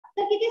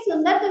किती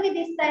सुंदर तुम्ही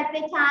दिसतायत,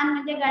 ते छान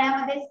म्हणजे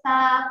गळ्यामध्ये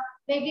स्कार्फ,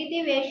 वेगळी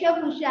ती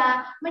वेशभूषा,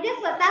 म्हणजे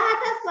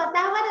स्वतःचा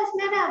स्वतःवर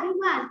असणारा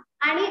अभिमान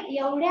आणि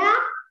एवढ्या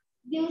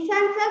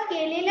दिवसांचं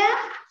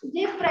केलेलं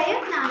जे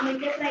प्रयत्न आहे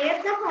ते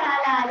प्रयत्न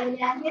फळाला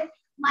आलेले आहेत.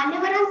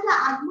 मान्यवरांचं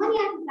आगमन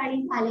या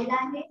ठिकाणी झालेलं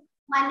आहे.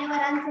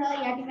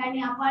 मान्यवरांचं या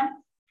ठिकाणी आपण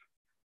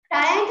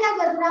टाळ्यांच्या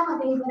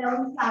गजरामध्ये उभं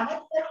राहून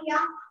स्वागत करूया.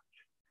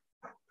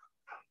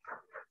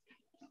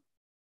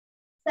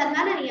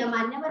 सन्माननीय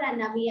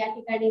मान्यवरांना मी या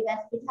ठिकाणी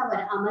व्यासपीठावर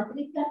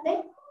आमंत्रित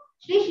करते.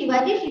 श्री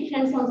शिवाजी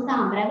शिक्षण संस्था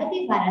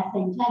अमरावती द्वारा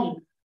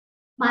संचालित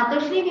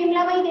मातोश्री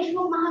विमलाबाई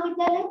देशमुख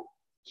महाविद्यालय,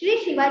 श्री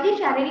शिवाजी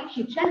शारीरिक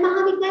शिक्षण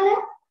महाविद्यालय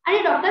आणि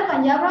डॉक्टर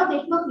पंजाबराव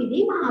देशमुख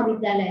विधी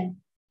महाविद्यालय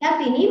या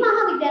तिन्ही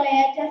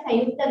महाविद्यालयाच्या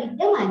संयुक्त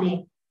विद्यमाने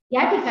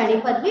या ठिकाणी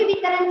पदवी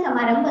वितरण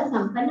समारंभ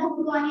संपन्न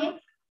होतो आहे.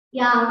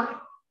 या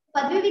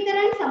पदवी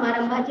वितरण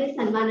समारंभाचे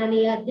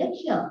सन्माननीय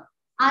अध्यक्ष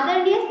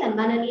आदरणीय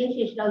सन्माननीय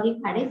शेषरावजी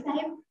खाडे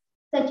साहेब,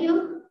 सचिव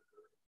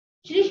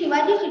श्री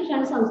शिवाजी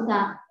शिक्षण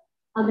संस्था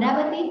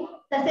अमरावती,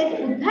 तसेच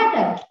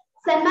उद्घाटक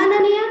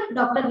सन्माननीय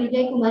डॉक्टर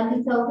विजय कुमार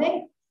चौबे,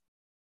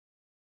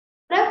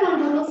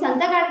 प्रकुलगुरू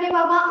संत गाडगे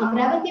बाबा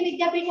अमरावती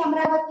विद्यापीठ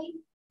अमरावती,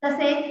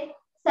 तसेच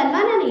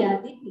सन्माननीय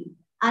अतिथी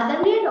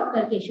आदरणीय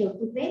डॉक्टर केशव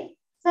तुपे,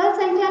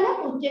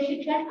 सहसंचालक उच्च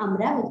शिक्षण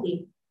अमरावती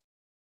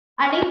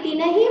आणि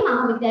तीनही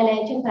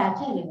महाविद्यालयाचे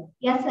प्राचार्य,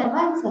 या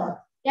सर्वांचं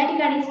या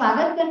ठिकाणी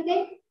स्वागत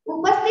करते.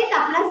 उपस्थित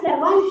आपल्या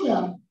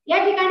सर्वांचं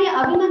या ठिकाणी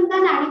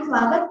अभिनंदन आणि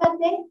स्वागत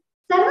करते.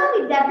 सर्व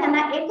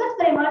विद्यार्थ्यांना एकच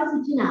प्रेमळ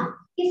सूचना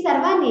की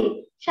सर्वांनी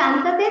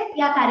शांततेत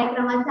या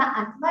कार्यक्रमाचा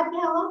आस्वाद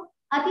घ्यावा.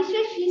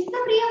 अतिशय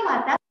शिस्तप्रिय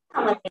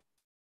वातावरणामध्ये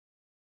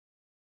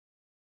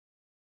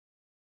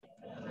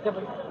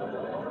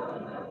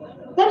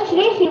तर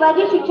श्री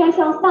शिवाजी शिक्षण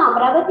संस्था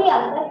अमरावती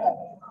अंतर्गत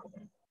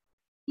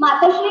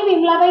मातोश्री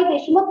विमलाबाई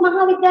देशमुख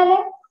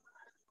महाविद्यालय,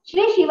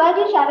 श्री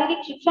शिवाजी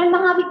शारीरिक शिक्षण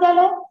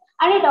महाविद्यालय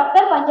आणि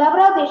डॉक्टर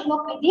पंजाबराव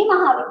देशमुख विधी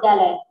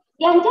महाविद्यालय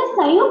यांच्या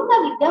संयुक्त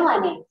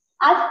विद्यमाने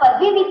आज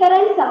पदवी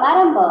वितरण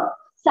समारंभ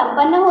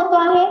संपन्न होतो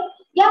आहे.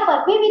 या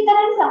पदवी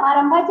वितरण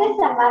समारंभाचे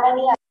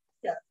सन्माननीय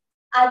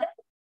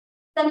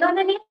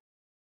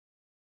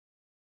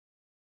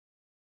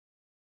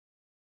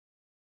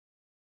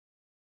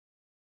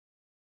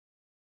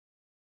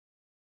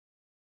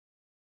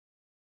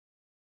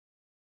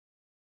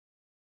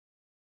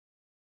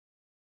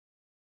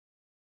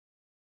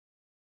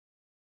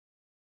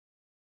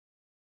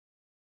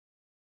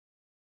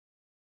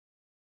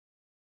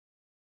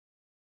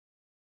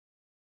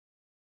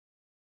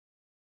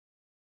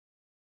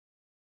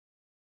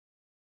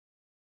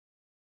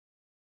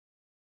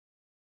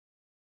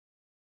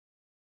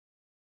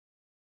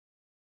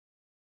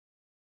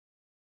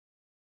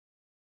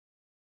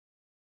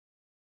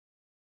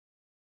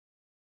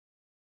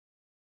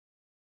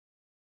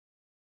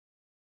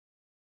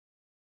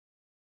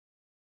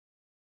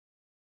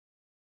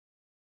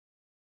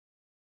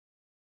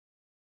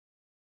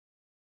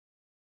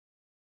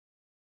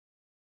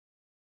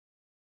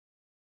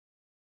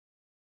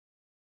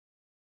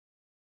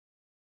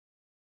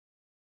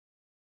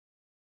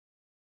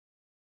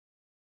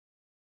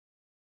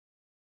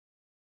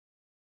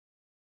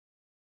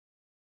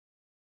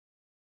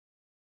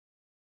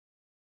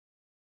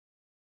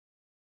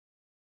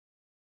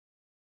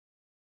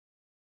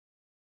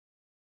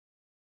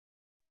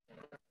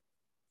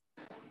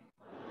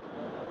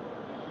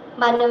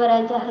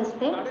मान्यवरांच्या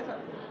हस्ते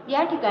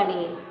या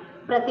ठिकाणी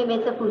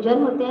प्रतिमेचं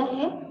पूजन होते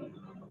आहे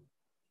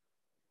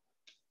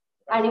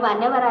आणि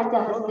मान्यवरांच्या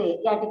हस्ते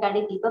या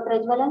ठिकाणी दीप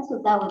प्रज्वलन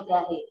सुद्धा होते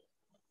आहे.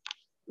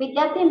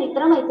 विद्यार्थी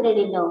मित्र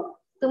मैत्रिणींनो,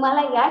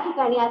 तुम्हाला या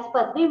ठिकाणी आज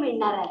पदवी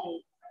मिळणार आहे.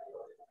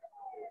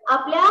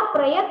 आपल्या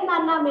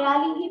प्रयत्नांना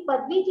मिळाली ही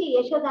पदवीची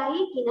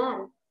यशदायी किनार.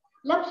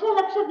 लक्ष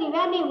लक्ष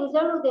दिव्याने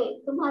उजळू दे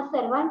तुम्हा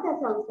सर्वांचा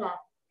संसार.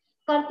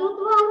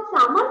 कर्तृत्व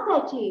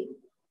सामर्थ्याची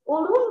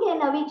ओढून घे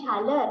नवी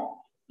झालर.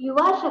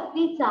 युवा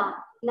शक्तीचा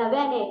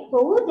नव्याने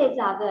होऊ दे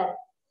जागर.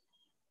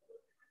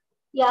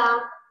 या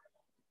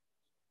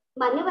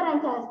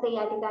मान्यवरांच्या हस्ते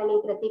या ठिकाणी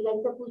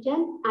प्रतिमेचं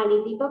पूजन आणि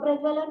दीप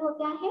प्रज्वलन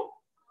होते आहे.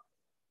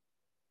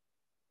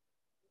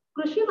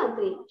 कृषी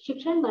मंत्री,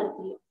 शिक्षण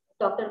मंत्री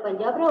डॉक्टर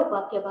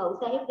पंजाबराव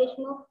भाऊसाहेब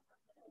देशमुख,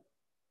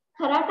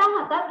 खराटा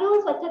हातात घेऊन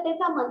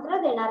स्वच्छतेचा मंत्र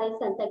देणारे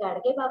संत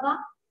गाडगे बाबा,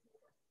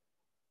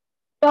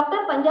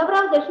 डॉक्टर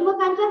पंजाबराव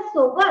देशमुखांच्या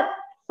सोबत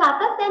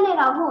सातत्याने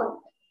राहून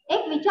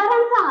एक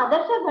विचारांचा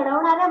आदर्श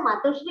घडवणाऱ्या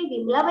मातोश्री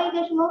विमलाबाई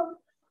देशमुख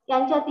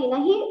यांच्या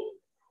तीनही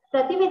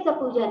प्रतिमेचं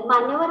पूजन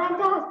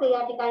मान्यवरांच्या हस्ते या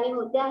ठिकाणी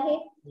होते आहे.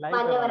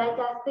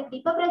 मान्यवरांच्या हस्ते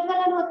दीप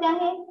प्रज्वलन होते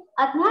आहे.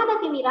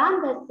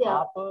 अज्ञानतिमिरान्धस्य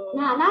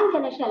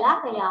ज्ञानांजन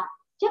शलाकया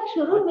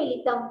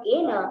चक्षुरुन्मीलितं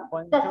येन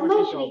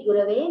तस्मै श्री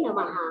गुरवे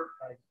नमः.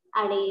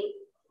 आणि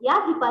या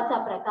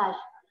दीपाचा प्रकाश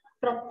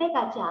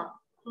प्रत्येकाच्या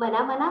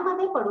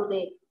मनामध्ये पडू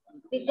दे.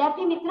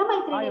 विद्यार्थी मित्र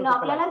मैत्रिणींनो,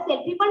 आपल्याला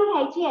सेल्फी पण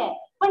घ्यायची आहे,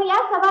 पण या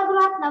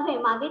सभागृहात नव्हे.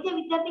 मागे जे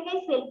विद्यार्थी काही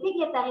सेल्फी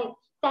घेत आहेत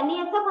त्यांनी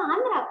याचं भान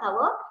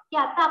राखावं की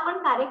आता आपण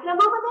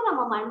कार्यक्रमामध्ये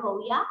रममाण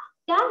होऊया.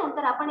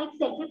 त्यानंतर आपण एक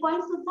सेल्फी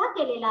पॉइंट सुद्धा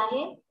केलेला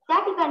आहे, त्या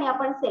ठिकाणी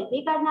आपण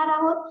सेल्फी काढणार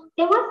आहोत.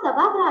 तेव्हा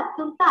सभागृहात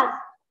तुर्तास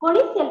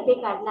कोणीच सेल्फी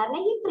काढणार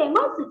नाही ही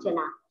प्रेमळ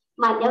सूचना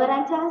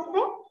मान्यवरांच्या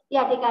हस्ते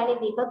या ठिकाणी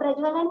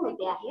दीपप्रज्वलन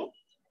होते आहे.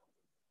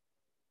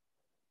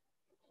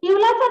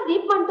 शिवलाचा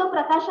दीप म्हणतो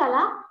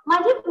प्रकाशाला,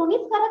 माझी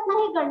कुणीच करत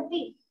नाही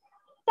गणती.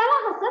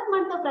 त्याला हसत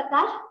म्हणतो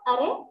प्रकाश,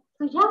 अरे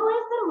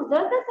तुझ्यामुळेच तर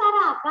उजळतं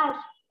सारं आकाश.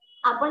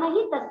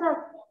 आपणही तसंच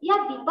या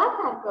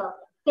दीपासारखं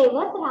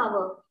तेवत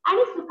राहावं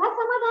आणि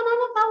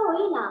सुखासमाधानाने का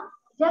होईना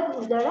जग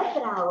उजळत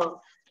राहावं.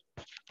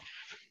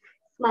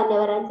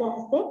 मान्यवरांच्या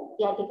हस्ते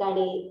या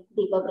ठिकाणी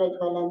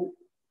दीपप्रज्वलन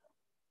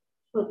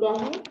होते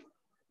आहे.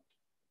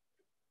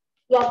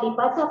 या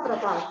दीपाचा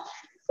प्रकाश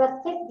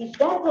प्रत्येक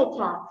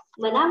विद्यार्थ्याच्या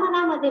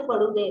मनामनामध्ये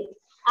पडू दे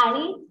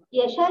आणि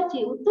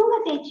यशाची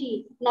उत्तुंगतेची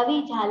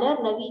नवी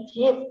झालर नवी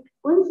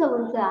झेप उंच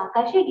उंच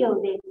आकाशी घेऊ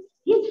दे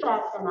हीच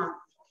प्रार्थना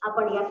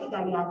आपण या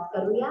ठिकाणी आज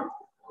करूया.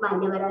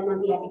 मान्यवरांना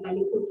मी या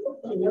ठिकाणी खूप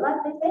खूप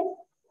धन्यवाद देते.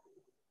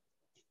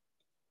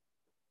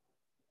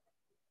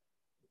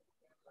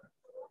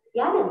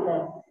 यानंतर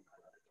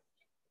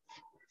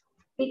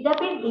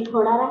विद्यापीठ गीत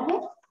होणार आहे.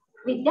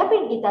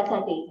 विद्यापीठ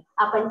गीतासाठी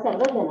आपण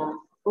सर्वजण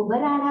उभं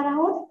राहणार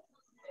आहोत.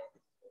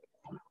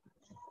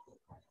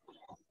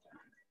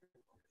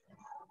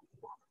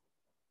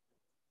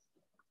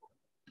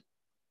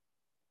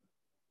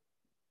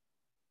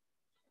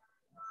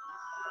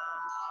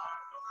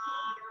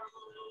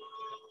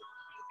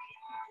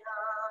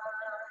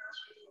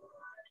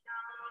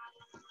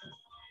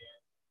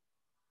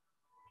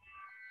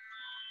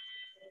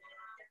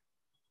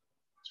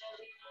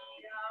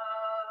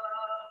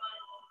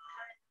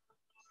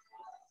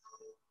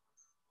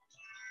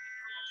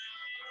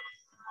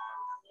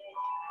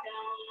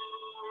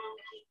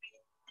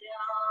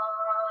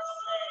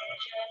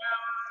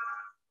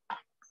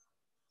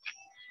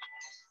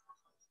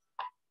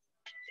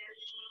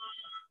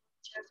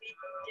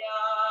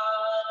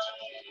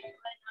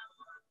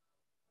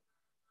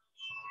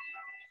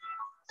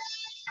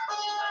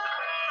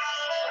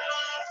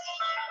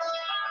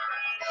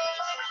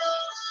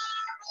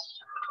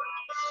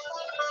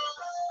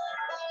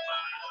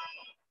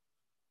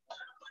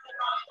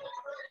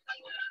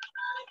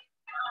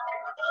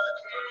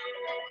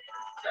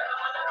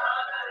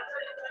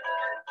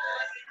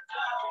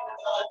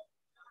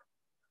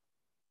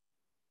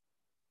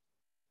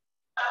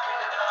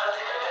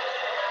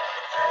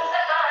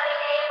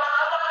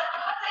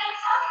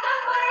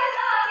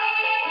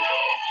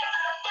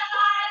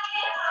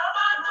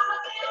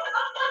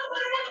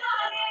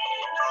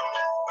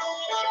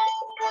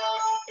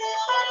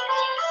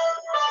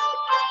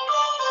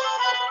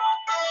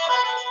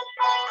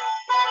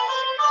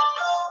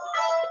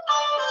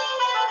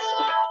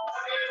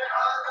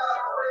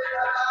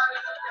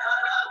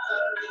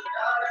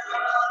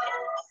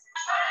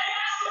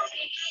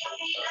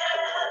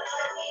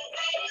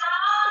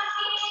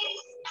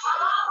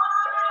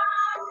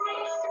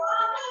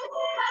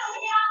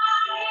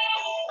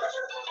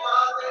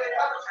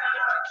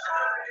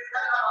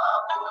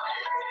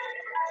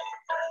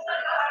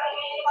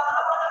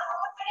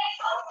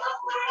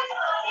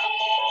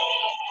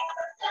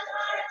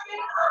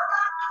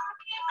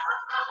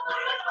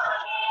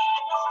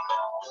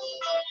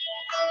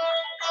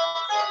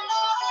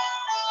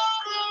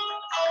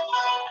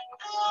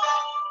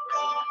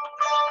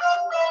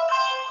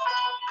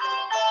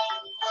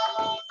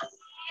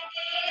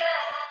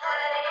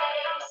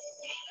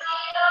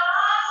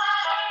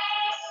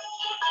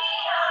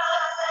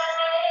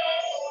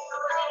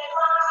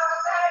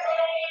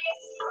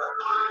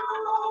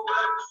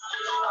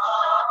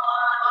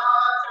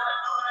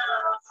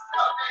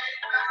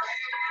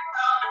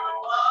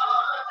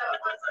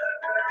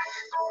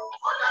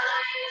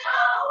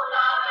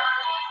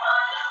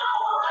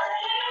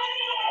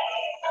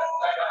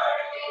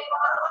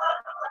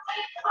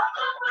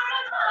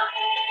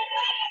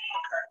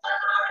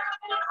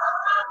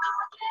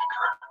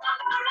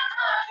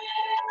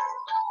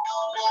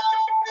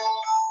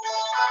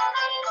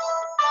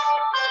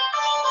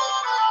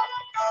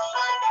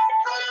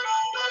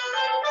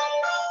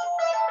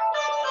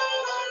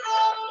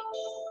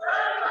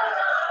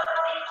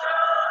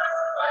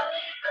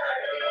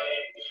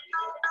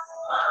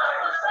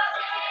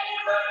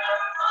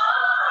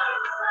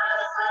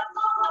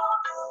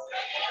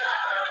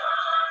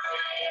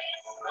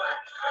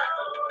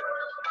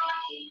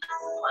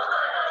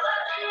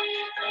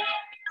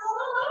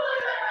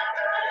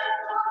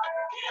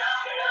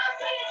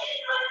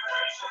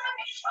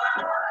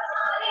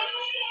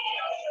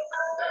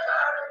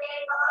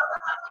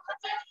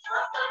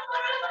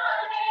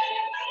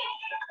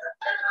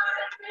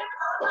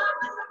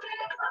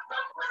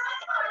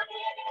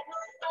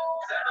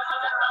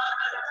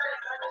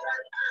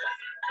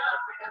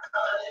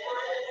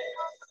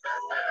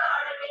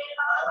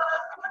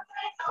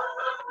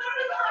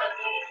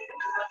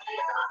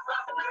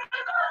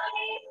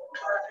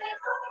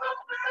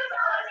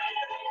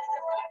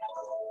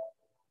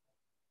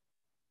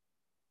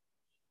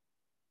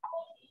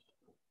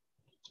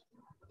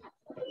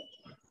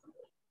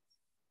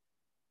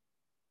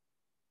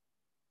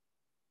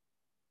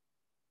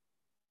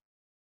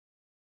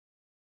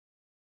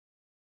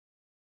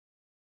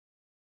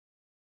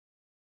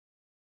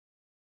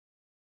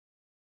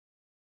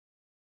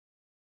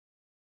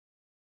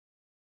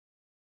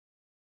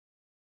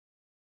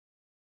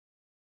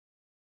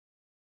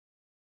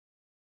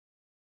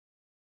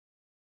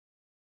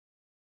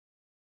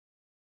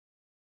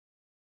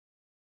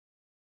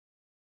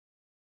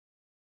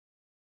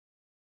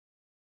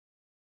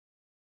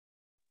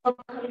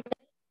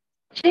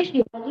 श्री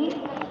शिवाजी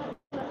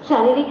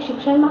शारीरिक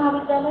शिक्षण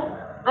महाविद्यालय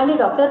आणि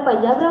डॉक्टर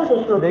पंजाबराव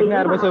देशमुख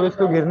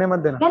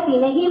या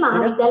तीनही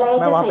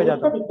महाविद्यालयाच्या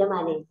संयुक्त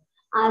विद्यमाने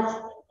आज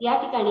या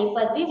ठिकाणी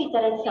पदवी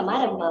वितरण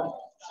समारंभ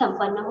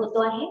संपन्न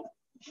होतो आहे.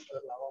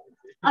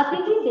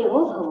 अतिथी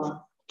देवो भव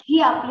ही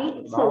आपली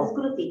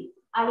संस्कृती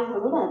आणि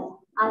म्हणूनच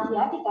आज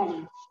या ठिकाणी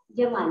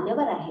जे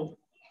मान्यवर आहेत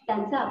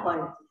त्यांचं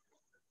आपण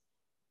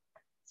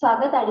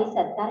स्वागत आणि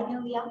सत्कार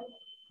घेऊया.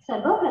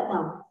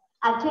 सर्वप्रथम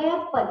आजच्या या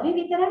पदवी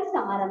वितरण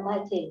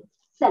समारंभाचे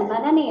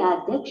सन्माननीय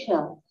अध्यक्ष,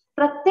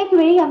 प्रत्येक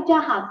वेळी आमच्या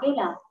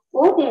हाकेला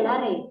ओ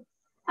देणारे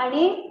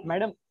आणि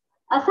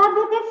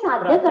असाध्य ते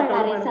साध्य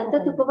करणारे संत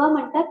तुकोबा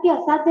म्हणतात की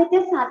असाध्य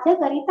ते साध्य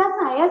करिता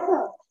सायास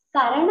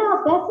कारण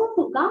अभ्यास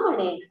तुका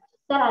म्हणे.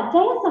 तर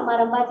आजच्या या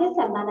समारंभाचे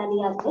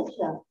सन्माननीय अध्यक्ष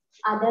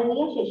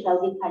आदरणीय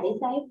शेषरावजी खाडे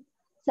साहेब,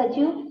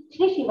 सचिव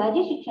श्री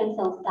शिवाजी शिक्षण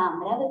संस्था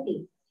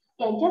अमरावती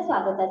यांच्या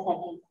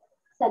स्वागतासाठी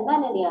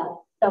सन्माननीय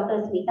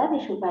डॉक्टर स्मिता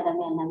देशमुख मॅडम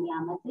यांना मी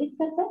आमंत्रित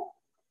करते.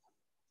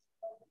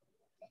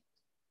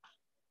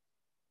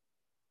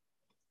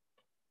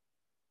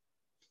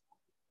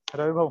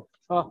 रवि भाऊ,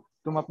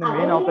 तुम अपने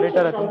मेन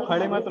ऑपरेटर है, तुम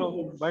खड़े मत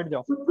रहो, बैठ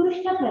जाओ.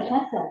 उत्कृष्ट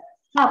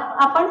प्रशासक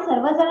आपण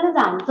सर्वजण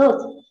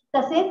जाणतोच,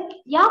 तसेच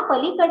या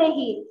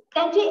पलीकडेही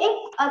त्यांची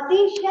एक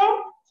अतिशय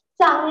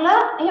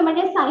चांगलं हे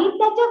म्हणजे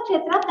साहित्याच्या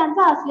क्षेत्रात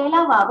त्यांचा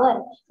असलेला वावर.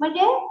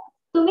 म्हणजे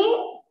तुम्ही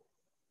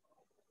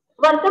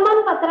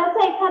वर्तमानपत्राचं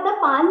एखादं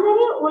पान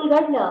जरी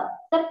उलगडलं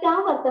तर त्या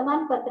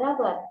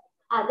वर्तमानपत्रावर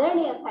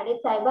आदरणीय खाडे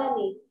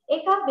साहेबांनी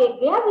एका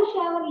वेगळ्या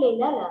विषयावर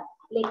लिहिलेलं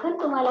लेखन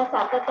तुम्हाला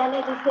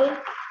सातत्याने दिसेल.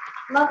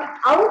 मग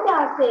औत्या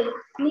असेल,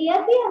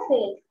 नियती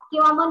असेल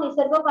किंवा मग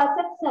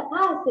निसर्गोपासक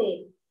सखा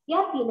असेल,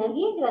 या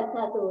तीनही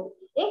ग्रंथातून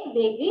एक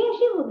वेगळी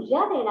अशी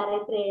ऊर्जा देणारे,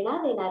 प्रेरणा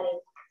देणारे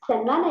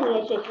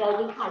सन्माननीय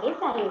शेषरावजी खाडे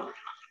साहेब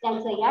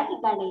यांचं या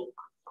ठिकाणी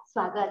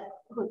स्वागत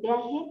होते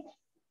आहे.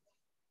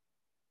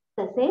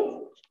 तसेच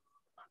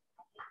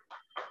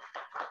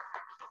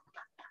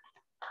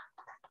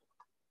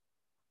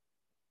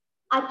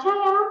आजच्या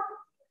या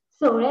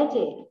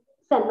सोहळ्याचे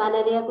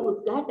सन्माननीय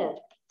उद्घाटक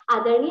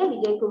आदरणीय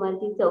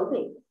विजयकुमारजी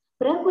चौबे,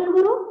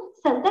 प्रकुलगुरू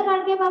संत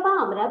गाडगे बाबा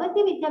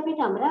अमरावती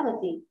विद्यापीठ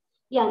अमरावती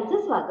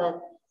यांचं स्वागत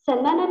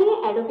सन्माननीय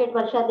ऍडव्होकेट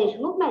वर्षा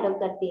देशमुख मॅडम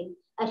करतील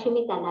अशी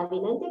मी त्यांना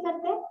विनंती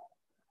करते.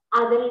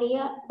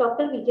 आदरणीय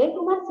डॉक्टर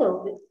विजयकुमार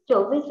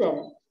चौबे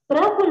सर,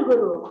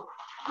 प्रकुलगुरू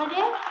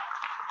म्हणजे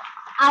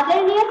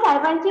आदरणीय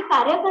साहेबांची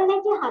कार्य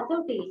करण्याची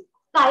हातोटी,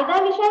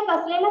 कायदा विषयक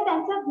असलेलं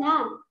त्यांचं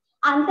ज्ञान,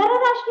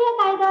 आंतरराष्ट्रीय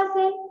कायदा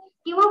असेल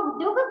किंवा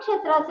उद्योग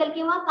क्षेत्र असेल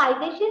किंवा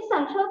कायदेशीर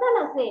संशोधन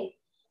असेल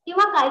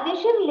किंवा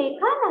कायदेशीर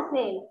लेखन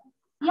असेल,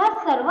 या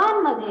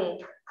सर्वांमध्ये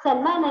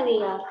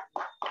सन्माननीय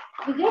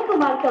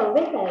विजयकुमार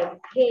चौबे साहेब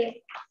हे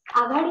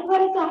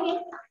आघाडीवरच आहेत.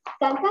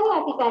 त्यांचा या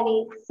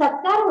ठिकाणी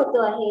सत्कार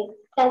होतो आहे,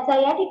 त्यांचा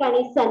या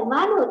ठिकाणी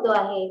सन्मान होतो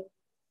आहे.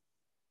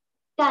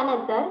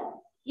 त्यानंतर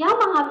या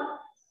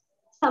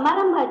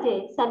समारंभाचे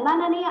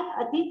सन्माननीय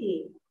अतिथी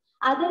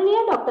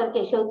आदरणीय डॉक्टर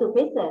केशव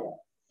तुपे सर,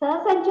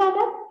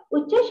 सहसंचालक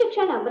उच्च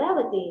शिक्षण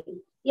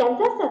अमरावती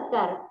यांचा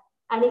सत्कार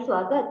आणि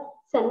स्वागत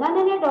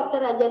सन्माननीय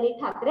डॉक्टर अंजली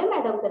ठाकरे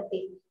मॅडम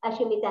करतील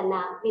अशी मी त्यांना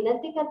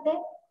विनंती करते.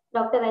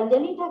 डॉक्टर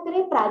अंजली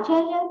ठाकरे,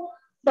 प्राचार्य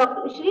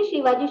डॉक्टर श्री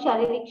शिवाजी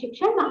शारीरिक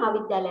शिक्षण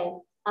महाविद्यालय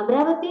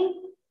अमरावती.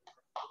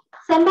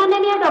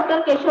 सन्माननीय डॉक्टर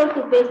केशव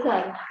तुपे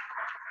सर,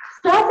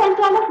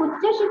 सहसंचालक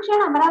उच्च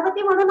शिक्षण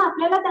अमरावती म्हणून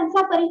आपल्याला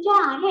त्यांचा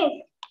परिचय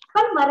आहेच,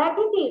 पण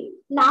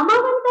मराठीतील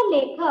नामवंत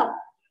लेखक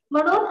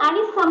म्हणून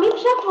आणि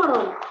समीक्षक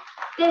म्हणून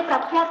ते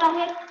प्रख्यात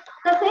आहेत.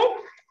 तसेच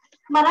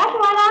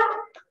मराठवाडा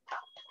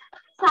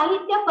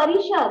साहित्य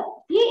परिषद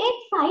ही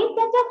एक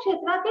साहित्याच्या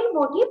क्षेत्रातील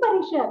मोठी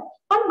परिषद,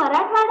 पण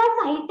मराठवाडा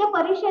साहित्य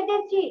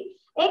परिषदेची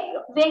एक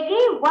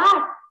वेगळी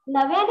वाट,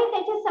 नव्याने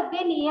त्याचे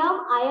सगळे नियम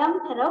आयाम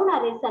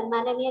ठरवणारे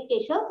सन्माननीय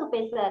केशव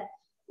तुपे सर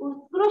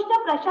उत्कृष्ट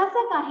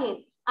प्रशासक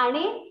आहेत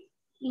आणि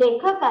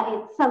लेखक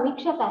आहेत,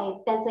 समीक्षक आहेत.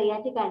 त्यांचं या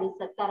ठिकाणी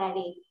सत्कार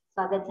आणि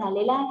स्वागत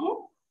झालेलं आहे.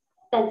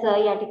 त्यांचं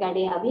या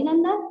ठिकाणी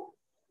अभिनंदन.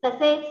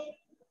 तसेच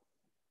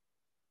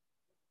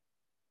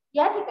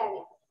या ठिकाणी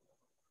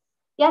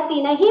या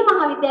तीनही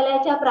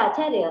महाविद्यालयाच्या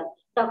प्राचार्य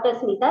डॉक्टर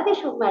स्मिता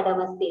देशमुख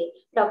मॅडम असतील,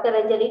 डॉक्टर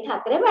अंजली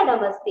ठाकरे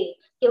मॅडम असतील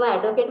किंवा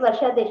ऍडव्होकेट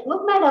वर्षा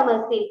देशमुख मॅडम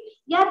असतील,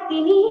 या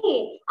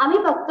तिन्ही आम्ही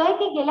बघतोय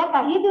की गेल्या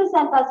काही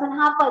दिवसांपासून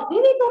हा पदवी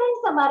वितरण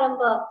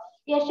समारंभ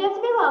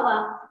यशस्वी व्हावा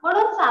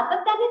म्हणून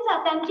सातत्याने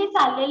त्यांची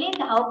चाललेली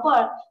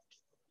धावपळ.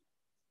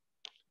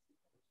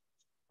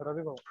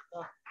 रवि भाऊ,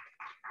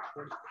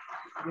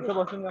 इथं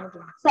बसून जा ना.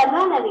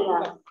 सन्माननीय,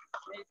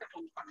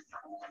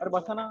 अरे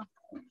बसा ना,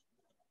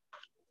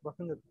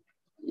 बसून देतो.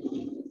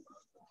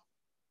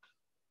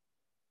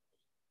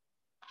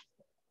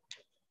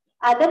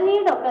 आदरणीय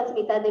डॉक्टर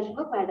स्मिता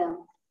देशमुख मॅडम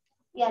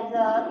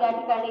यांचं या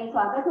ठिकाणी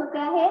स्वागत होते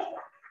आहे.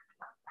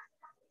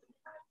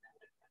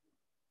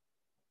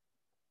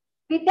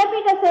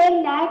 विद्यापीठ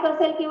असेल, न्यायक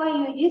असेल किंवा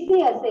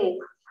UGC असेल,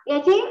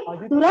 याची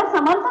धुरा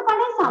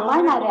समर्थपणे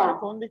सांभाळणाऱ्या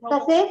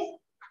तसेच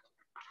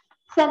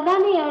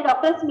सन्माननीय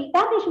डॉक्टर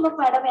स्मिता देशमुख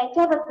मॅडम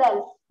यांच्याबद्दल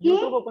ही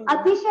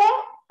अतिशय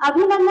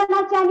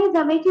अभिनंदनाची आणि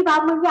जमेची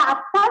बाब म्हणजे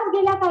आत्ताच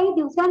गेल्या काही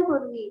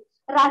दिवसांपूर्वी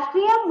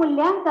राष्ट्रीय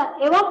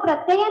मूल्यांकन एवं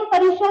प्रत्ययन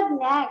परिषद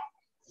न्याय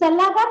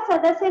सल्लागार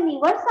सदस्य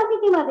निवड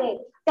समितीमध्ये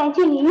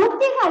त्यांची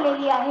नियुक्ती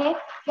झालेली आहे।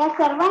 या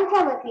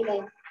सर्वांच्या वतीने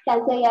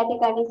त्यांचं या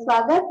ठिकाणी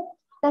स्वागत।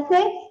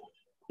 तसेच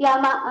या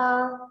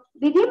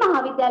विधी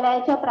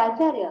महाविद्यालयाच्या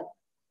प्राचार्य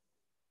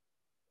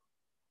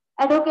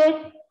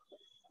ऍडव्होकेट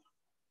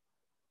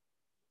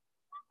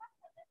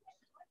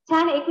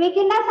छान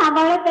एकमेकींना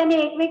सांभाळत त्यांनी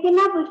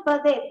एकमेकींना पुष्प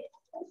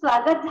देत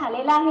स्वागत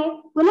झालेलं आहे।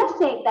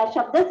 पुनश्च एकदा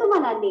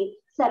शब्दसुमनांनी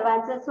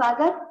सर्वांचं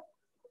स्वागत।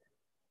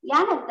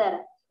 यानंतर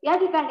या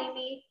ठिकाणी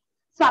मी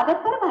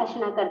स्वागतपर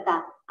भाषण करता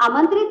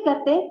आमंत्रित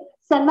करते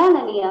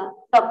सन्माननीय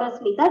डॉक्टर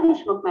स्मिता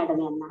देशमुख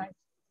मॅडम यांना।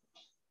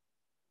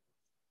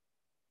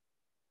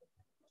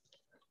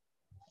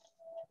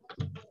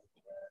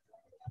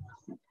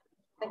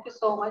 Thank you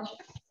so much.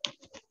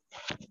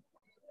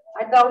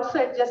 At the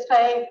outset, just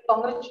I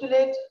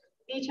congratulate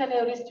each and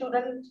every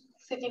student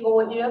sitting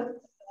over here.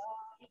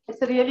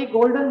 It's a really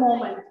golden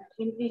moment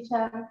in each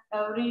and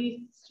every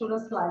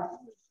student's life.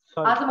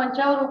 आज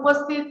मंचावर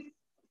उपस्थित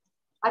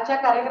आजच्या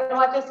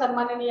कार्यक्रमाचे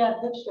सन्माननीय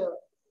अध्यक्ष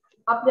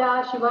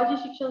आपल्या शिवाजी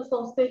शिक्षण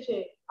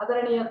संस्थेचे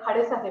आदरणीय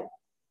खाडे साहेब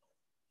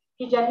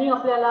की ज्यांनी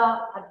आपल्याला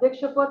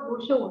अध्यक्षपद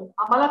भूषवून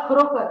आम्हाला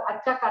खरोखर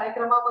आजच्या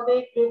कार्यक्रमामध्ये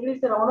एक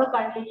वेगळीच रौनक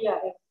आणलेली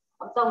आहे।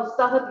 आमचा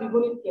उत्साह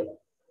द्विगुणित केला।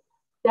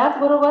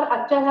 त्याचबरोबर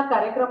आजच्या ह्या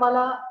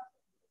कार्यक्रमाला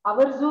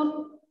आवर्जून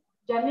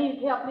ज्यांनी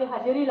इथे आपली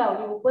हजेरी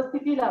लावली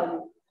उपस्थिती लावली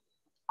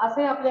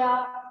असे आपल्या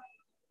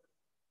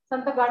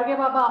संत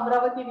गाडगेबाबा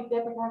अमरावती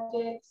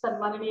विद्यापीठाचे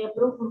सन्माननीय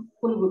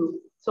कुलगुरू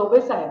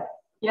चौबे साहेब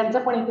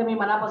यांचं पण इथे मी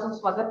मनापासून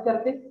स्वागत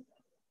करते।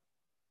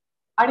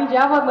 आणि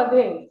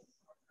ज्यामध्ये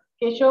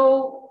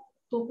केशव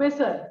तुपे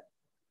सर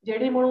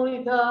जेडी म्हणून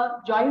इथं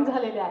जॉईन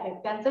झालेले आहेत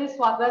त्यांचंही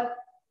स्वागत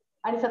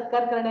आणि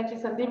सत्कार करण्याची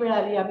संधी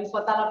मिळाली। आम्ही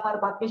स्वतःला फार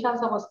भाग्यशान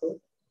समजतो।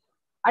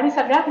 आणि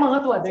सगळ्यात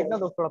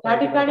महत्त्वाचं या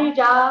ठिकाणी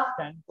ज्या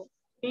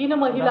 3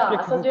 महिला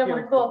असं जे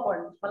म्हणतो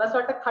आपण, मला असं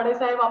वाटतं खाडे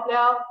साहेब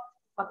आपल्या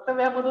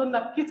वक्तव्यामधून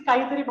नक्कीच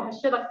काहीतरी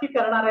भाष्य नक्की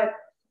करणार आहेत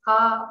हा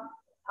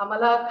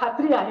आम्हाला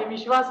खात्री आहे,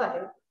 विश्वास आहे।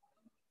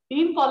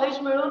 3 कॉलेज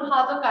मिळून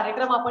हा जो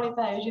कार्यक्रम आपण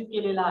इथे आयोजित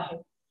केलेला आहे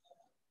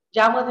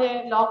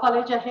ज्यामध्ये लॉ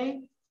कॉलेज आहे,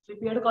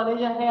 P.D.C.L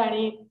कॉलेज आहे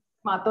आणि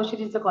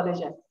मातोश्रीचं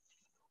कॉलेज आहे।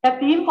 त्या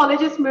 3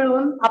 कॉलेजेस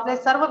मिळून आपले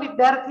सर्व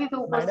विद्यार्थी इथे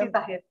उपस्थित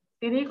आहेत।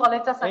 तिन्ही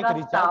कॉलेजचा सगळा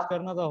स्टाफ,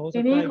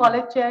 तिन्ही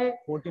कॉलेजचे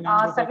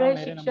सगळे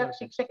शिक्षक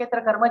शिक्षकेतर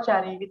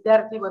कर्मचारी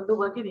विद्यार्थी बंधू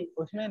भगिनी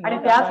आणि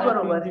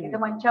त्याचबरोबर इथे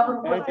मंचावर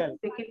उपस्थित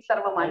देखील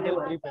सर्व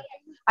मान्यवर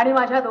आणि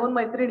माझ्या 2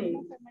 मैत्रिणी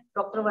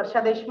डॉक्टर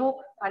वर्षा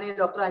देशमुख आणि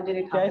डॉक्टर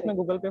अंजली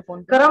ठाकरे।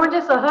 खरं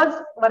म्हणजे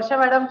सहज वर्षा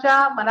मॅडमच्या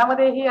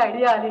मनामध्ये ही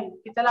आयडिया आली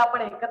की चला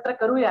आपण एकत्र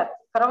करूयात।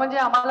 खरं म्हणजे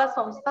आम्हाला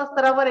संस्था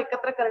स्तरावर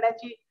एकत्र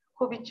करण्याची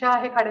खूप इच्छा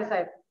आहे खाडे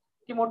साहेब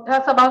की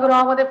मोठ्या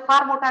सभागृहामध्ये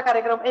फार मोठा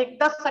कार्यक्रम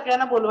एकदाच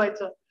सगळ्यांना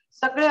बोलवायचं।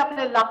 सगळे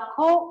आपले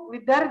लाखो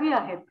विद्यार्थी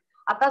आहेत,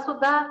 आता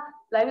सुद्धा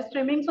लाईव्ह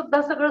स्ट्रीमिंग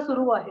सुद्धा सगळं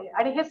सुरू आहे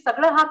आणि हे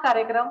सगळं हा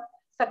कार्यक्रम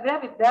सगळ्या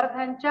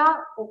विद्यार्थ्यांच्या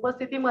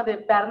उपस्थितीमध्ये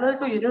parallel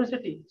to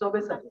university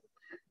Choubey sir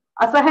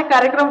असा हे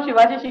कार्यक्रम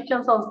शिवाजी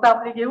शिक्षण संस्था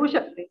आपली घेऊ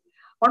शकते।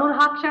 म्हणून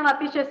हा क्षण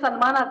अतिशय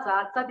सन्मानाचा,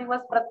 आजचा दिवस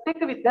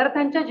प्रत्येक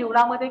विद्यार्थ्यांच्या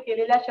जीवनामध्ये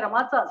केलेल्या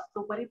श्रमाचा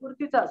असतो,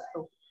 परिपूर्तीचा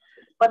असतो।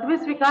 पदवी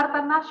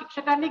स्वीकारताना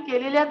शिक्षकांनी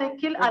केलेल्या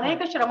देखील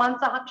अनेक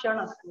श्रमांचा हा क्षण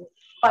असतो,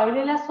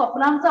 पाहिलेल्या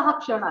स्वप्नांचा हा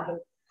क्षण आहे।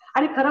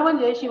 आणि खरं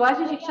म्हणजे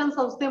शिवाजी शिक्षण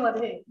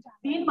संस्थेमध्ये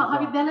 3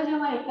 महाविद्यालय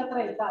जेव्हा एकत्र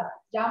येतात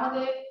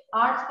ज्यामध्ये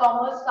आर्ट्स,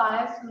 कॉमर्स,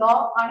 सायन्स, लॉ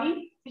आणि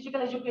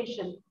फिजिकल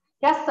एज्युकेशन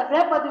या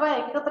सगळ्या पदव्या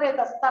एकत्र येत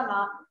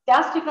असताना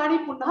त्याच ठिकाणी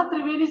पुन्हा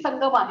त्रिवेणी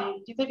संगम आहे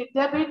जिथे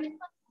विद्यापीठ,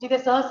 जिथे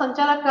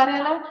सहसंचालक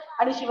कार्यालय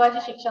आणि शिवाजी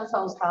शिक्षण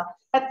संस्था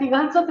या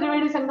तिघांचं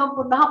त्रिवेणी संगम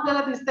पुन्हा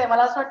आपल्याला दिसतंय।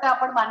 मला असं वाटतं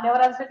आपण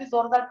मान्यवरांसाठी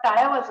जोरदार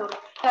टाळ्या वाजवून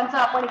त्यांचं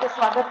आपण इथे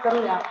स्वागत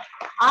करूया।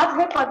 आज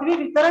हे पदवी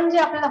वितरण जे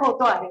आपल्याला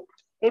होतो आहे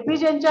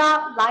एपीजेंच्या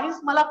लाईन्स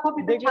मला खूप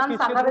इथे छान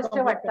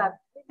सांगावेसे वाटतात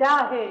त्या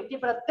आहे की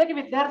प्रत्येक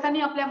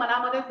विद्यार्थ्यांनी आपल्या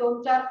मनामध्ये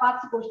 2, 4,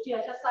 5 गोष्टी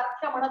अशा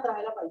सारख्या म्हणत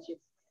राहायला पाहिजे।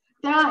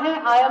 त्या आहे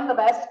I am the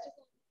best,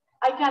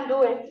 I can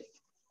do it,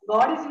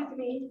 God is with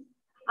me,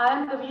 I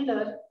am the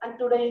winner and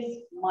today is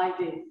my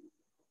day.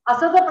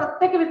 असं जर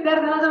प्रत्येक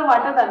विद्यार्थ्याला जर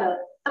वाटत आलं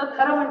तर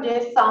खरं म्हणजे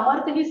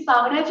सामर्थ्य ही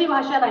सांगण्याची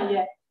भाषा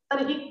नाहीये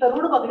तर ही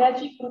करून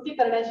बघण्याची कृती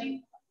करण्याची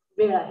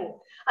वेळ आहे।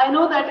 I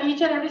know that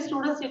each and every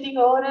student sitting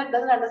over here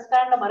doesn't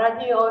understand the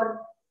Marathi or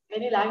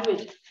any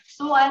language,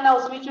 so I now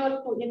switch over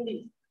to Hindi.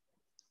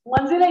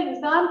 मंजिल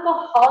इंसान को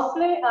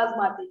हौसले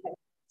आजमाती है,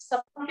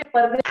 सपनों के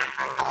पर्दे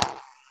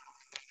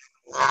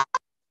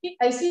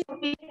ऐसी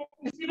होती है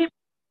किसी भी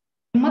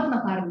हिम्मत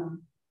न हारना,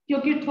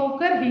 क्योंकि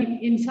ठोकर ही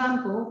इंसान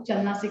को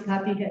चलना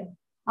सिखाती है।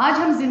 आज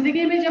हम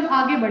जिंदगी में जब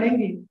आगे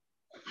बढ़ेंगे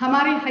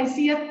हमारी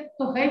हैसियत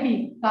तो है ही,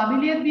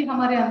 काबिलियत भी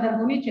हमारे अंदर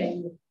होनी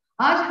चाहिए।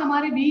 आज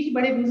हमारे बीच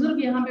बड़े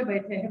बुजुर्ग यहाँ पे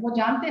बैठे हैं, वो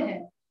जानते हैं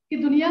कि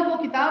दुनिया वो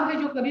किताब है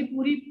जो कभी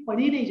पूरी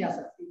पढ़ी नहीं जा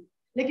सकती,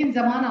 लेकिन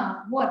जमाना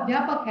वो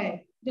अध्यापक है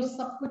जो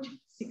सब कुछ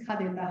सिखा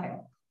देता है।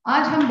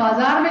 आज हम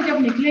बाजार में जब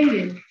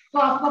निकलेंगे तो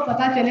आपको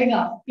पता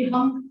चलेगा कि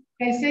हम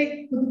कैसे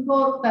खुद को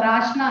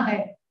तराशना है,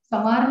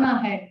 संवारना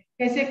है,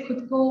 कैसे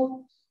खुद को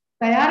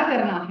तैयार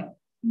करना है।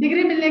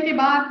 डिग्री मिलने के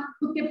बाद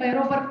खुद के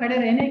पैरों पर खड़े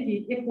रहने की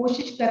एक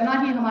कोशिश करना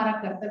ही हमारा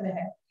कर्तव्य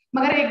है।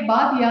 मगर एक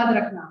बात याद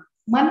रखना,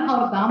 मन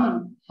और दामन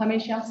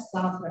हमेशा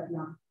साफ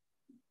रखना,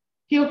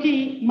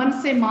 क्योंकि मन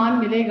से मान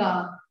मिलेगा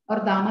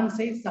और दामन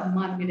से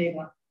सम्मान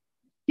मिलेगा।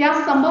 क्या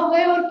संभव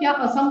है और क्या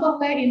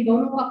असंभव है, इन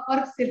दोनों का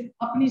फर्क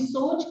सिर्फ अपनी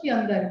सोच के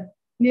अंदर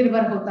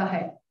निर्भर होता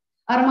है।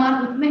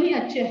 अरमान उतने ही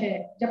अच्छे हैं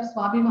जब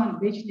स्वाभिमान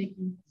बेचने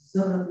की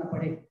जरूरत न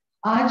पड़े।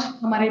 आज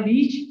हमारे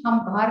बीच हम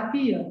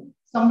भारतीय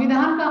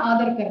संविधान का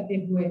आदर करते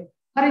हुए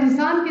हर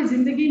इंसान की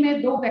जिंदगी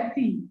में दो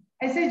व्यक्ति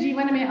ऐसे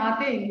जीवन में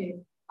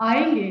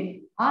आएंगे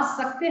आ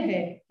सकते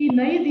हैं कि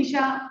नई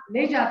दिशा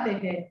ले जाते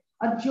हैं,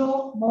 और जो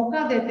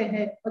मौका देते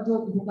हैं और जो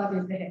धोखा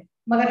देते हैं।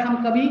 मगर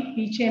हम कभी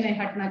पीछे नहीं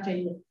हटना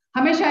चाहिए।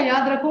 हमेशा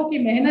याद रखो कि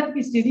मेहनत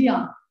की सीढ़ियां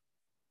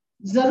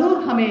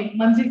जरूर हमें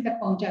मंजिल तक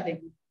पहुंचा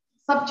देगी।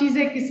 सब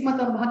चीजें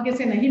किस्मत और भाग्य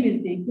से नहीं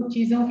मिलती, कुछ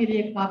चीजों के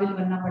लिए काबिल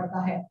बनना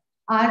पड़ता है।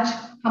 आज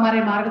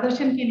हमारे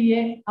मार्गदर्शन के लिए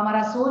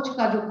हमारा सोच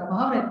का जो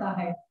प्रभाव रहता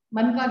है,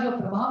 मन का जो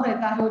प्रभाव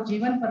रहता है, वो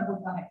जीवन पर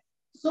होता है।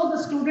 So the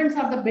students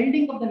are the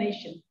building of the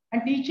nation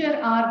and teachers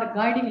are the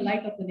guiding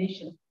light of the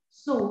nation.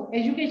 So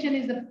education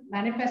is the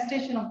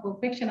manifestation of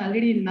perfection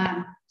already in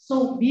man.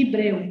 So be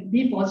brave,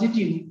 be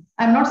positive.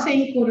 I'm not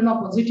saying corona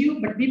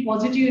positive, but be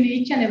positive in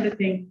each and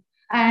everything.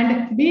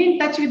 And be in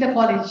touch with the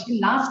college.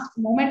 Last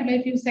moment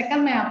में few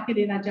seconds मैं आपके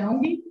देना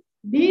चाहूंगी.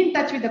 Be in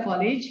touch with the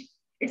college.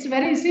 It's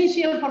very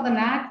essential for the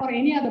NAT for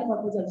any other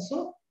purpose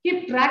also.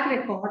 Keep track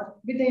record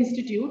with the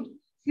institute.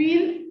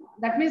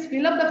 That means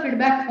fill up the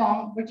feedback form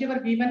whichever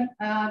given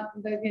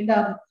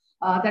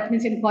that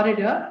means in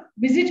corridor.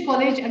 Visit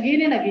college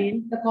again and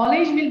again. The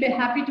college will be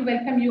happy to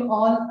welcome you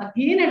all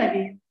again and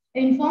again.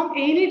 Inform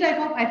any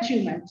type of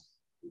achievement.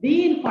 Be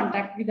in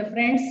contact with the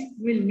friends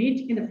we will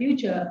meet in the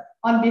future.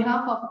 On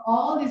behalf of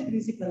all these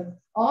principals,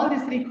 all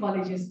these 3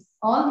 colleges,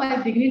 all my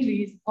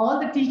dignitaries, all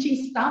the teaching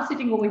staff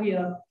sitting over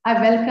here, I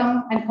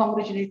welcome and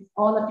congratulate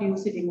all of you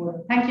sitting over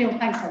here. Thank you.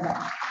 Thanks for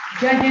that.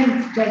 Jai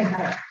Hind, Jai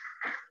Bharat.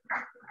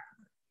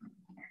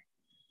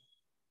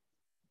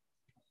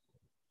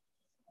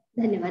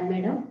 धन्यवाद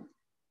madam.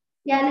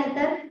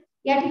 यानंतर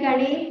या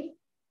ठिकाणी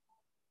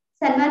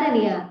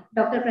सन्माननीय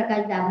doctor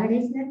प्रकाश Dabhade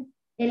sir,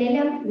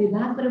 LLM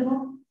विभाग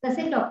प्रमुख,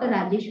 तसेच doctor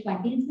Rajesh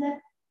Patil sir,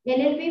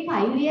 LLB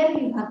 5 year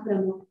विभाग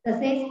प्रमुख,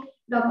 तसेच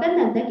doctor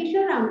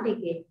Nandkishor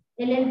Ramteke,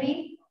 LLB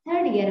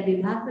 3rd year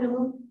विभाग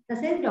प्रमुख,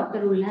 तसेच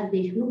doctor Ulhas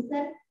Deshmukh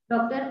sir,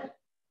 doctor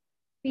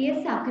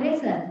PS Sakhare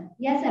sir,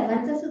 या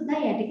सर्वांचं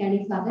सुद्धा या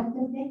ठिकाणी स्वागत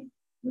करते.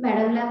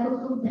 मॅडमला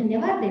खूप खूप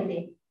धन्यवाद देते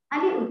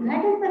आणि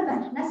उद्घाटनपर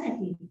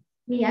भाषणासाठी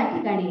मी या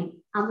ठिकाणी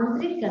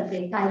आमंत्रित करते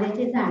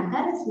कायद्याचे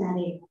जाणकार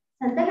असणारे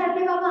संत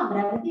गाडगेबाबा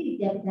अमरावती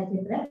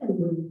विद्यापीठाचे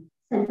प्रकुलगुरू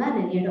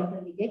सन्माननीय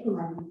doctor Vijay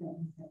Kumar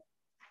sir.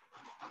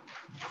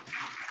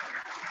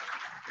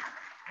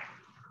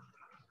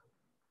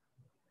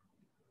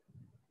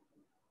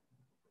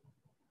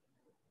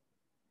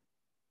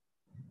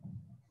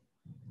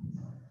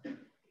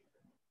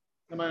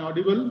 Am I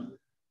audible?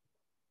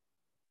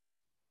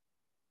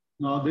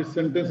 Now this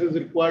sentence is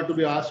required to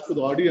be asked to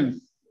the audience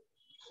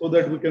so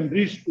that we can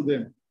reach to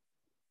them.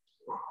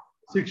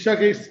 शिक्षा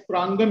के इस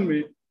प्रांगण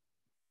में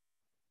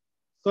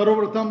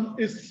सर्वप्रथम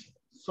इस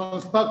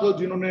संस्था को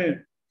जिन्होंने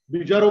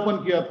बीजारोपण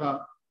किया था,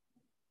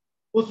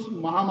 उस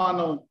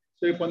महामानव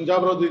श्री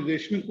पंजाबराव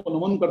देशमुख को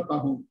नमन करता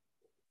हूं।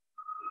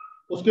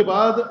 उसके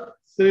बाद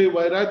श्री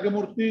वैराग्य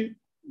मूर्ति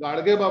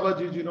गाडगे बाबा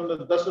जी जिन्होंने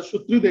 10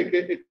 सूत्री देके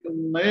एक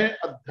नए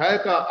अध्याय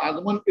का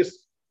आगमन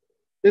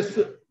इस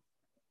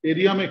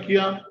एरिया में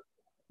KIA,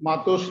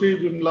 Matoshree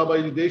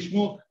Vimlabai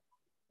Deshmukh,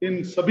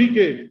 in सभी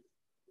के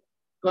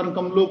कर्ण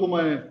कमलों को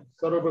मैं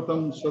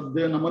सर्वप्रथम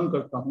श्रद्धेय नमन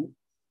करता हूं।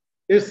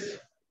 इस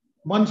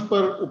मंच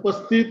पर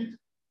उपस्थित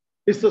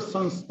इस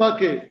संस्था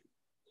के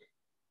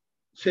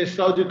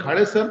शेषराव जी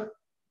खाड़े सर,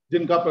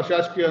 जिनका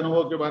प्रशासकीय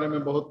अनुभव के बारे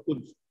में बहुत कुछ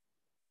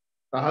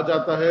कहा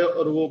जाता है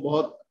और वो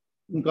बहुत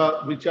उनका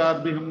विचार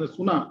भी हमने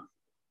सुना।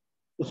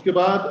 उसके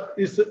बाद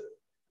इस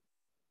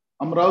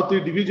अमरावती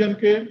डिवीजन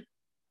के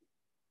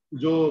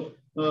जो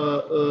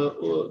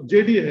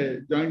जेडी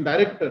है, जॉइंट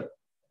डायरेक्टर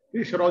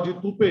केशवराव जी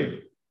तुपे,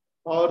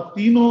 और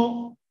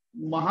तीनों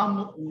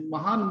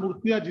महान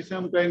मूर्तियां जिसे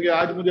हम कहेंगे,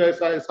 आज मुझे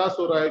ऐसा एहसास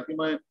हो रहा है कि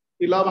मैं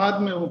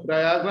इलाहाबाद में हूँ,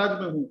 प्रयागराज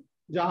में हूँ,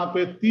 जहाँ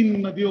पे 3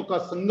 नदियों का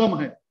संगम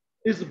है।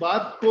 इस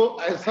बात को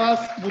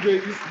एहसास मुझे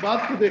इस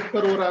बात को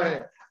देखकर हो रहा है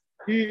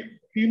कि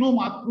तीनों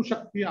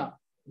मातृशक्तियां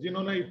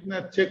जिन्होंने इतने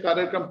अच्छे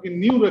कार्यक्रम की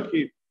नींव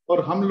रखी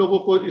और हम लोगों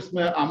को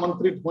इसमें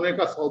आमंत्रित होने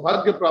का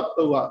सौभाग्य प्राप्त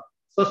हुआ,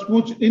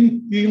 सचमुच इन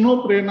तीनों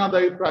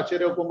प्रेरणादायी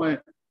प्राचार्यों को मैं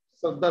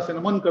श्रद्धा से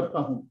नमन करता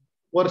हूं।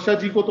 वर्षा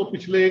जी को तो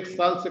पिछले 1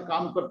 साल से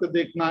काम करते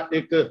देखना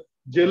एक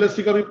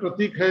जेलसी का भी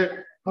प्रतीक है।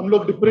 हम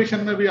लोग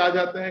डिप्रेशन में भी आ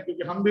जाते हैं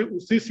क्योंकि हम भी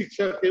उसी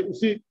शिक्षा के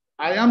उसी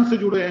आयाम से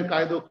जुड़े हैं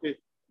कायदों के।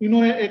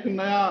 इन्होंने एक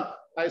नया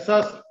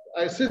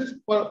ऐसे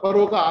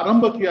पर्व का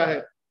आरंभ किया है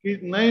कि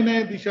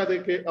नए दिशा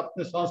देके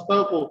अपने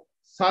संस्थाओं को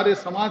सारे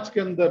समाज के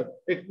अंदर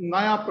एक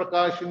नया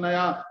प्रकाश,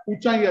 नया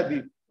ऊंचाइयां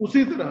दी।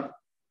 उसी तरह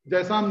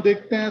जैसा हम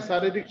देखते हैं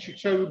शारीरिक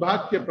शिक्षा विभाग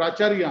के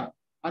प्राचार्य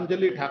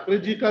अंजलि ठाकरे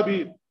जी का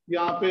भी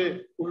यहाँ पे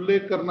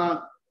उल्लेख करना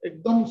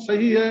एकदम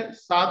सही है।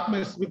 साथ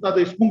में स्मिता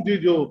देशमुख जी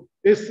जो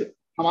इस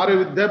हमारे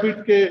विद्यापीठ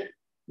के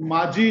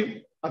माजी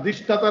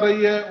अधिष्ठाता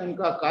रही है,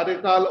 उनका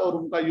कार्यकाल और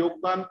उनका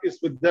योगदान इस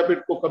विद्यापीठ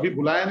को कभी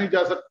भुलाया नहीं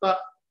जा सकता।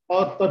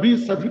 और तभी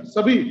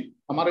सभी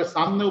हमारे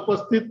सामने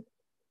उपस्थित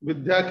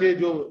विद्या के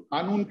जो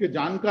कानून के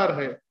जानकार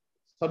है,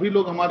 सभी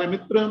लोग हमारे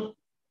मित्र,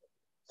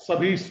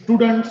 सभी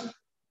स्टूडेंट्स,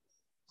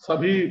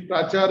 सभी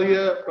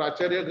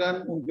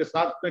प्राचार्यगण, उनके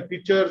साथ में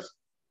टीचर्स,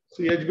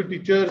 सीएचबी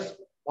टीचर्स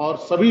और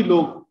सभी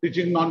लोग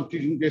टीचिंग नॉन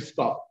टीचिंग के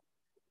स्टाफ।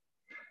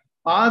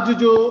 आज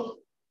जो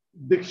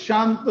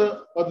दीक्षांत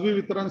पदवी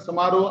वितरण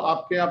समारोह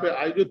आपके यहाँ पे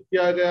आयोजित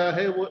किया गया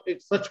है, वो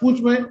एक सचमुच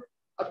में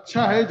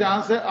अच्छा है,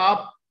 जहां से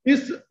आप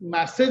इस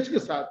मैसेज के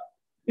साथ,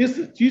 इस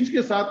चीज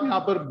के साथ यहाँ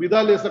पर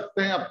विदा ले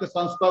सकते हैं अपने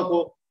संस्था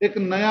को। एक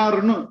नया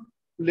ऋण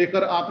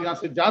लेकर आप यहाँ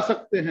से जा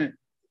सकते हैं,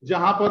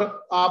 जहां पर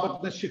आप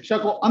अपने शिक्षा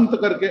को अंत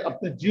करके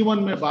अपने जीवन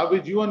में, भावी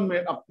जीवन में,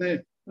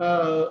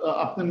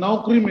 अपने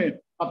नौकरी में,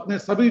 अपने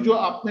सभी जो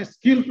आपने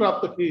स्किल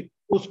प्राप्त की,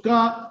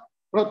 उसका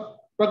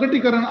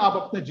प्रकटीकरण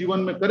आप अपने जीवन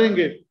में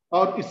करेंगे।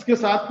 और इसके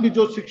साथ भी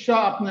जो शिक्षा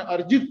आपने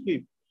अर्जित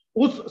की,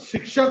 उस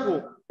शिक्षा को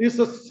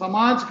इस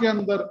समाज के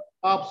अंदर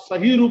आप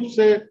सही रूप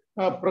से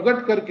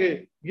प्रकट करके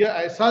यह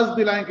एहसास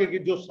दिलाएंगे कि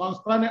जो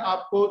संस्था ने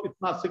आपको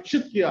इतना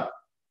शिक्षित किया,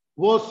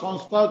 वो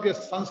संस्था के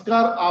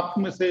संस्कार आप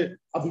में से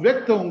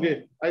अभिव्यक्त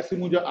होंगे, ऐसी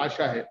मुझे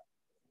आशा है।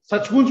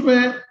 सचमुच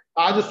में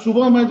आज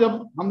सुबह में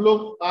जब हम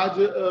लोग आज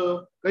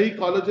कई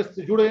कॉलेजेस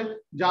से जुड़े,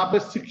 जहाँ पे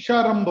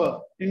शिक्षारंभ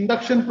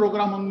इंडक्शन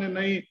प्रोग्राम हमने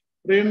नई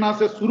प्रेरणा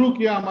से शुरू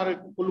किया, हमारे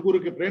कुलगुरु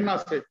की प्रेरणा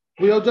से।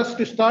 We have just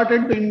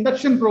started the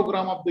induction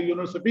program of the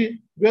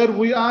university, where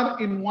we are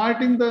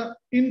inviting the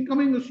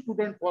incoming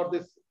student for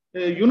this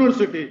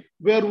university,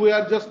 where we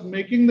are just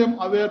making them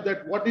aware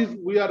that what is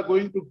we are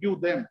going to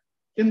give them.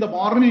 In the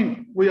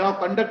morning, we have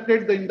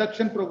conducted the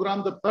induction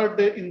program the third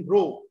day in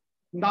row.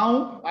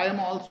 Now, I am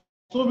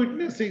also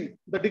witnessing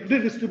the degree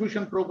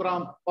distribution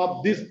program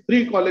of these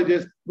three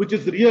colleges, which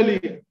is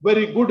really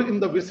very good in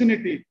the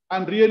vicinity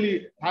and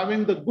really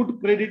having the good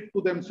credit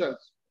to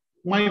themselves.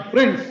 My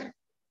friends,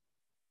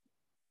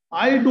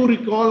 I do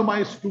recall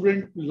my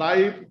student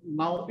life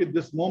now at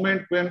this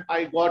moment when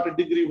I got a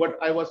degree, what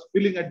I was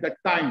feeling at that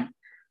time.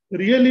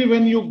 Really,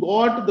 when you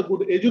got the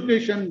good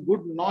education,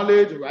 good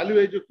knowledge, value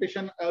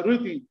education,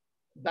 everything,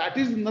 that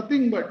is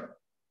nothing but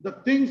the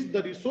things,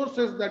 the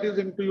resources that is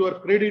into your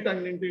credit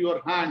and into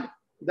your hand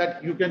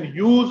that you can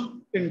use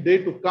in day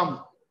to come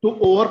to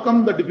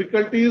overcome the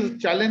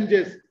difficulties,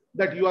 challenges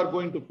that you are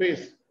going to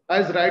face.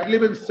 As rightly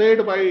been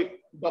said by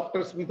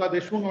Dr. Smita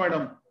Deshmukh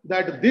Madam,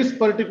 that this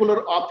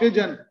particular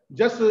occasion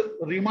just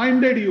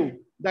reminded you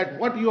that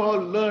what you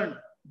have learned,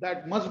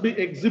 that must be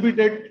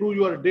exhibited through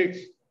your deeds.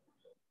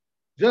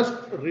 Just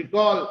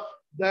recall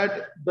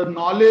that the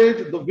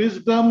knowledge, the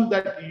wisdom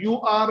that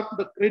you are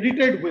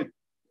credited with,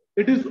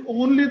 it is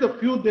only the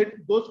few that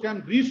those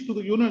can reach to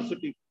the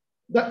university.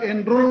 The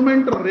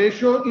enrollment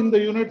ratio in the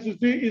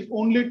university is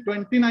only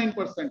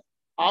 29%.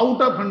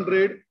 Out of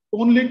 100,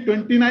 only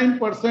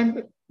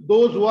 29%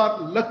 those who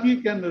are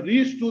lucky can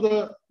reach to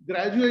the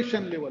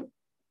graduation level.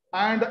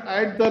 And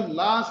at the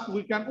last,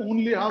 we can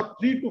only have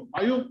 3 to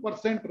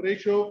 5%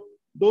 ratio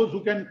those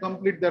who can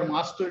complete their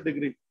master's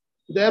degree.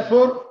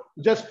 Therefore,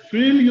 just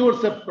feel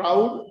yourself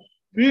proud,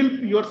 feel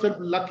yourself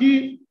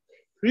lucky,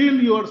 feel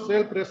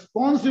yourself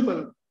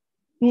responsible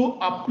to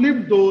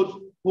uplift those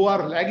who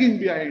are lagging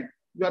behind.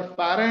 Your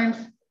parents,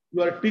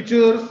 your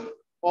teachers,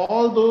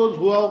 all those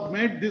who have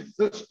made this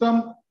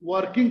system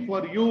working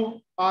for you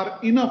are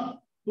enough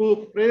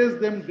to praise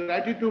them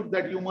gratitude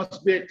that you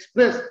must be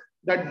expressed,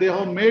 that they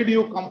have made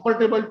you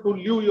comfortable to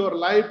live your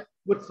life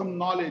with some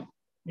knowledge.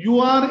 You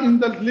are in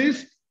the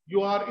list,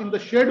 you are in the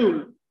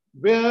schedule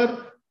where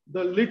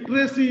the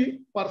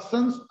literacy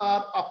persons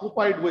are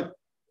occupied with.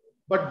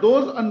 But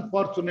those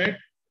unfortunate,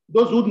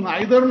 those who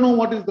neither know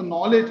what is the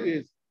knowledge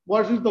is,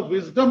 what is the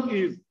wisdom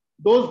is,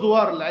 those who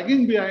are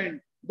lagging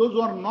behind, those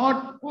who are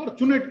not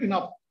fortunate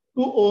enough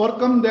to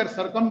overcome their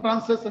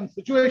circumstances and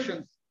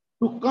situations,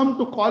 to come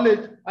to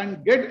college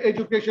and get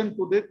education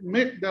to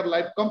make their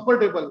life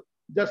comfortable.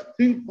 Just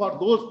think for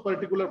those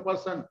particular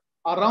person,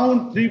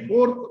 around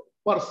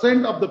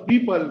 3-4% of the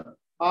people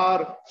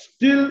are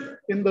still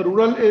in the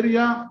rural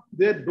area.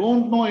 They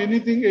don't know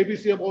anything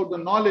ABC about the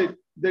knowledge.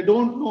 They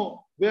don't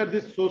know where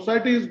this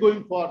society is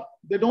going for.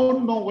 They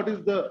don't know what is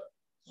the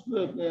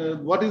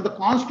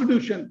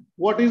constitution,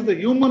 what is the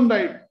human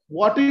right,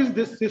 what is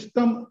this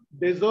system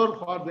deserve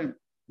for them.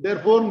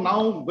 Therefore,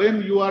 now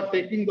when you are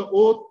taking the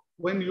oath,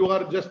 when you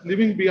are just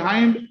leaving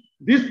behind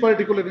this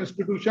particular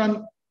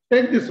institution,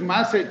 take this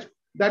message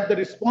that the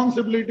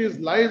responsibilities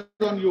lies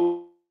on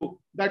you,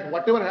 that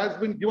whatever has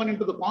been given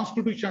into the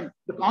constitution,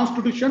 the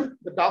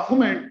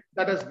document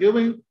that has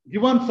given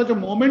such a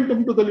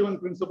momentum to the living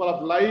principle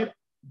of life,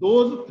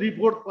 those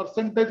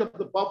 3-4% of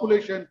the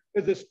population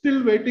is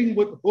still waiting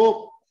with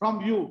hope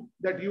from you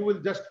that you will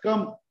just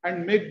come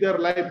and make their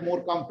life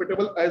more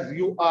comfortable as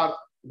you are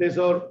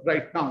deserved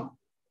right now.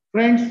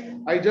 Friends,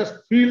 I just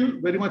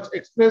feel very much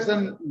expressed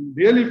and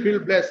really feel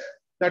blessed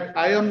that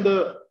I am the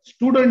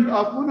student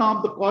of one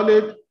of the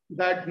college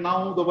that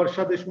now the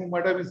Varsha Deshmukh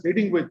Madam is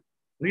heading with.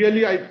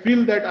 Really, I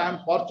feel that I am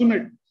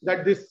fortunate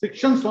that this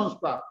Shikshan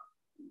Sanstha,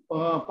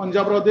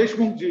 Panjabrao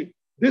Deshmukh ji,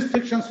 this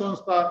Shikshan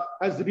Sanstha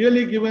has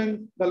really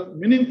given the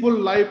meaningful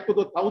life to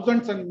the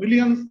thousands and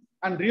millions,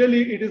 and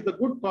really it is the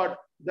good thought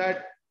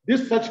that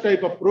this such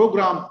type of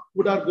program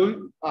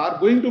are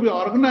going to be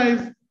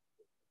organized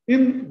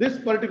in this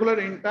particular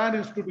entire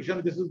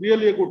institution. This is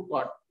really a good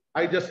thought.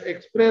 I just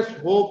express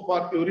hope for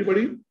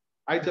everybody.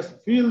 I just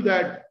feel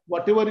that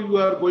whatever you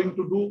are going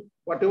to do,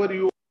 whatever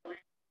you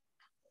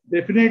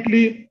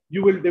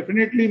you will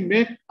definitely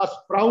make us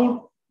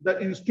proud, the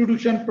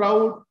institution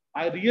proud.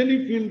 I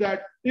really feel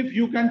that if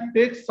you can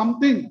take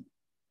something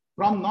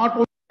from not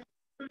only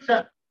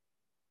institution,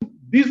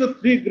 these are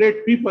three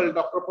great people,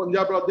 Dr.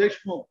 Panjabrao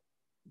Deshmukh,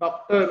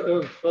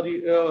 Dr.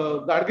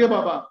 Gadge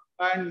Baba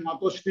and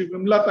Shri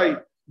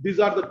Vimlatai. These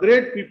are the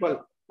great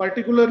people.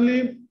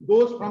 Particularly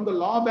those from the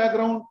law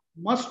background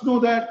must know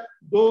that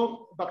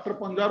though Dr.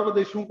 Panjabrao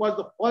Deshmukh was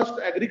the first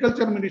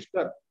agriculture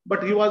minister,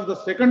 but he was the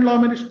second law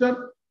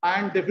minister,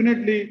 and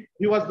definitely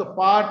he was the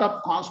part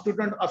of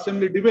Constituent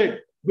Assembly debate,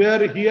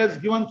 where he has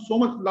given so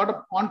much lot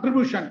of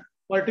contribution,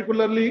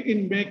 particularly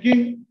in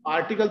making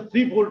Article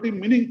 340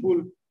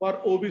 meaningful for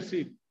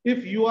OBC.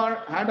 If you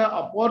had an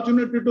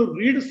opportunity to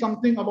read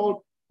something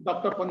about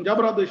Dr.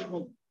 Panjabrao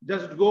Deshmukh,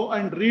 just go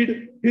and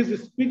read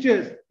his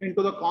speeches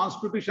into the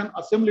Constitution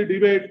Assembly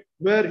debate,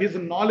 where his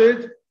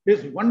knowledge,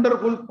 his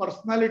wonderful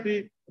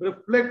personality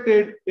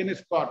reflected in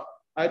his thought.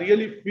 I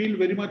really feel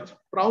very much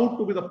proud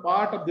to be the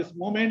part of this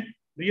moment.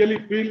 Really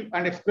feel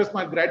and express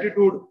my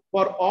gratitude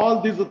for all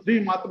these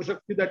three Matru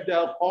Shakti that they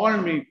have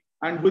called me.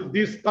 And with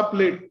this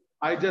couplet,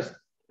 I just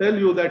tell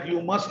you that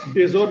you must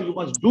deserve, you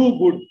must do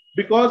good,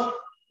 because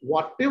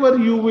whatever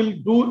you will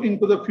do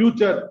into the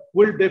future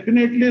will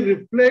definitely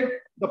reflect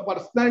the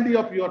personality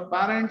of your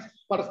parents,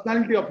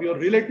 personality of your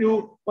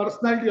relative,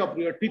 personality of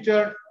your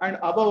teacher, and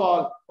above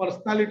all,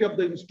 personality of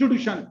the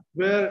institution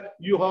where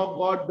you have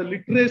got the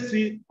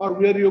literacy or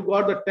where you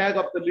got the tag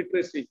of the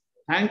literacy.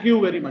 Thank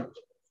you very much.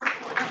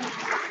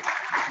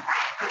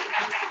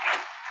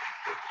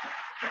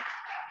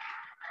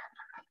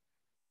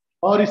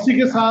 और इसी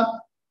के साथ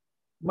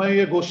मैं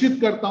ये घोषित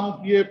करता हूं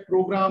कि ये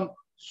programme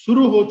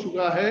शुरू हो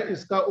चुका है,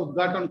 इसका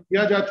उद्घाटन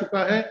किया जा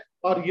चुका है,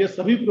 और ये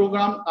सभी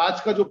प्रोग्राम,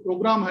 आज का जो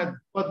प्रोग्राम है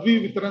पदवी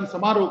वितरण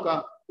समारोह का,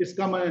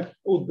 इसका मैं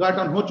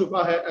उद्घाटन हो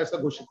चुका है ऐसा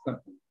घोषित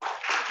करता हूं।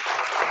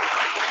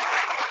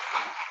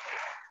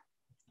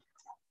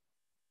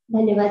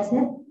 धन्यवाद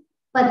सर।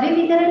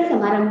 पदवी वितरण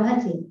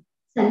समारंभाचे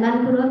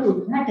सन्मानपूर्वक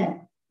उद्घाटन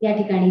या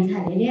ठिकाणी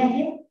झालेले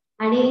आहे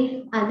आणि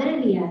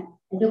आदरणीय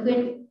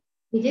ॲडव्होकेट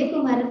विजय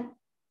कुमार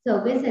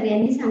चौबे सर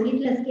यांनी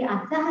सांगितलं की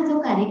आजचा हा जो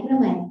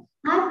कार्यक्रम आहे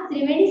हा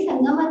त्रिवेणी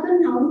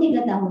संगमातून नावून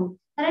निघत आहोत,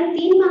 कारण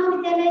 3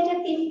 महाविद्यालयाच्या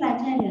 3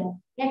 प्राचार्य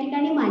या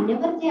ठिकाणी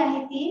मान्यवर जे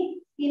आहेत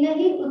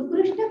तीनही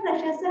उत्कृष्ट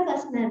प्रशासक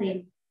असणारे,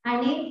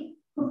 आणि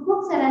खूप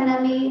खूप सरांना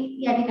मी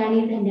या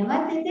ठिकाणी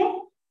धन्यवाद देते।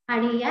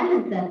 आणि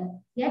यानंतर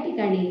या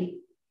ठिकाणी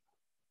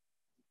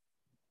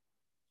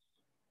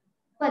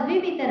पदवी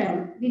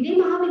वितरण विधी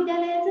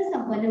महाविद्यालयाचं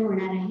संपन्न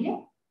होणार आहे,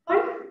 पण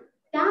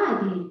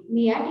त्याआधी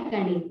मी या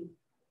ठिकाणी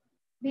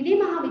विधी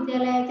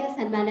महाविद्यालयाच्या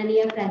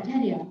सन्माननीय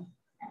प्राचार्य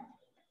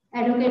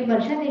ॲडव्होकेट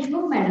वर्षा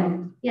देशमुख मॅडम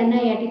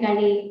यांना या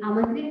ठिकाणी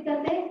आमंत्रित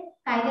करते।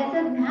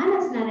 कायद्याचं ज्ञान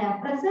असणाऱ्या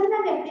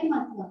प्रसन्न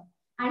व्यक्तिमत्व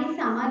आणि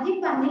सामाजिक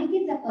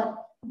बांधिलकी जपत,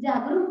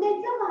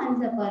 जागरूकतेचं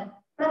भान जपत,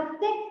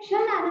 प्रत्येक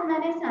क्षण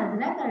आनंदाने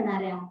साजरा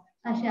करणाऱ्या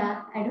अशा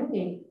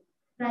ॲडव्होकेट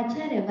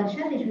प्राचार्य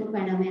वर्षा देशमुख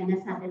मॅडम यांना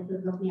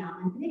सादरपूर्वक मी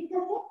आमंत्रित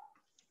करते।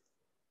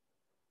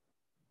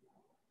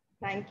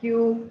 Thank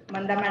you,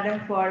 Manda madam,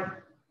 for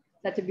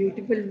such a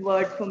beautiful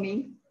word for me.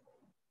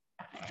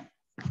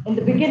 In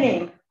the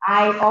beginning,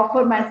 I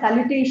offer my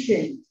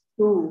salutation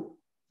to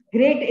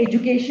great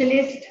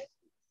educationist,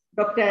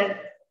 Dr.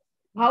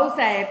 Bhau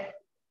Sahib,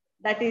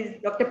 that is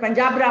Dr.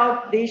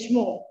 Panjabrao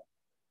Deshmukh,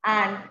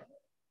 and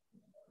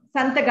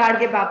Sant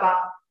Gadge Baba.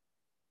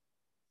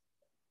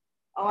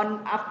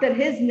 After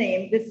his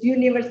name, this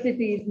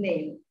university is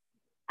named.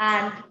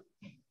 And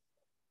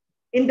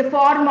in the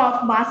form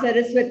of Ma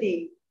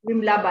Saraswati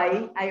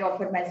Vimlabai, I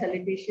offer my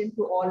salutation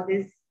to all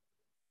these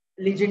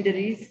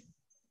legendaries,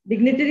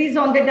 dignitaries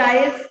on the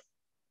dais,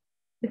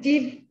 the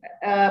chief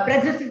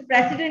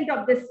president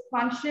of this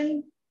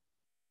function,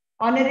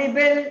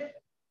 honorable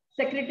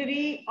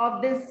secretary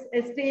of this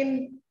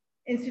esteemed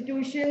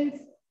institutions,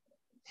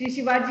 Shri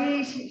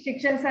Shivaji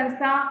Shikshan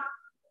Sanstha,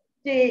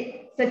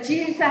 Shri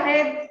Sachiv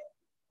Sahib,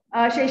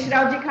 Shri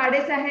Shravji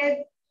Khade Sahib,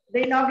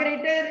 the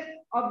inaugurator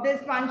of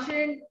this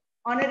function,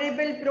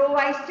 Honorable Pro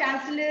Vice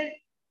Chancellor,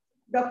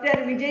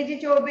 Dr.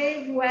 Vijayji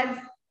Chobe, who has,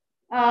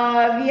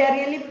 we are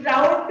really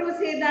proud to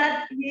say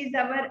that he is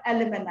our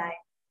alumni.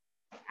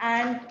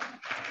 And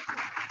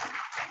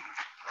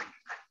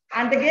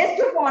the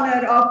guest of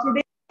honor of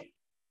today's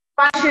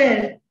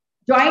function,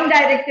 Joint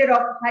Director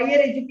of Higher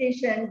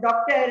Education,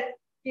 Dr.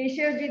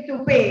 Keshavji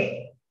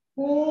Tupe,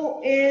 who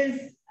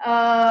is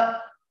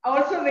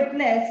also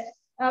witnessed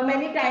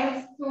many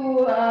times to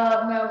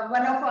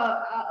one of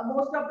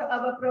most of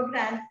our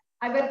programs.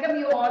 I welcome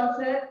you all,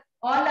 sir.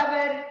 All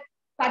our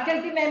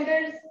faculty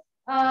members,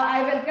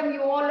 I welcome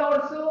you all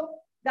also.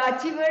 The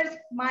achievers,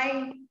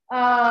 my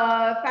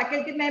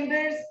faculty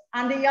members,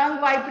 and the young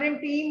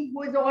vibrant team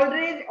who is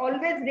always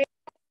ready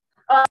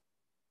to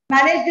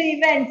manage the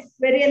events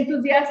very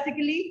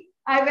enthusiastically.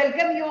 I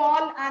welcome you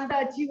all and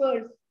the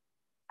achievers.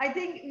 I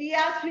think we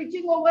are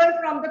switching over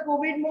from the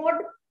COVID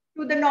mode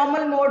to the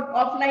normal mode,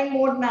 offline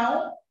mode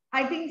now.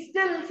 I think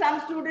still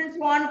some students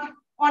want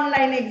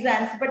online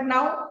exams, but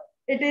now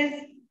it is,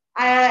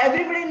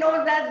 everybody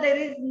knows that there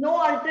is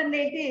no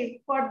alternative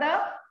for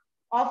the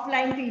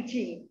offline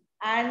teaching.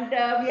 And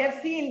we have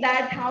seen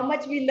that how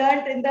much we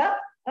learned in the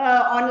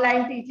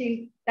online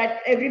teaching,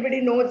 that everybody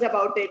knows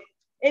about it.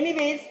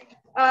 Anyways,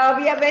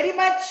 we are very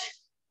much,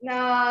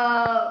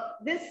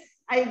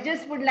 I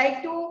just would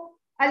like to,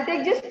 I'll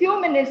take just few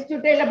minutes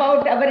to tell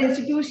about our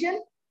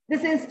institution.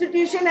 This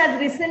institution has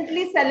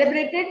recently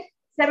celebrated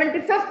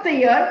 75th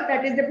year,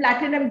 that is the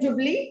Platinum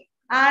Jubilee.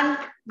 And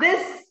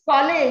this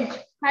college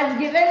has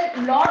given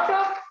a lot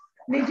of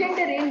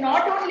legendary,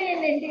 not only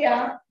in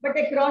India, but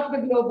across the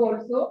globe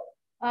also.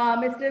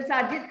 Mr.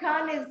 Sajid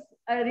Khan is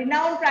a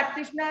renowned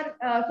practitioner,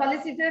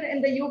 solicitor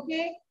in the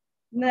UK.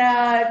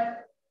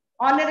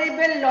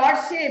 Honorable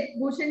Lordship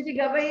Bhushanji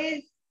Gavai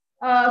is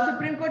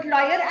Supreme Court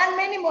lawyer, and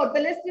many more. The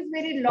list is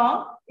very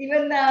long.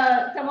 Even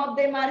some of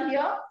them are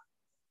here.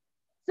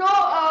 So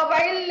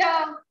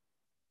while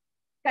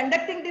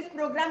conducting this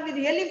program, we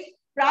really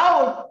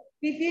proud.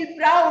 We feel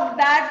proud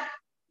that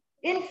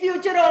in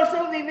future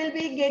also we will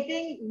be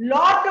getting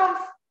lot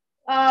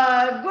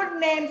of good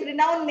names,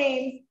 renowned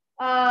names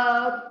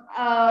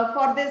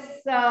for this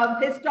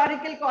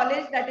historical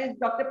college, that is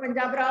Dr.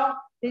 Panjabrao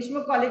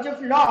Deshmukh College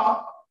of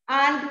Law.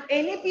 And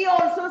NEP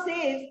also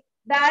says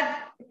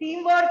that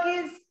teamwork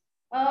is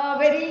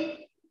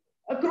very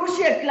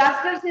crucial.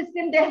 Cluster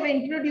system they have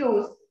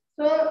introduced.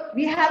 So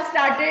we have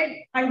started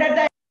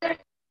under the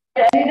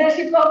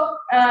leadership of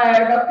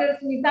Dr.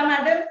 Smita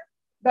Madam,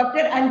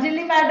 Dr.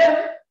 Anjali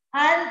Madam,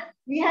 and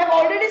we have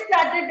already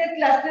started the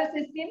cluster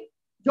system.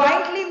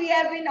 Jointly, we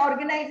have been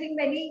organizing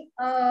many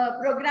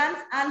programs,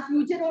 and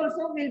future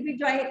also will be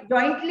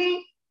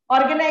jointly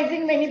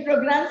organizing many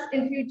programs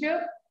in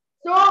future.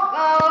 So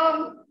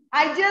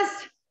I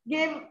just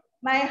give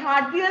my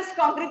heartiest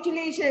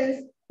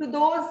congratulations to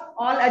those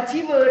all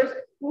achievers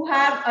who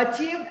have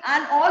achieved,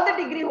 and all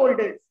the degree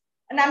holders.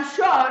 And I'm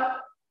sure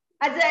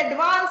as you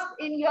advance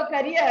in your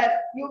career,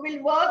 you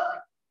will work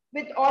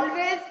with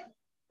always,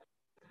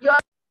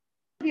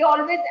 be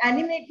always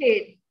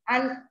animated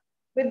and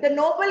with the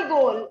noble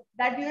goal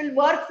that you will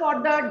work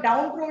for the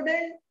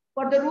downtrodden,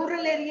 for the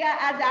rural area,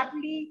 as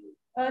aptly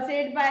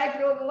said by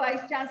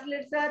Vice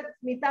Chancellor Sir,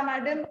 Smita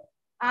Madam,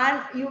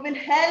 and you will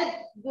help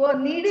the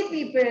needy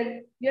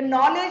people. Your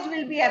knowledge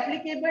will be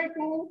applicable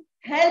to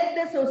help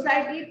the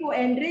society, to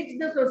enrich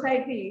the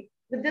society.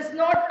 With this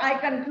note, I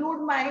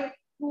conclude my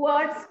 2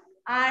 words.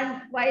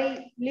 And while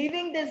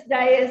leaving this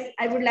dais,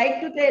 I would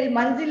like to tell,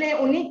 मंजिलें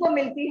उन्हीं को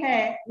मिलती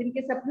हैं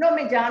जिनके सपनों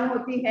में जान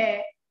होती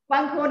है.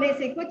 पंख होने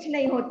से कुछ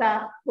नहीं होता,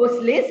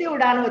 हौसले से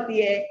उड़ान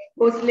होती है,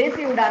 हौसले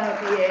से उड़ान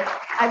होती है.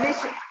 I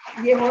wish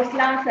ये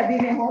हौसला सभी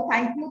में हो.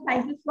 Thank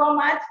you so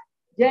much.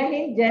 जय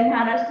हिंद, जय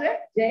महाराष्ट्र,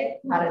 जय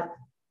भारत.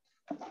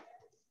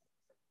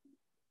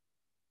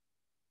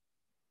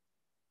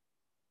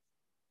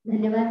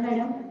 धन्यवाद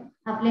मॅडम.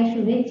 आपल्या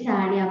शुभेच्छा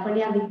आणि आपण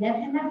या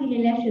विद्यार्थ्यांना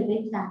दिलेल्या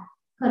शुभेच्छा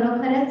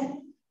खरोखरच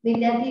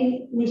विद्यार्थी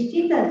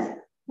निश्चितच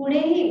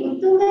पुढेही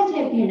उत्तुंग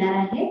झेप घेणार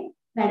आहे.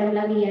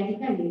 मॅडमला मी या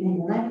ठिकाणी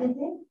धन्यवाद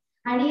देते.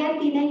 आणि या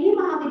तीनही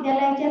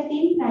महाविद्यालयाच्या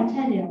 3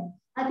 प्राचार्य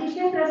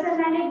अतिशय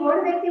प्रसन्नाने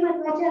गोड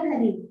व्यक्तिमत्वाच्या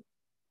घरी,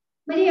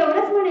 म्हणजे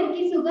एवढंच म्हणेल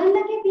की सुगंध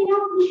के बिना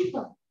पुष्प,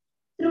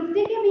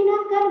 तृप्ति के बिना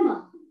कर्म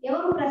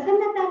एवं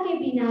प्रसन्नता के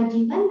बिना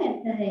जीवन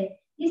व्यर्थ है,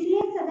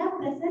 इसलिए सदा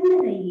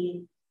प्रसन्न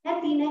रहिए. या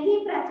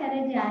तीनही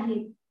प्राचार्य जे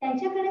आहेत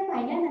त्यांच्याकडे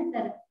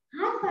पाहिल्यानंतर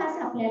हाच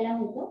भास आपल्याला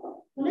होतो.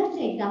 पुनश्च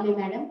एकदा मी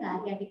मॅडमला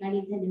या ठिकाणी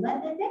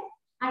धन्यवाद देते.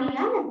 आणि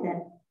यानंतर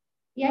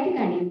या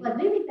ठिकाणी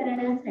पदवी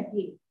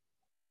वितरणासाठी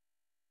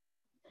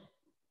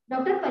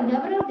डॉक्टर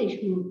पंजाबराव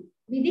देशमुख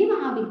विधी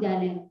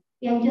महाविद्यालय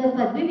यांचे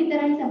पदवी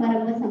वितरण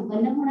समारंभ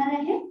संपन्न होणार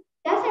आहे.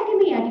 त्यासाठी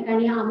मी या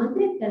ठिकाणी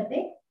आमंत्रित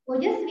करते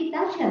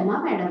ओजस्विता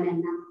शर्मा मॅडम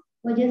यांना.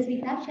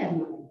 ओजस्विता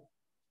Sharma.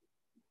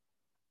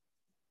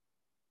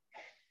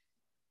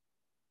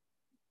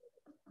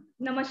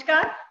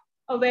 Namaskar,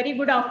 a very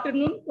good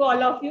afternoon to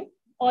all of you,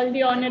 all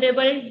the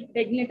honorable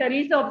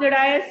dignitaries of the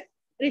dais,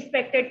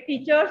 respected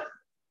teachers,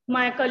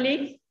 my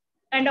colleagues,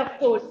 and of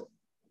course,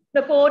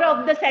 the core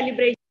of the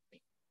celebration,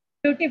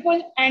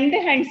 beautiful and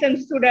handsome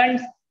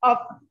students of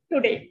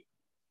today.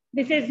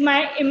 This is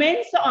my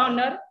immense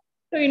honor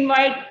to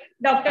invite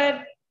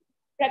Dr.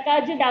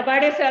 Prakash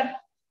Dabade sir,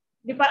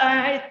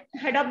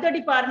 head of the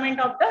department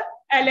of the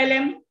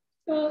LLM,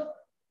 to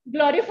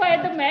glorify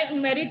the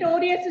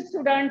meritorious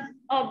students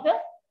of the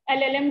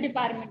LLM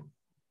department.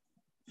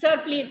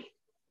 Sir, please.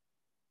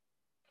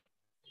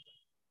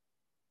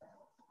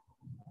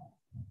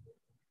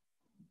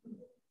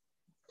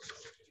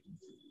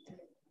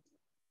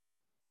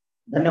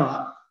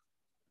 धन्यवाद.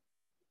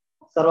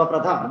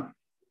 सर्वप्रथम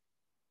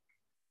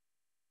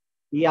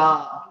या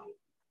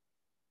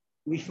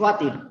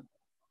विश्वातील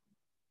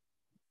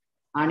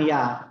आणि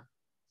या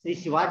श्री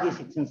शिवाजी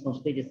शिक्षण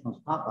संस्थेचे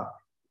संस्थापक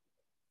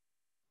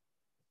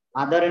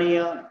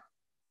आदरणीय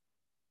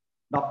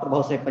डॉक्टर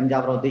भाऊसाहेब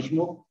पंजाबराव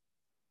देशमुख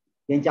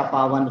यांच्या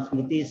पावन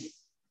स्मृतीस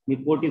मी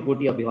कोटी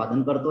कोटी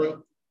अभिवादन करतोय.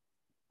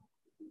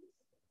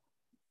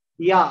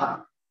 या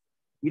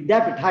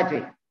विद्यापीठाचे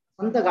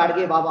संत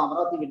गाडगे बाबा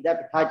अमरावती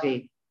विद्यापीठाचे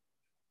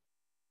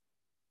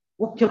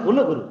मुख्य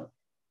कुलगुरू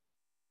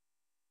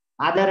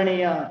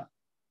आदरणीय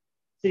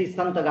श्री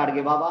संत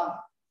गाडगे बाबा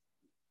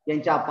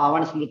यांच्या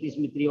पावन स्मृती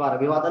स्मृतीवर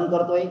अभिवादन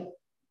करतोय.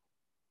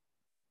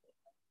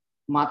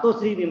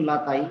 मातोश्री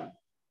विमलाताई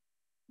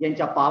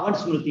यांच्या पावन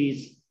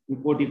स्मृतीस मी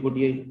कोटी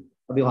कोटी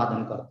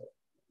अभिवादन करतोय.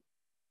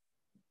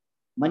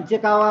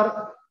 मंचकावर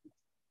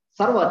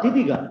सर्व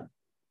अतिथीगण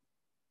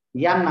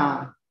यांना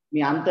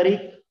मी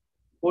आंतरिक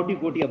कोटी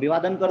कोटी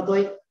अभिवादन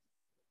करतोय.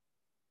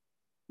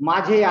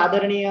 माझे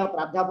आदरणीय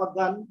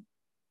प्राध्यापकगण,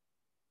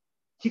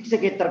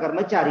 शिक्षकेतर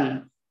कर्मचारी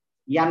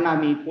यांना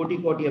मी कोटी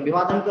कोटी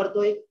अभिवादन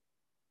करतोय.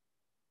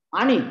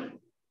 आणि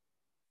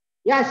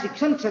या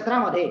शिक्षण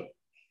क्षेत्रामध्ये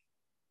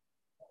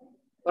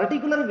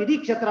पर्टिक्युलर विधी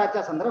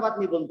क्षेत्राच्या संदर्भात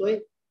मी बोलतोय.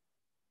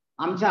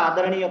 आमच्या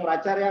आदरणीय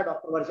प्राचार्य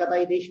डॉक्टर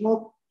वर्षाताई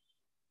देशमुख,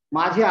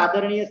 माझे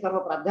आदरणीय सर्व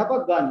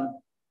प्राध्यापकगण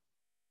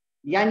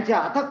यांच्या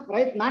अथक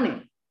प्रयत्नाने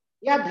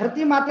या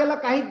धरती मातेला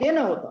काही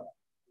देणं होतं,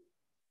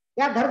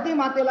 या धरती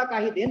मातेला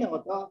काही देणं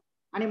होतं.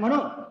 आणि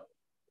म्हणून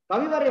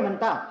कविवर्य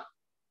म्हणतात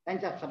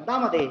त्यांच्या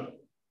शब्दामध्ये,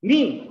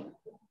 मी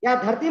या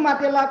धरती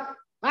मातेला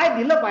काय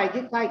दिलं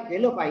पाहिजे, काय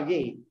केलं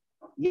पाहिजे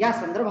या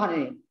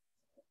संदर्भाने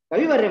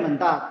कविवर्य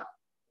म्हणतात,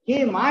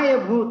 हे माय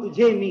भू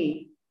तुझे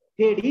मी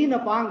फेडीन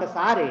पांग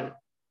सारे,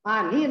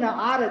 हा नीन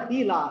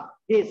आरतीला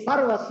हे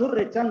सर्व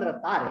सूर्य चंद्र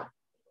तारे.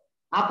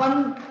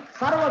 आपण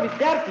सर्व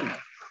विद्यार्थी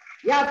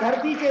या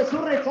धरतीचे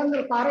सूर्य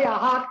चंद्र तारे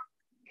आहात.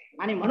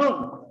 आणि म्हणून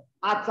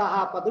आजचा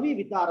हा पदवी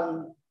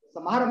वितरण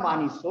समारंभ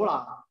आणि सोहळा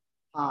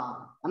हा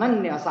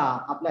अनन्य असा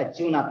आपल्या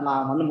जीवनातला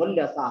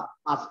मनमूल्य असा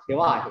आज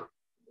ठेवा आहे.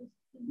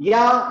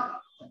 या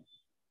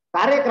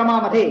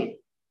कार्यक्रमामध्ये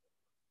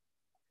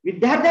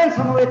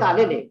विद्यार्थ्यांसमवेत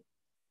आलेले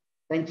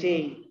त्यांचे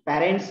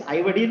पॅरेंट्स,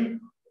 आई वडील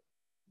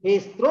हे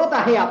स्रोत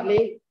आहे आपले,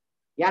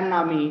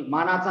 यांना मी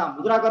मानाचा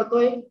मुद्रा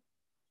करतोय.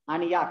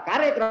 आणि या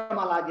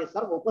कार्यक्रमाला जे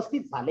सर्व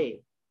उपस्थित झाले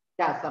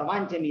त्या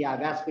सर्वांचे मी या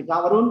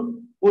व्यासपीठावरून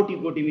कोटी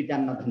कोटी मी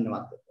त्यांना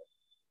धन्यवाद देतो.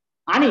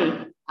 आणि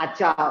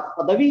आजच्या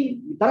पदवी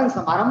वितरण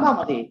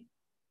समारंभामध्ये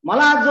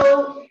मला जो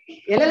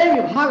LLM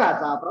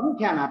विभागाचा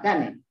प्रमुख या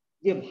नात्याने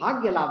जे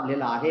भाग्य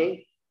लाभलेलं आहे,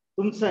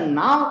 तुमचं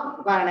नाव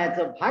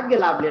पुकारण्याचं भाग्य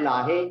लाभलेलं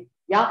आहे,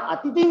 या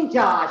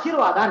अतिथींच्या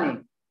आशीर्वादाने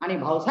आणि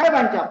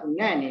भाऊसाहेबांच्या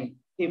पुण्याने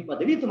ही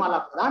पदवी तुम्हाला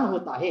प्रदान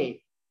होत आहे,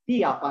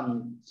 ती आपण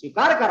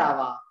स्वीकार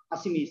करावा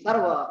अशी मी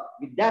सर्व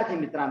विद्यार्थी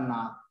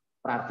मित्रांना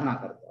प्रार्थना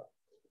करतो.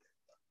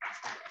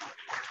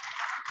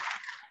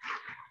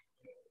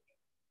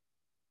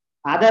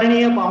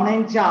 आदरणीय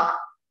पाहुण्यांच्या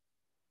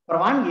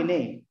परवानगीने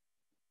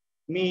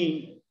मी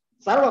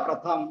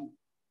सर्वप्रथम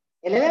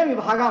LLM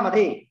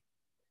विभागामध्ये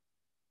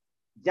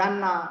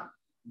ज्यांना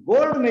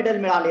गोल्ड मेडल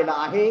मिळालेलं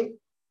आहे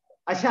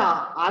अशा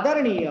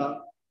आदरणीय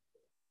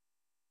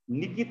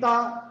निकिता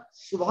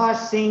सुभाष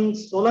सिंग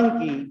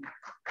सोलंकी,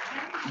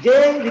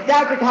 जे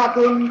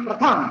विद्यापीठातून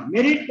प्रथम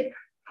मेरिट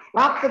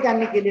प्राप्त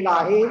त्यांनी केलेला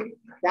आहे,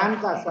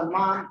 त्यांचा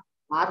सन्मान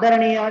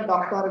आदरणीय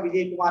डॉक्टर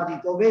विजय कुमारजी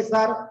चौबे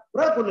सर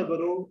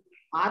प्रकुलगुरू,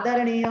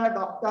 आदरणीय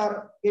डॉक्टर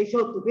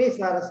केशव तुपे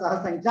सर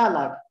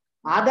सहसंचालक,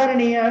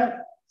 आदरणीय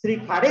श्री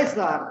खाडे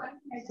सर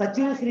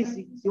सचिव श्री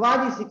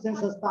शिवाजी शिक्षण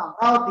संस्था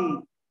अमरावती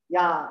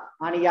या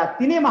आणि या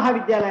तिन्ही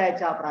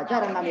महाविद्यालयाच्या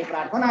प्राचार्यांना मी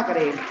प्रार्थना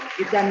करेन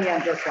की त्यांनी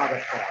यांचं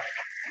स्वागत करावं.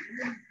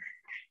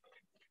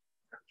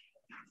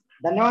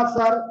 धन्यवाद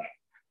सर.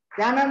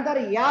 त्यानंतर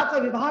याच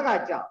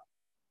विभागाच्या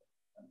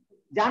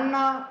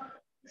ज्यांना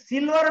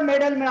सिल्वर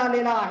मेडल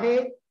मिळालेला आहे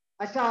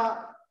अशा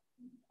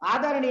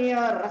आदरणीय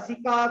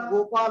Rasika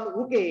Gopal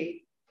Uke,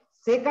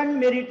 second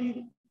merit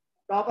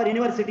topper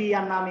university,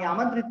 यांना मी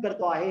आमंत्रित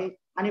करतो आहे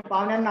आणि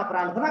पाहुण्यांना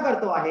प्रार्थना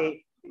करतो आहे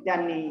की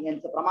त्यांनी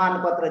यांचं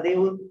प्रमाणपत्र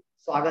देऊन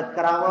स्वागत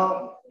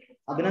करावं,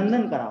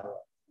 अभिनंदन करावं.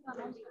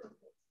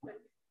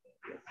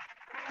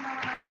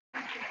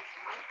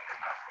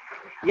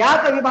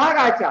 याच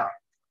विभागाच्या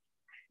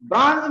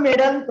ब्रॉन्झ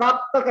मेडल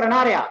प्राप्त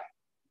करणाऱ्या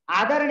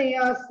आदरणीय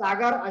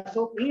सागर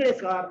अशोक इंगळे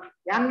सर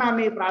यांना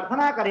मी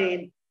प्रार्थना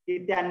करेन की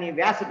त्यांनी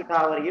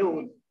व्यासपीठावर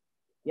येऊन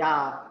या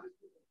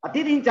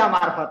अतिथींच्या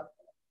मार्फत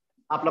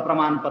आपलं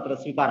प्रमाणपत्र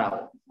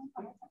स्वीकारावं.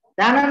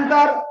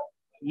 त्यानंतर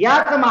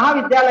याच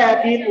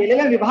महाविद्यालयातील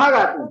LLM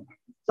विभागातून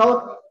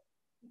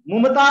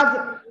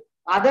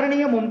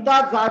आदरणीय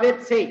मुमताज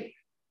जावेद शेख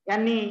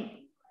यांनी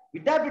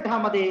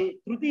विद्यापीठामध्ये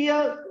तृतीय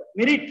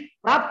मेरिट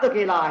प्राप्त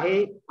केला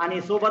आहे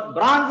आणि सोबत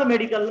ब्रॉन्झ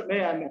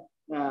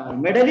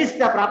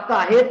मेडलिस्ट प्राप्त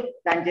आहेत.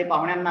 त्यांचे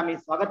पाहुण्यांना मी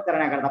स्वागत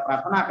करण्याकरता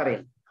प्रार्थना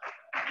करेन.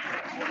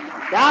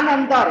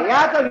 त्यानंतर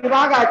याच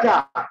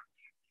विभागाच्या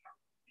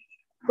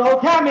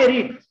चौथ्या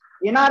मेरिट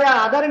येणाऱ्या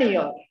आदरणीय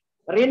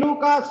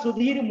रेणुका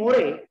सुधीर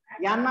मोरे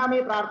यांना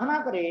मी प्रार्थना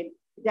करेन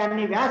की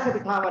त्यांनी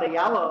व्यासपीठावर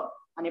यावं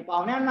आणि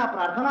पाहुण्यांना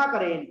प्रार्थना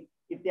करेन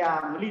की त्या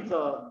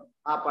मुलीचं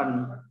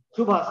आपण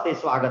शुभ हस्ते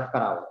स्वागत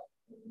करावं.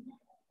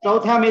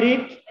 चौथ्या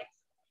मेरिट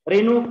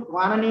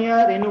माननीय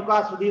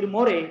रेणुका सुधीर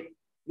मोरे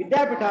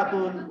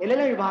विद्यापीठातून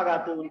LLB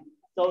विभागातून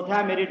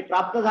चौथ्या मेरिट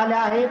प्राप्त झाल्या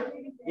आहेत.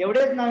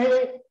 एवढेच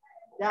नव्हे,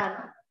 त्या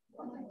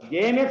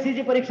JMFC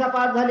ची परीक्षा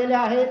पास झालेल्या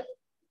आहेत.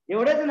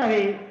 एवढेच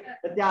नव्हे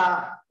तर त्या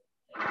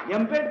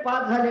MPET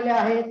पास झालेल्या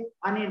आहेत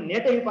आणि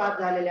नेटही पास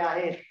झालेल्या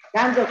आहेत.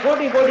 त्यांचं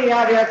कोटी कोटी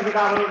या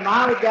व्यासपीठावरून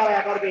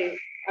महाविद्यालयातर्फे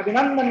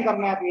अभिनंदन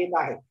करण्यात येत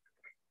आहे.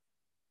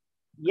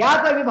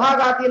 याच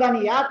विभागातील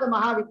आणि याच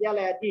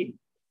महाविद्यालयातील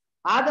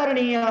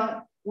आदरणीय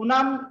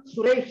पूनम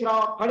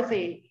सुरेशराव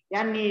खडसे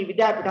यांनी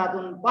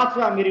विद्यापीठातून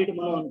 5व्या मेरिट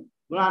म्हणून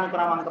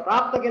गुणानुक्रमांक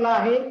प्राप्त केला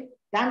आहे.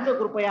 त्यांचं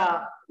कृपया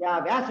या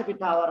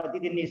व्यासपीठावर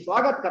अतिथींनी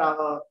स्वागत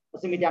करावं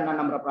असे मी त्यांना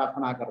नम्र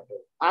प्रार्थना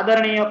करतो.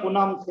 आदरणीय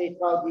पूनम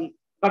सुरेशरावजी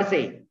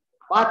खडसे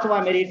 5वा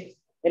मेरिट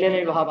LLB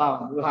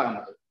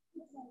विभागामध्ये.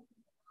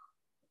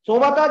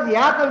 सोबतच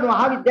याच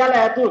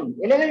महाविद्यालयातून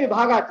LLB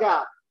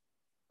विभागाच्या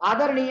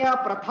आदरणीय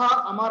प्रथा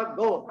अमर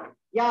गौर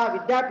या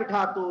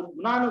विद्यापीठातून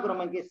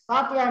गुणानुक्रमांक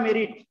 7व्या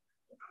मेरिट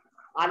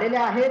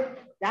आलेल्या आहेत.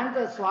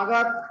 त्यांचं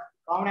स्वागत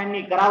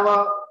पाहुण्यांनी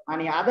करावं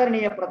आणि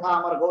आदरणीय प्रथा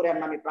अमर गौर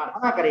यांना मी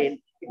प्रार्थना करेन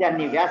की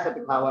त्यांनी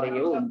व्यासपीठावर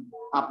येऊन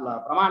आपलं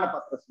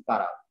प्रमाणपत्र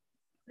स्वीकारावं.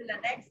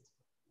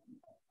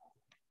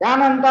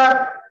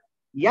 त्यानंतर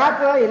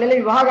याच LLB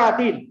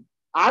विभागातील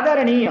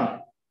आदरणीय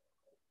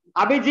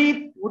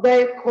अभिजित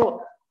उदय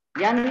खोत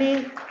यांनी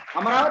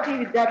अमरावती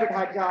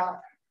विद्यापीठाच्या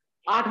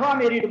 8वा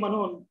मेरिट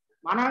म्हणून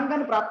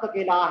मानांकन प्राप्त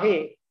केला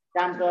आहे.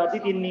 त्यांचं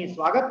अतिथींनी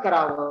स्वागत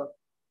करावं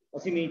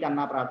अशी मी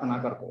त्यांना प्रार्थना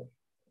करतो.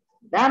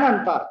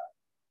 त्यानंतर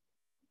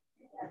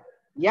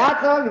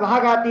याच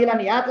विभागातील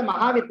आणि याच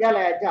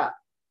महाविद्यालयाच्या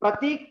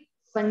प्रतीक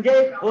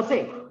संजय खोसे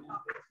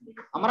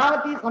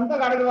अमरावती संत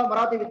गाडगेबाबा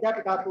अमरावती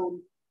विद्यापीठातून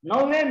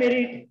 9वे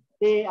मेरिट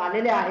ते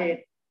आलेले आहेत.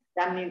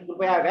 त्यांनी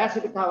कृपया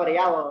व्यासपीठावर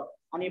यावं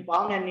आणि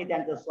पाहुण्यांनी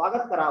त्यांचं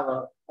स्वागत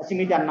करावं अशी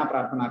मी त्यांना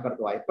प्रार्थना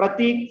करतो आहे.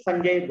 प्रतीक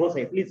संजय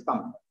घोसे, प्लीज कम.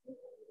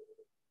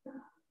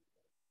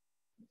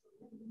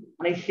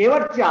 आणि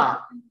शेवटच्या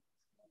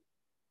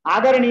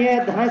आदरणीय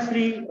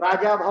धनश्री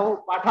राजाभाऊ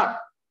पाठक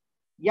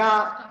या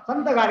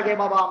संत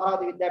गाडगेबाबा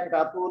अमरावती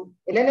विद्यापीठातून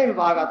LLB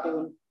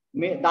विभागातून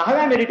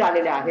 10व्या मेरिट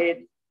आलेले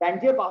आहेत.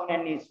 त्यांचे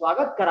पाहुण्यांनी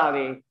स्वागत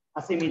करावे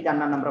असे मी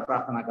त्यांना नम्र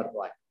प्रार्थना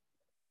करतो आहे.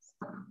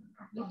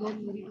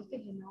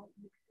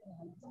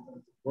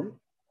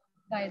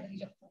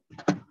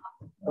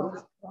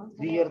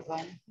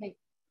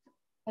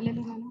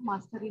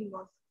 मास्टर इन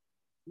लॉ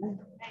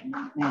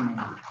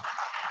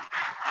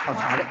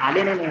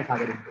आले नाही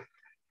सागर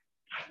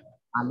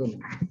आले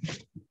नाही.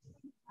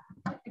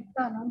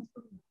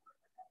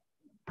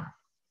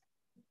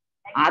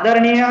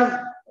 आदरणीय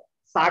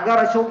सागर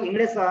अशोक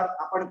इंगळे सर,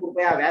 आपण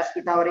कृपया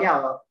व्यासपीठावर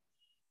यावं.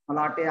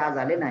 मला वाटते आज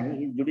आले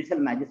नाही, ज्युडिशियल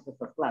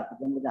मॅजिस्ट्रेट असला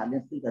त्याच्यामध्ये आले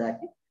असतील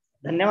कदाचित.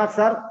 धन्यवाद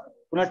सर,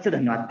 पुनश्च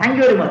धन्यवाद.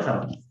 Thank you very much sir.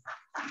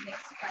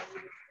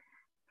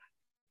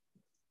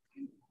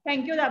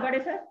 Thank you,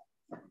 Dabade sir.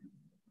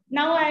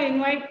 Now I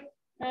invite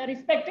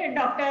respected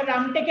Dr.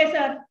 Ramteke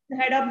sir, the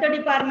head of the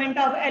department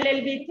of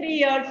LLB 3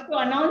 years, to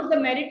announce the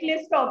merit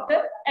list of the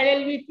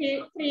LLB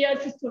 3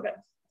 years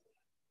students.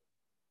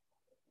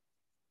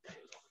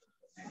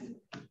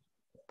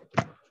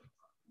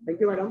 Thank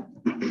you, madam.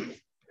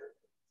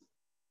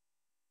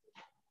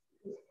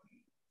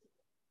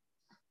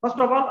 First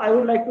of all, I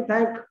would like to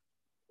thank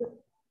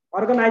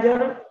organizer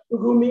to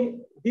give me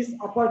this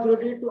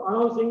opportunity to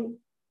announcing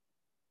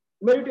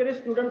meritorious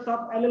students of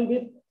LLB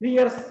 3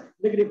 years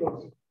degree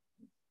course.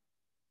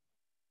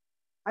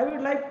 I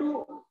would like to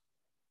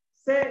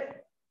say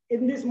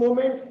in this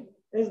moment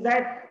is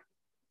that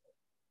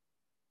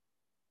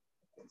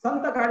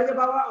Santa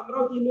Gadegababa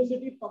Amravati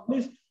University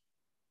published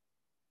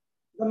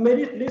the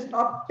merit list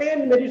of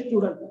 10 merit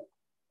students,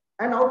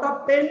 and out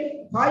of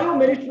 10, 5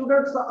 merit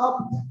students of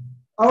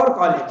our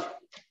college.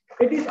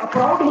 It is a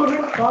proud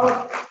moment for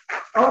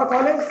our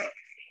college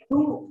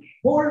to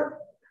hold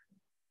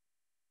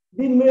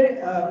the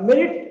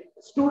merit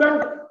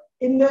student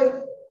in the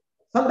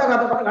Santa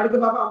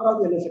Gadegababa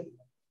Amravati University.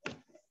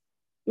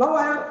 Now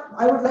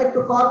I would like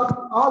to call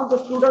all the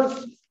students,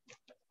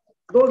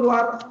 those who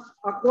are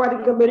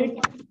acquiring the merit.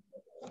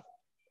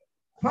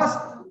 First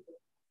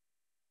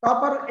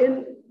topper in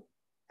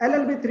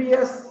LLB 3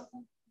 years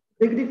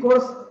degree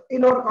course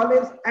in our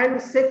college,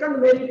 and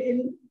second merit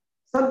in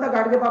Santa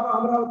Gadegababa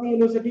Amravati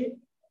University,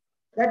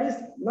 that is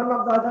none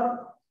of the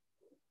other,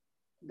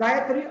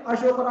 Gayatri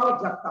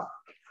Ashokarao Jagtap.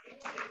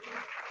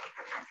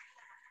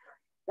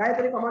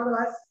 Gayatri Commander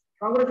Vice,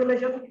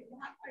 congratulations.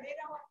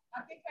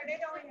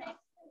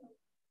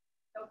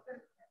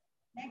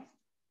 Next.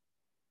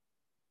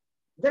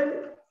 Then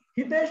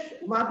Hitesh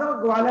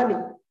Madhav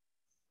Gwalani,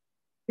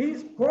 he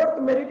is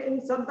 4th merit in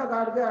Santa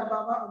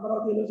Gadegababa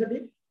Amravati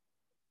University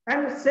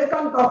and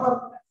second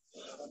topper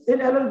in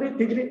LLB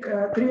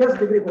 3 years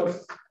degree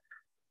course.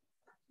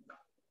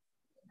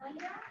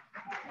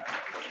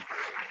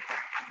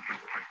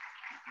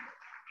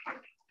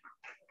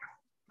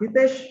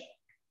 Hitesh.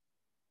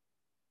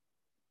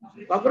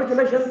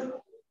 Congratulations,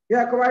 he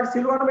acquired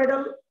silver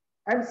medal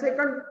and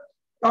second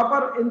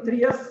topper in 3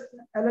 years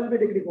LLB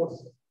degree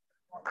course.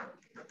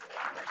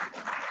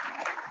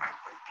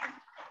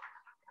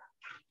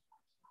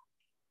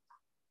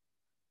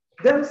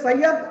 Then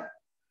Syed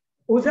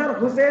Uzair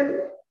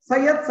Hussain,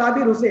 Syed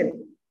Sabir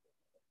Hussain.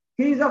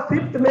 He is a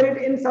 5th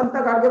merit in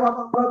Santa Gadge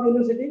Baba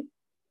University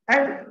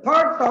and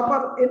 3rd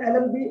topper in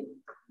LLB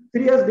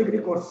 3 years degree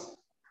course.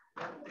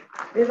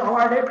 He is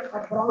awarded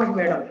a bronze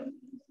medal.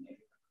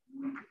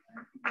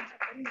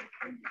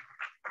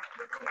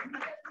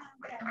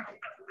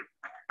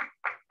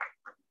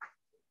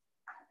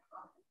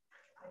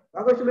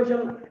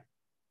 Congratulations.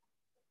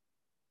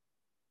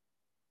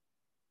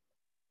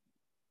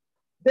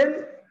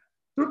 Then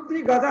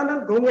Trupti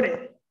Gajanan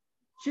Gongre.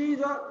 She is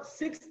a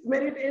 6th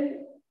merit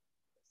in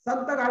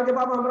Santa Gadge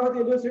Baba Amravati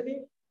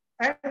University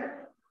and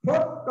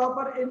 4th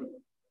topper in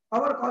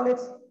our college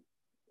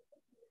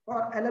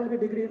for LLB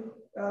degree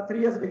 3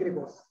 years degree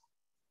course.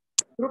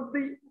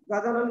 Trupti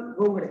Gajanan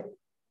Gongre.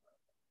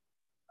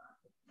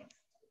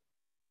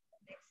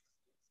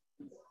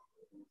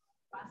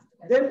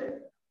 Then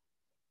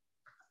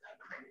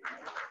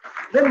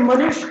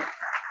Manish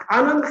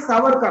Anand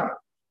Savarkar.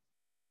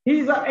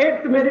 He is the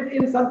 8th merit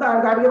in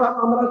Santa Gadge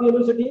Baba Amravati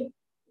University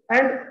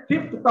and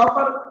 5th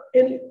topper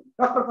in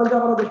Dr.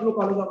 Panjabrao Deshmukh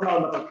College of Law,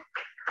 Amravati.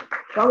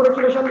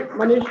 Congratulations,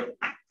 Manish.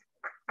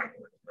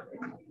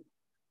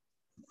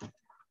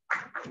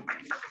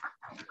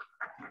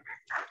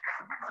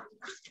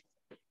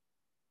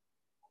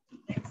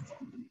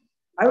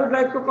 I would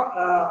like to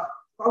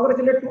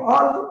congratulate to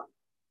all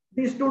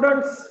the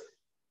students,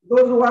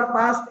 those who are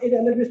passed in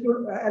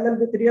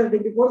LLB 3 years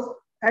degree course,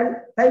 and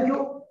thank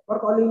you for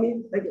calling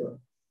me. Thank you.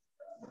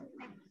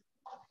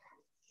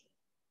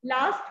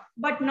 Last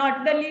but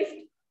not the least,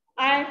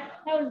 I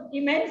have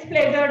immense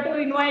pleasure to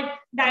invite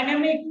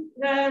dynamic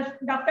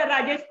Dr.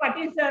 Rajesh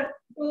Patil sir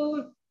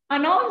to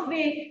announce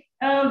the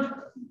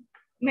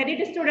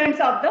merit students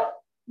of the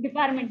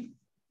department.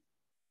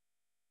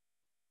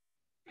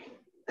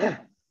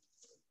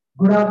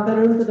 Good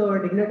afternoon to the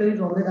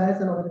dignitaries on the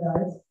dais and on the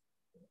dais.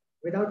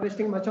 Without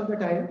wasting much of the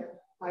time,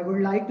 I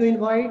would like to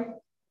invite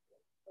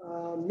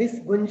Miss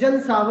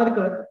Gunjan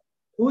Savarkar,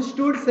 who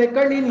stood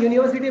 2nd in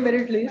University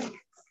Merit List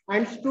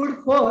and stood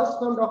 1st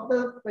from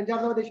Dr.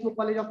 Panjabrao Deshmukh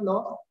College of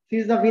Law. She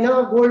is the winner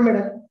of gold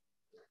medal.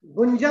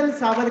 Gunjan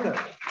Savarkar.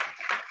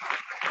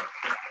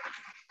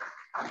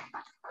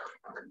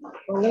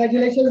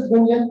 Congratulations,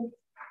 Gunjan.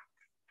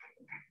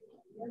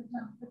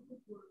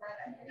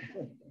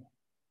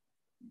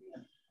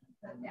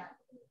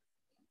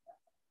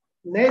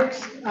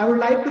 Next, I would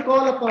like to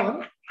call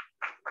upon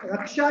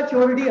Raksha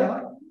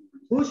Chordia,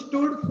 who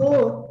stood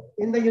 4th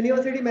in the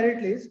University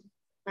Merit List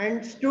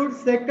and stood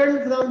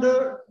 2nd from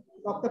the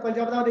Dr.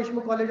 Panjabrao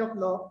Deshmukh College of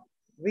Law,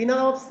 winner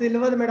of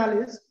silver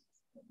medalist,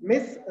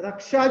 Miss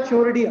Raksha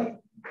Chordia.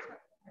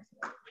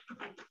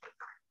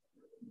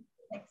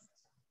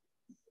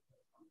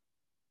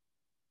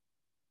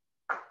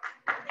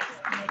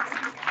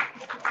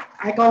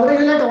 I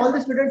congratulate all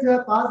the students who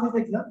have passed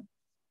this exam.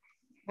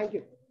 Thank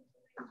you.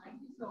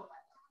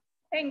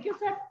 Thank you,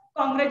 sir.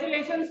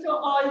 Congratulations to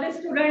all the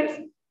students.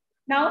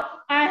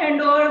 Now I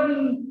hand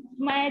over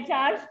my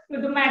charge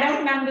to the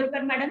Madam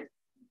Nandurkar Madam.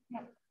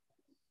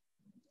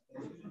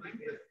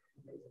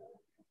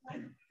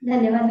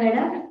 धन्यवाद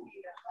madam.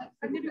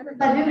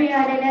 पदवी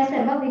मिळालेल्या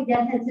सर्व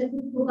विद्यार्थ्यांचे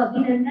खूप खूप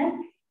अभिनंदन.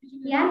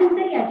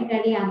 यानंतर या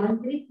ठिकाणी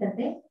आमंत्रित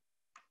करते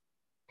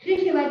श्री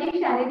शिवाजी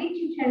शारीरिक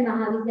शिक्षण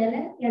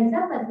महाविद्यालय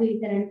यांचा पदवी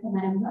वितरण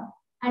समारंभ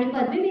आणि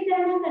पदवी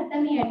वितरणाकरता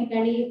मी या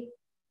ठिकाणी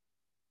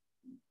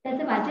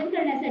त्याचं वाचन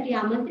करण्यासाठी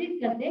आमंत्रित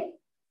करते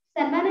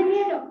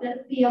सन्माननीय डॉक्टर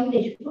P.M.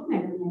 देशमुख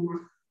मॅडम यांना.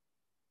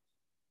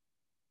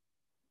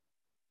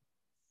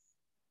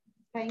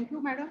 Thank you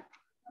madam.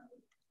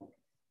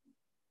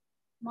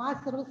 माँ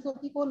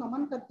सरस्वती को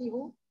नमन करती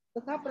हूँ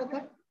तथा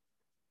प्रथम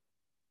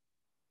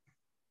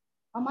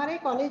हमारे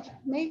कॉलेज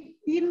में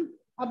 3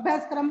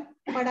 अभ्यासक्रम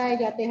पढ़ाए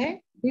जाते हैं.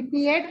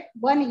 BPEd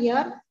 1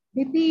 year,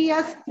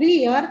 BPES 3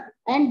 year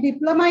end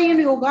diploma in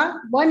yoga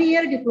 1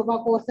 year diploma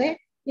course है.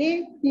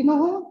 ये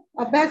तीनों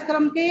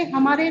अभ्यासक्रम के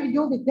हमारे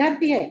जो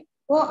विद्यार्थी है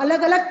वो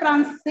अलग अलग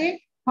प्रांत से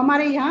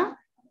हमारे यहाँ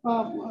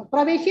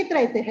प्रवेशित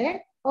रहते हैं.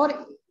 और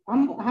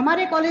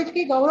हमारे कॉलेज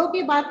की गौरव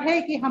की बात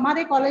है कि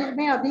हमारे कॉलेज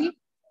में अभी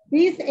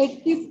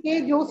 20-21 के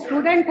जो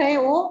स्टूडेंट है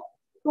वो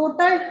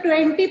टोटल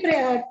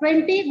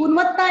 20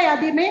 गुणवत्ता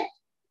यादी में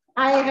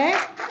आए हैं.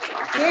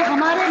 ये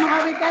हमारे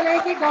महाविद्यालय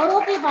की गौरव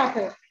की बात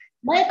है.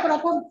 मैं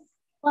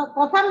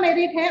प्रथम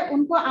मेरिट है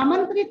उनको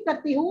आमंत्रित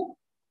करती हूँ.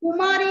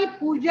 कुमारी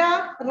पूजा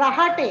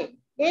राहाटे,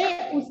 ये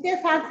उसके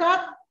साथ साथ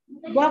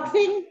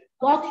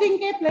बॉक्सिंग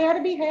के प्लेयर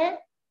भी है.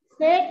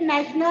 स्टेट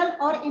नेशनल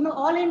और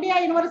ऑल इंडिया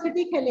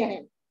यूनिवर्सिटी खेले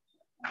हैं.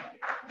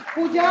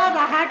 पूजा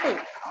राहाटे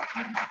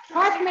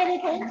फर्स्ट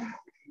मेरिट है.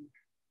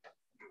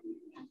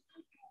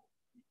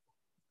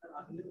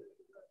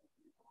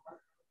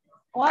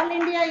 All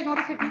India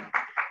university.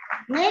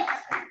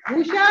 Next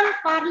Bhushan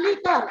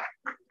पार्लीकर.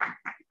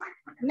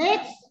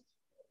 Next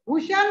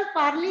Bhushan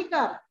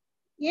पार्लिकर,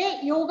 ये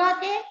योगा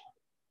के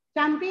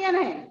चैंपियन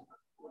है।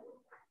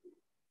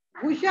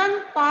 भूषण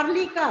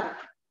पार्लिकर।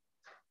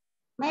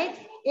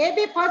 नेक्स्ट, ये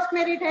भी फर्स्ट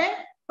मेरिट है।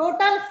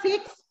 टोटल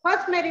 6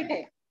 फर्स्ट मेरिट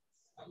है।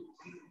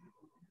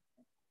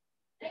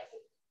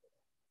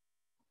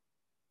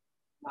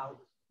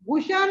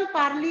 भूषण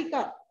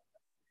पार्लिकर।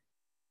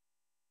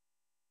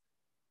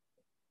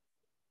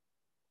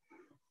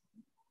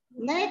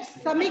 नेक्स्ट,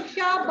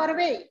 समीक्षा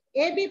बर्वे,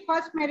 ये भी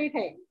फर्स्ट मेरिट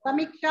है।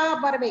 समीक्षा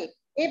बर्वे,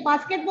 ये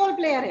बास्केटबॉल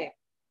प्लेयर है।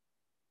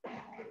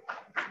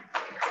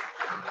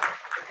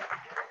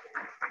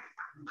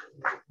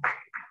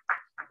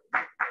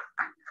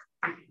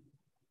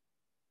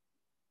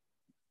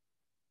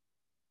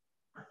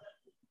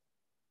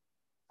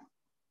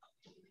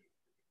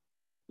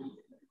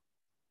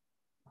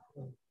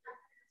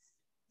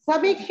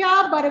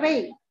 समीक्षा बर्वे,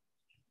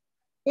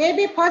 ये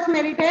भी फर्स्ट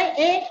मेरिट है।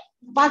 ये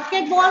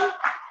बास्केटबॉल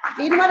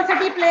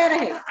यूनिवर्सिटी प्लेयर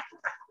है।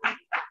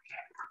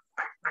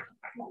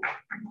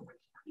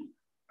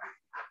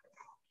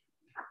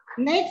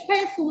 नेक्स्ट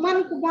है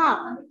सुमन कुमार।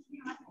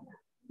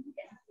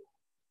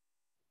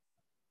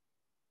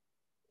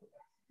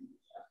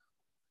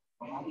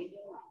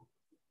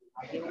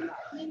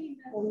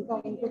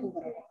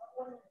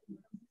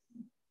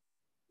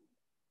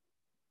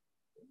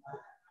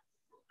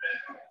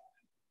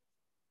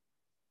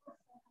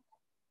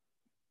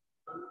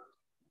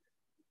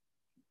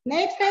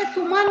 नेक्स्ट है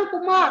सुमन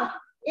कुमार,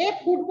 एक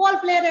फुटबॉल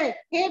प्लेयर है।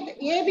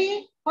 ये भी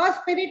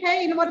फर्स्ट मेरिट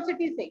है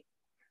यूनिवर्सिटी से।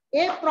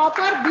 ये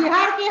प्रॉपर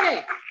बिहार के है।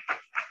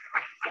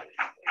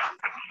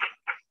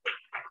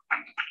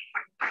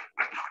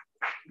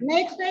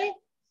 नेक्स्ट है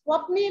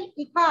स्वप्निल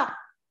इखार।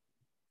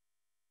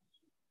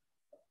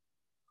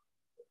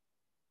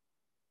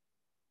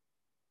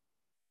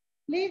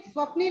 प्लीज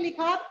स्वप्निल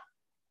इखार।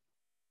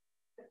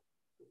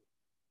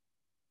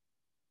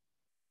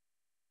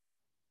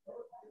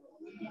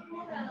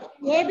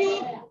 ये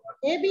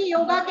भी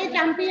योगा के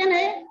चैंपियन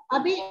है।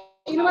 अभी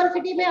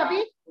यूनिवर्सिटी में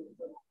अभी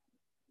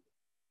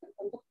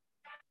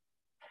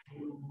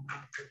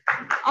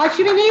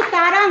अश्विनी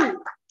सारंग।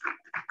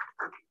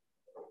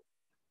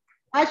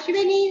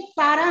 अश्विनी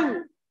सारंग,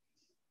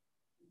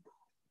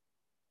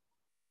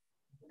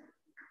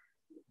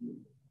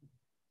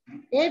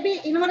 ये भी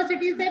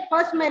यूनिवर्सिटी से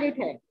फर्स्ट मेरिट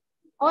है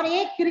और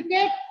एक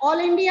क्रिकेट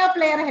ऑल इंडिया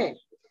प्लेयर है।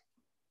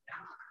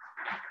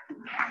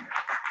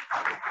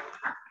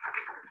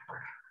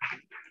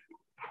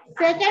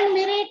 सेकंड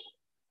मेरिट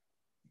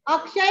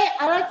अक्षय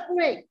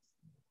अरसपुरे।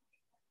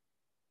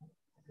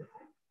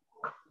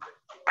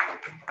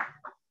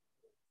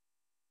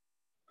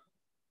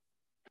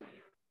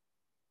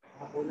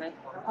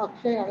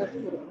 अक्षय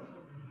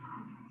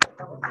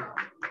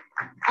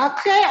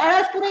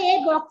अरसपुरे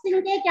एक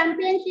बॉक्सिंग के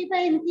चैंपियनशिप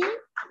है इनकी।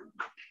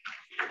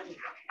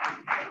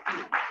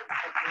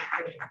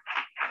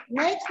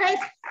 नेक्स्ट है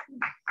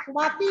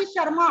स्वाति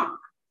शर्मा।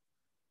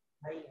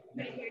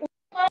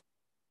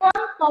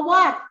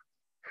 पवार,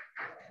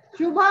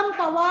 शुभम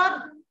पवार,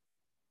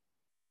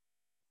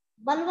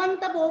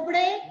 बलवंत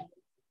बोबड़े,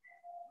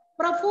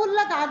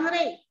 प्रफुल्ल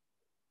गांधरे।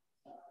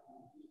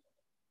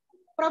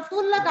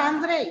 प्रफुल्ल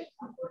गांधरे,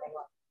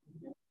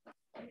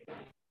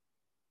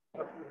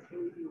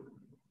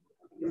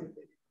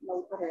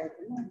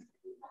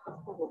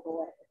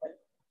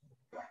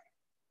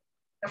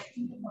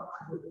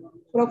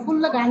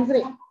 प्रफुल्ल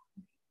गांधरे।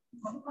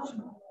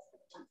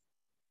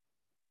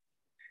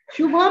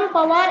 शुभम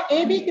पवार,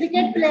 ये भी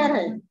क्रिकेट प्लेयर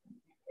है।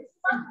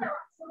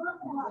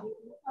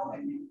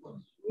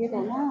 ये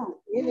दोनों,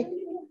 ये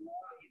लेकिन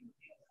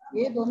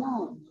ये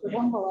दोनों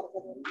शुभम पवार का।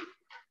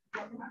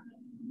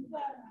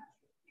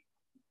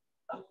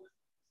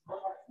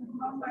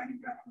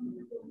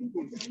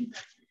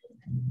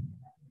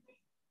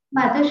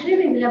 मातोश्री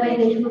विमलाबाई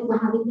देशमुख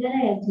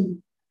महाविद्यालयाचे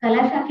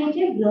कला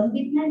शाखेचे, गृह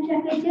विज्ञान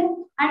शाखेचे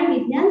आणि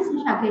विज्ञान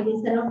शाखेचे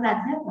सर्व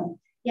प्राध्यापक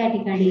या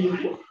ठिकाणी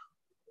येतील।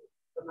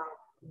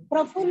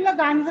 Praful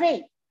Gandhare,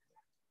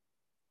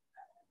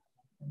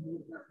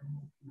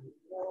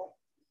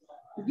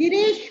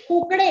 Girish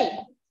Kukde.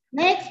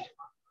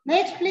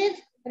 Next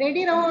please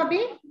ready रहो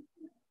अभी।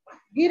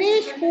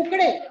 गिरीश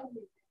कुकड़े।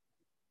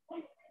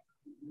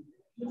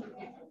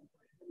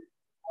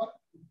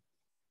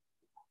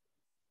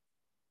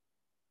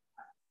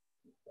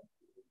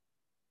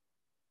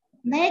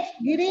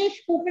 Next Girish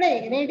Kukde,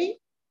 ready.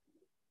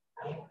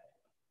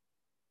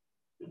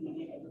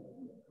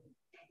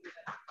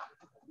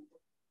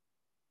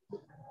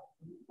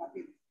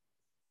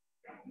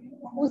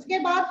 उसके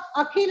बाद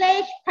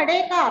अखिलेश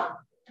खड़ेकर।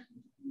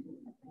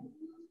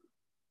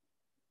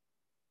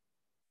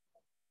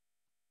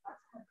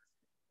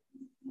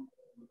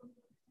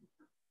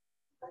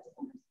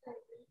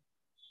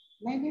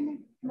 नहीं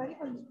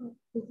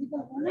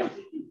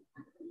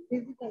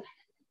फिजिकल।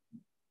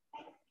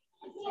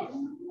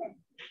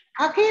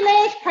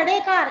 अखिलेश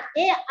खड़ेकर,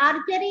 ये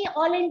आर्चरी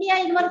ऑल इंडिया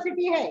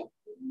यूनिवर्सिटी है।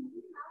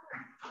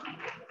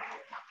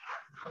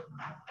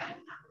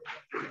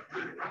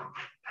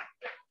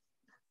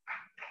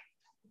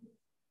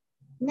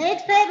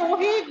 नेक्स्ट है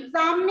रोहित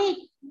जामनिक।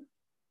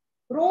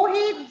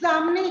 रोहित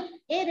जामनिक,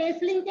 ये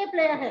रेसलिंग के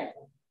प्लेयर है।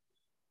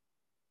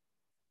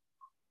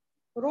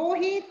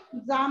 रोहित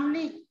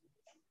जामनिक।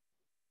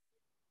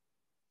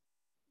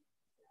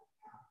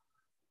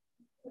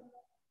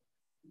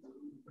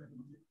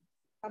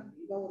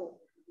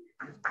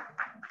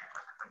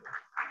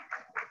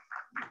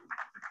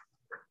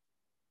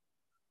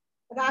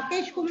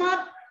 राकेश कुमार,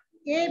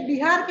 ये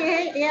बिहार के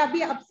हैं, ये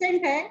अभी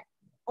एब्सेंट है।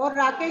 और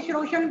राकेश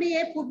रोशन भी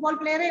ये फुटबॉल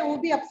प्लेयर है, वो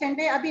भी एब्सेंट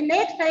है। अभी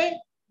नेक्स्ट है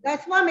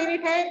 10वां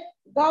मेरिट है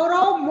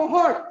गौरव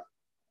मोहोड़,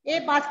 ये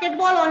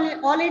basketball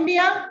all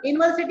India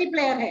university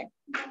player है।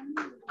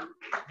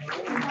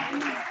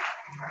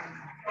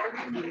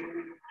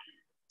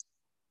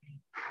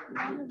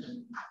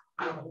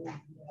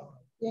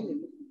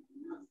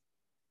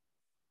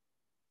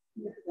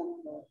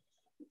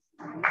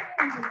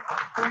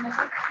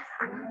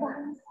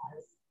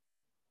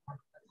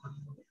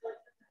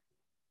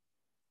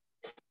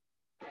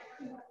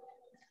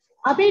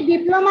 अभी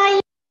डिप्लोमा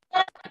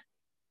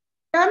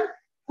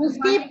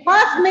उसकी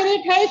फर्स्ट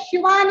मेरिट है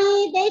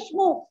शिवानी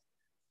देशमुख।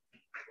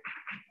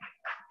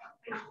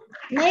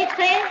 नेक्स्ट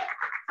है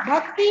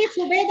भक्ति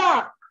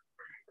सुबेदार।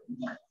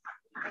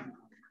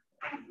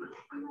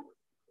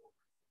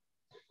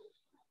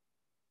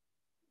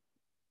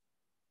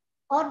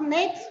 और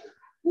नेक्स्ट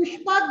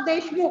पुष्पक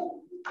देशमुख।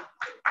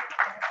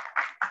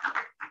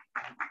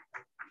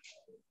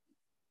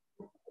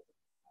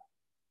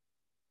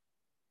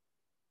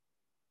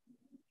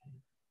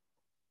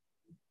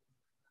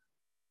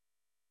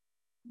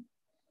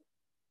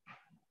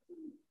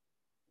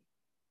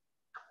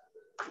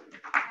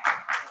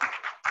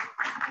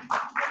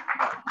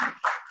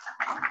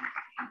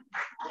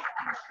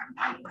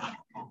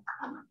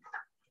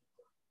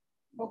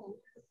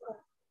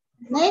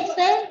 नेक्स्ट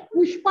है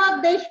Pushpak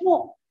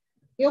Deshmukh,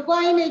 yoga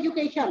in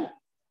education.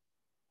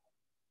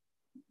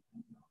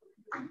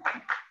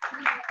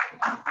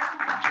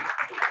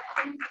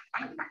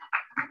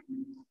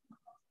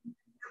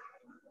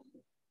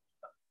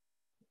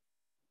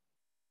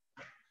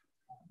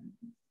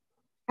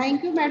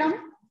 Thank you madam.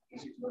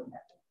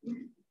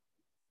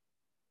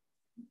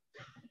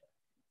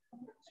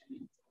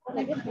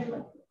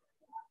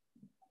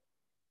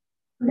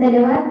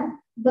 धन्यवाद।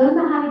 2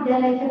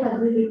 महाविद्यालयाचे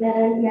पदवी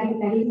वितरण या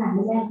ठिकाणी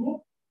झालेले आहे।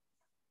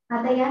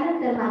 आता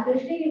यानंतर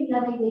मातोश्री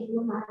विमलाबाई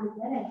देशमुख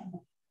महाविद्यालयाचे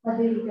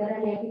पदवी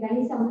वितरण या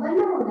ठिकाणी संपन्न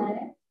होणार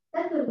आहे।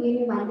 तत्पूर्वी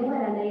मी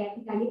मान्यवरांना या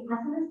ठिकाणी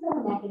आसनस्थ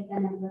होण्याकरिता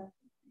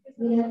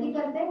विनंती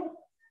करते,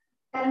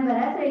 कारण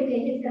बराच वेळचे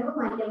हे सर्व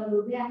मान्यवर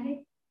उभे आहेत।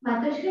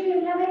 मातोश्री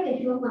विमलाबाई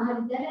देशमुख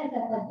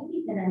महाविद्यालयाचा पदवी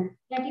वितरण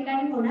या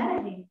ठिकाणी होणार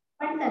आहे,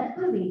 पण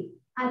तत्पूर्वी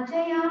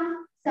आजच्या या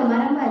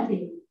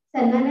समारंभाचे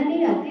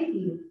सन्माननीय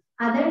अतिथी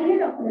आदरणीय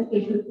डॉक्टर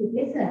केशव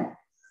सर,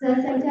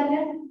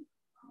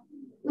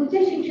 सहसंचालक उच्च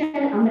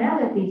शिक्षण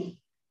अमरावती,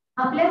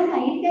 आपल्या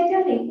साहित्याच्या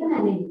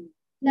लेखनाने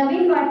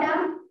नवीन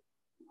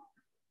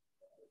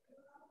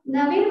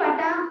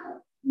वाटा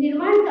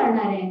निर्माण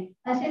करणारे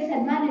असे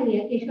सन्माननीय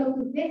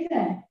केशव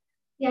सर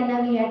यांना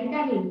मी या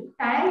ठिकाणी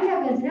टाळ्यांच्या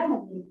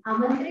गजरामध्ये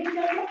आमंत्रित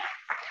करते।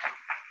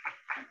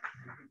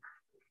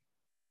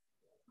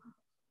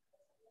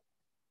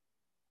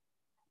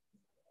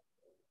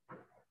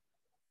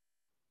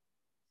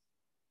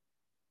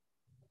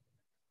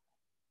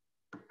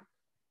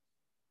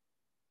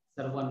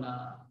 सर्वांना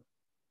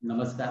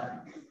नमस्कार।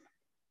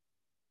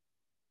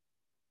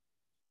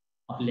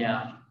 आपल्या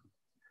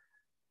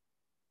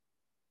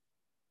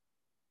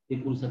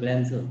एकूण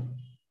सगळ्यांचं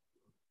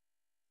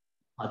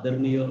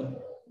आदरणीय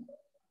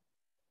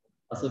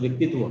असं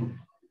व्यक्तित्व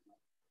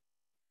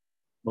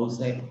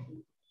भाऊसाहेब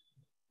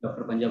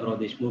डॉक्टर पंजाबराव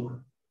देशमुख,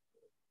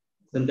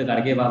 संत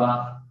गाडगे बाबा,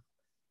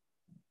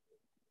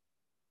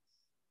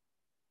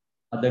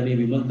 आदरणीय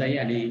विमलताई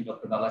आणि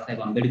डॉक्टर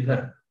बाबासाहेब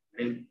आंबेडकर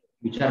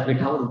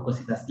विचारपीठावर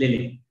उपस्थित असलेले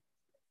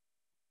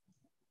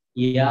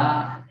या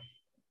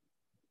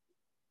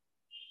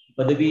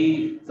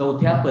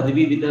चौथ्या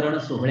पदवी वितरण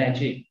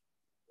सोहळ्याचे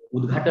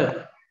उद्घाटक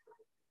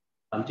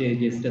आमचे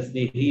ज्येष्ठ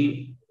स्नेही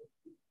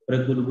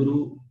कुलगुरू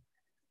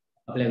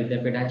आपल्या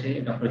विद्यापीठाचे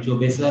डॉक्टर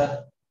चोबे सर,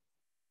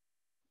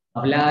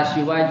 आपल्या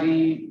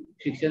शिवाजी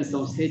शिक्षण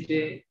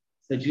संस्थेचे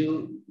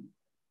सचिव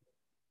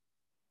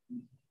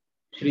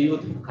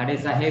श्रीयुत खाडे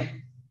साहेब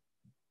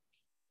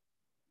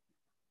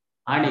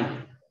आणि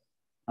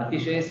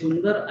अतिशय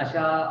सुंदर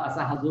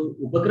असा हा जो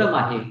उपक्रम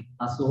आहे,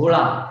 हा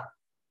सोहळा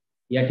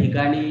या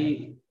ठिकाणी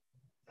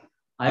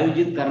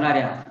आयोजित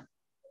करणाऱ्या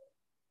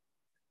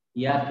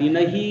या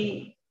तीनही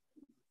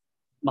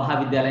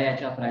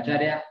महाविद्यालयाच्या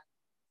प्राचार्या,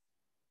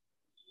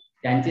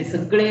 त्यांचे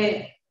सगळे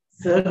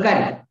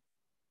सहकारी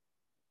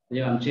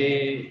म्हणजे आमचे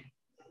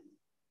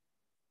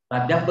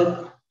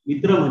प्राध्यापक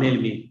मित्र म्हणेल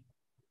मी,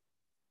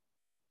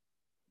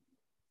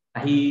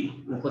 काही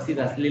उपस्थित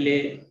असलेले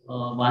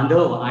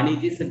बांधव आणि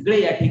जे सगळे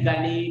या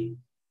ठिकाणी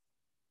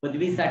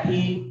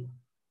पदवीसाठी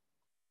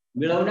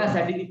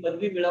मिळवण्यासाठी, ती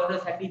पदवी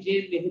मिळवण्यासाठी जे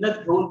मेहनत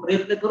घेऊन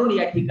प्रयत्न करून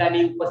या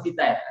ठिकाणी उपस्थित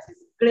आहेत, असे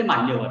सगळे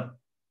मान्यवर,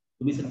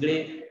 तुम्ही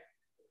सगळे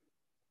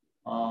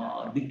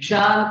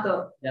दीक्षांत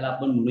ज्याला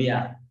आपण म्हणूया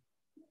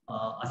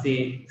असे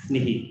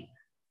स्नेही,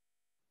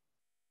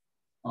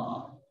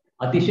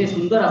 अतिशय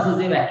सुंदर असं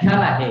जे व्याख्यान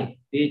आहे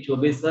ते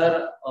चोबे सर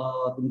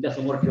तुमच्या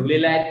समोर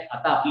ठेवलेलं आहे.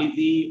 आता आपली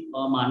जी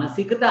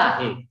मानसिकता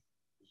आहे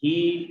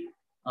ही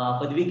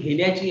पदवी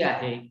घेण्याची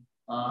आहे,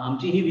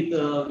 आमची ही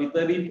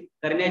वितरित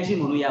करण्याची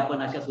म्हणूया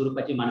आपण अशा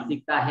स्वरूपाची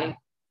मानसिकता आहे.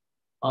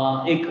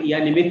 एक या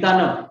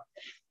निमित्तानं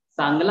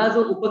चांगला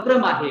जो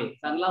उपक्रम आहे,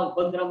 चांगला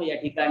उपक्रम या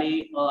ठिकाणी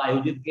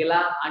आयोजित केला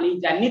आणि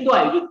ज्यांनी तो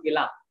आयोजित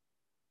केला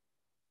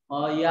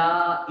या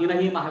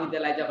तीनही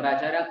महाविद्यालयाच्या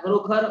प्राचार्या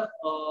खरोखर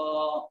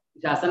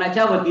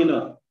शासनाच्या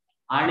वतीनं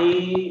आणि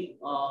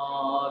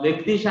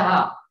व्यक्तिशः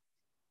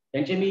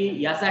त्यांचे मी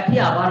यासाठी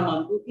आभार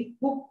मानतो की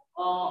खूप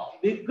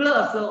वेगळं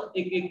असं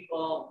एक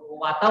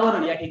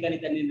वातावरण या ठिकाणी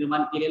त्यांनी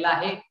निर्माण केलेलं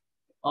आहे.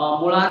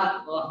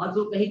 मुळात हा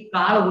जो काही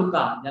काळ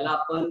होता ज्याला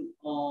आपण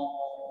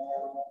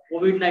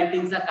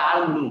कोविड-19चा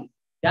काळ म्हणू,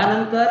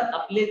 त्यानंतर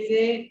आपले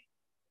जे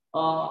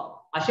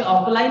असे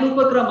ऑफलाईन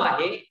उपक्रम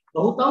आहे,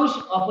 बहुतांश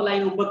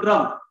ऑफलाईन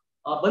उपक्रम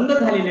बंद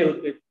झालेले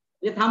होते,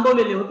 म्हणजे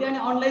थांबवलेले होते आणि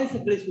ऑनलाईन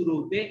सगळे सुरू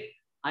होते.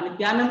 आणि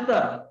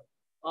त्यानंतर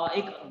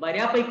एक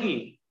बऱ्यापैकी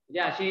म्हणजे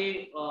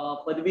असे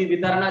पदवी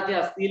वितरणाचे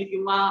असतील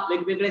किंवा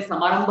वेगवेगळे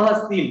समारंभ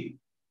असतील,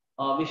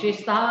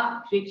 विशेषतः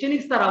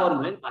शैक्षणिक स्तरावर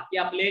म्हणेल, बाकी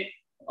आपले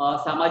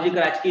सामाजिक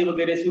राजकीय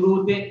वगैरे सुरू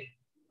होते,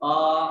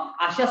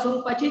 अशा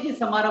स्वरूपाचे जे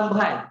समारंभ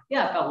आहेत ते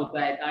आता होत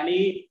आहेत. आणि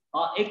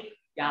एक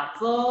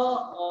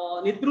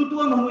त्याचं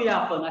नेतृत्व म्हणूया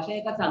आपण अशा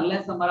एका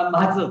चांगल्या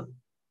समारंभाचं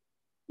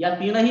या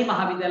तीनही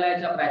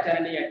महाविद्यालयाच्या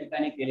प्राचार्यांनी या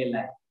ठिकाणी केलेलं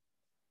आहे.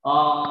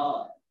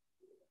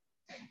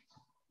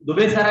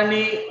 दुबे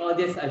सरांनी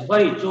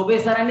चोबे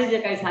सरांनी जे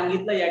काही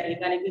सांगितलं या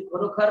ठिकाणी ते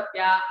खरोखर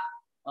त्या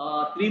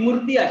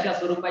त्रिमूर्ती अशा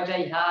स्वरूपाच्या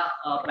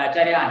ह्या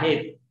प्राचार्या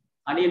आहेत.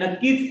 आणि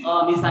नक्कीच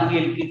मी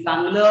सांगेल की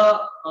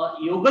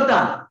चांगलं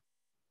योगदान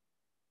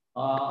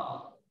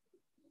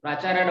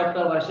प्राचार्य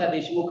डॉक्टर वर्षा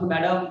देशमुख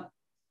मॅडम,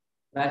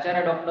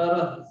 प्राचार्य डॉक्टर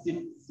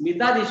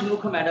स्मिता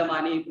देशमुख मॅडम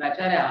आणि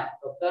प्राचार्या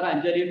डॉक्टर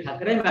अंजली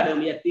ठाकरे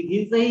मॅडम या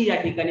तिघींचंही या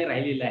ठिकाणी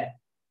राहिलेलं आहे.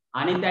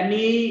 आणि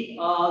त्यांनी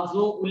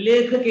जो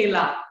उल्लेख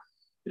केला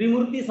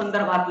त्रिमूर्ती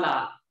संदर्भातला,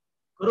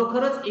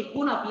 खरोखरच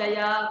एकूण आपल्या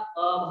या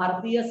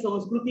भारतीय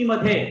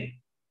संस्कृतीमध्ये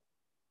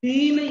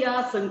 3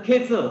 या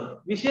संख्येचं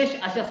विशेष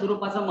अशा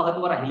स्वरूपाचं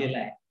महत्व राहिलेलं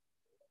आहे.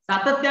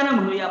 सातत्यानं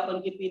म्हणूया आपण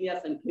की 3 या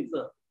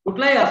संख्येचं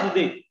कुठलाही असू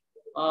दे,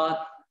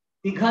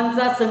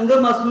 तिघांचा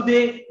संगम असू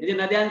दे, म्हणजे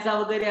नद्यांचा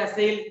वगैरे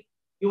असेल,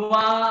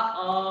 किंवा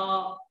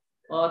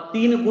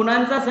 3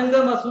 गुणांचा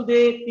संगम असू दे,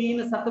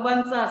 3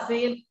 सत्वांचा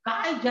असेल,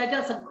 काय ज्या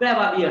ज्या सगळ्या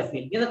बाबी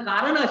असेल, याचं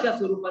कारण अशा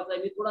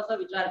स्वरूपाचं मी थोडासा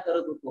विचार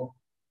करत होतो,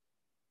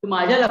 तर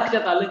माझ्या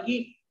लक्षात आलं की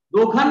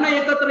दोघांना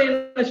एकत्र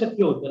येणं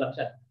शक्य होतं.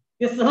 लक्षात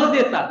ते सहज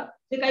येतात,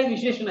 ते काही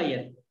विशेष नाही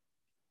आहे.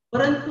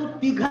 परंतु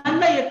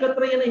तिघांना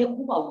एकत्र येणं हे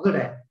खूप अवघड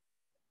आहे.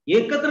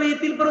 एकत्र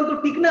येतील परंतु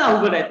टिकणं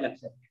अवघड आहे,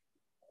 लक्षात.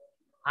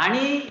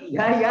 आणि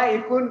या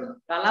एकूण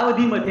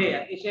कालावधीमध्ये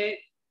अतिशय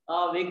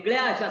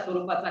वेगळ्या अशा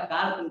स्वरूपाचा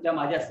काळ तुमच्या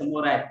माझ्या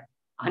समोर आहे.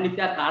 आणि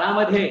त्या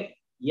काळामध्ये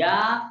या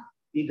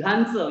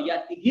तिघांचं, या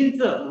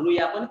तिघींचं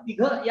म्हणूया आपण,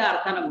 तिघ या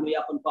अर्थानं म्हणूया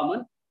आपण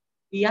कॉमन,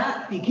 या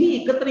तिघी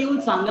एकत्र येऊन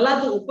चांगला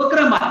जो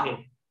उपक्रम आहे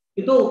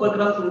की तो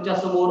उपक्रम तुमच्या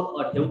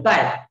समोर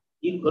ठेवतायत,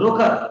 ही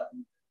खरोखर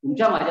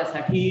तुमच्या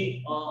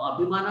माझ्यासाठी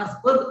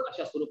अभिमानास्पद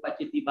अशा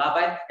स्वरूपाची ती बाब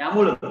आहे.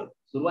 त्यामुळं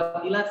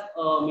सुरुवातीलाच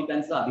मी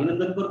त्यांचं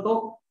अभिनंदन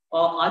करतो.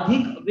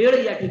 अधिक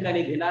वेळ या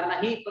ठिकाणी घेणार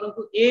नाही,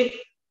 परंतु एक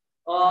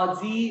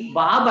जी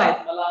बाब आहे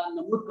मला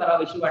नमूद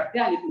करावीशी वाटते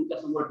आणि तुमच्या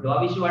समोर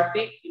ठेवावीशी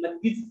वाटते, की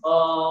नक्कीच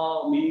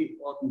मी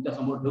तुमच्या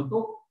समोर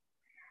ठेवतो.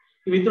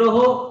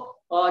 मित्रहो,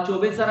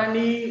 चोबे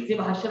सरांनी जे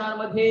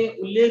भाषणांमध्ये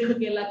उल्लेख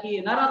केला की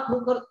येणारा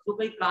खरोखर जो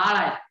काही काळ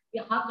आहे की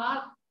हा काळ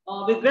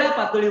वेगळ्या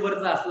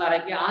पातळीवरचा असणार आहे.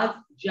 की आज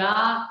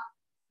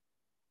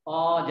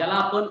ज्याला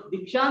आपण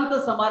दीक्षांत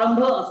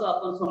समारंभ असं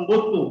आपण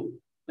संबोधतो,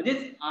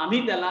 म्हणजेच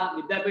आम्ही त्याला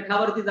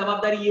विद्यापीठावरती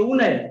जबाबदारी येऊ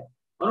नये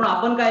म्हणून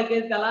आपण काय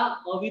केलं, त्याला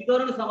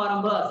वितरण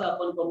समारंभ असं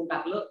आपण करून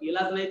टाकलं.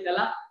 इलाज नाही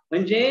त्याला,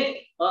 म्हणजे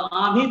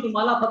आम्ही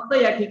तुम्हाला फक्त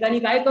या ठिकाणी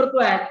काय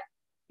करतोय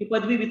की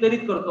पदवी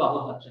वितरित करतो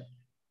आहोत. लक्षात,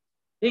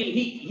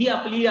 ही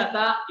आपली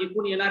आता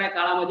एकूण येणाऱ्या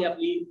काळामध्ये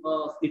आपली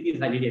स्थिती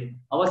झालेली आहे.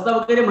 अवस्था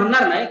वगैरे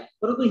म्हणणार नाही,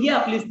 परंतु ही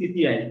आपली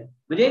स्थिती आहे.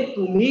 म्हणजे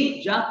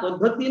तुम्ही ज्या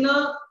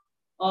पद्धतीनं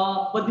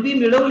पदवी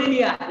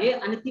मिळवलेली आहे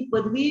आणि ती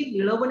पदवी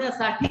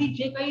मिळवण्यासाठी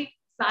जे काही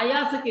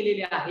सायास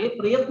केलेले आहे,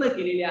 प्रयत्न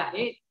केलेले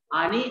आहे,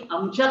 आणि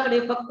आमच्याकडे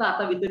फक्त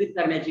आता वितरित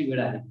करण्याची वेळ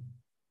आहे.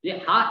 म्हणजे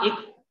हा एक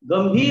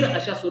गंभीर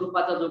अशा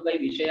स्वरूपाचा जो काही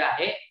विषय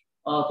आहे,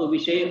 तो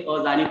विषय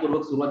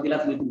जाणीवपूर्वक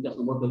सुरुवातीलाच मी तुमच्या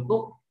समोर ठेवतो.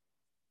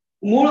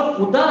 मूळ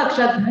मुद्दा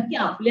लक्षात घ्या की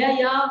आपल्या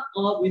या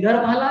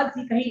विदर्भाला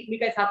जी काही, मी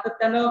काही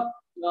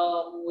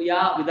सातत्यानं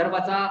या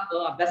विदर्भाचा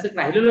अभ्यासक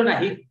राहिलेलो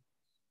नाही,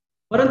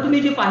 परंतु मी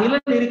जे पाहिलं,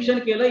 निरीक्षण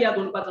केलं या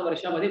 2-5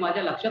 वर्षामध्ये,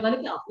 माझ्या लक्षात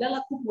आलं की आपल्याला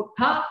खूप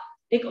मोठा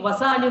एक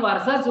वसा आणि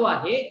वारसा जो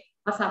आहे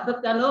हा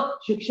सातत्यानं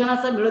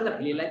शिक्षणाचा मिळत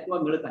राहिलेला आहे किंवा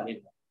मिळत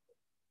आलेला आहे.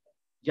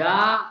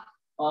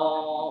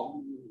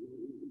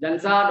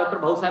 ज्यांचा डॉक्टर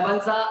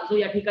भाऊसाहेबांचा जो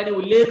या ठिकाणी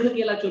उल्लेख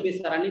केला चोबे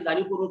सरांनी,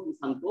 जाणीवपूर्वक मी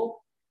सांगतो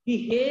की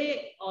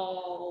हे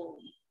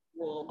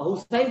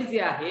भाऊसाहेब जे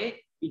आहे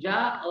की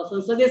ज्या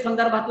संसदे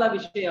संदर्भातला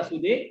विषय असू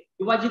दे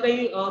किंवा जी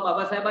काही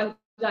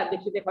बाबासाहेबांच्या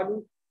अध्यक्षतेखाली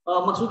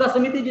मसुदा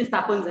समिती जी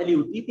स्थापन झाली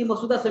होती ती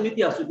मसुदा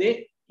समिती असू दे,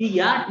 की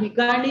या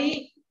ठिकाणी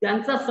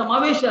त्यांचा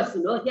समावेश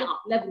असणं हे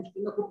आपल्या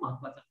दृष्टीनं खूप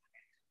महत्वाचं आहे.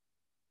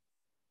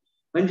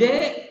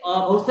 म्हणजे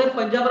भाऊसाहेब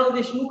पंजाबराव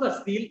देशमुख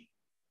असतील,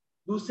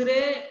 दुसरे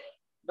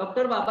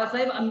डॉक्टर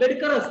बाबासाहेब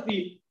आंबेडकर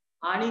असतील,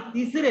 आणि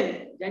तिसरे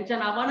ज्यांच्या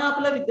नावानं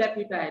आपलं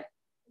विद्यापीठ आहे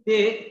ते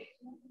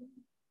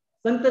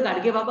संत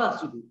गाडगेबाबा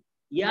असू दे,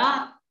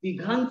 या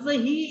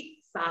तिघांचंही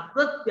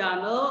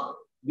सातत्यानं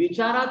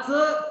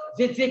विचाराचं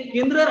जे जे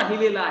केंद्र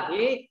राहिलेलं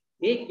आहे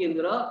हे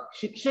केंद्र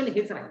शिक्षण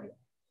हेच राहिले.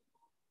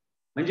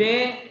 म्हणजे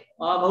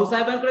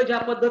भाऊसाहेबांकडे ज्या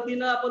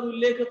पद्धतीनं आपण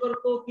उल्लेख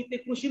करतो की ते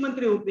कृषी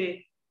मंत्री होते,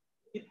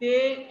 की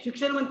ते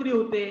शिक्षण मंत्री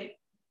होते,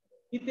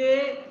 की ते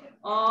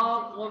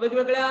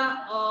वेगवेगळ्या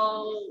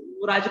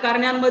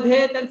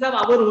राजकारण्यांमध्ये त्यांचा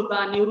वावर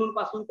होता,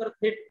 नेहरूंपासून तर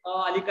थेट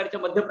अलीकडच्या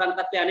मध्य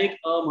प्रांतातले अनेक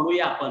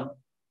म्हणूया आपण.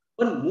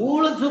 पण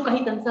मूळ जो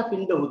काही त्यांचा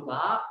पिंड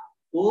होता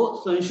तो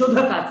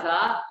संशोधकाचा,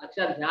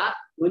 लक्षात घ्या,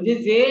 म्हणजे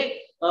जे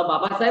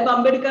बाबासाहेब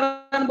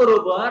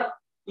आंबेडकरांबरोबर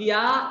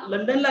या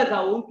लंडनला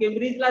जाऊन,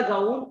 केम्ब्रिजला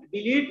जाऊन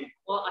डिलीट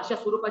अशा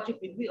स्वरूपाची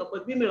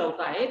पदवी मिळवत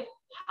आहेत,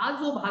 हा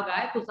जो भाग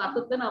आहे तो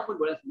सातत्यानं आपण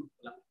डोळ्यासमोर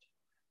ठेवला पाहिजे.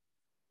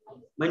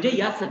 म्हणजे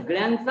या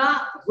सगळ्यांचा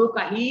जो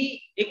काही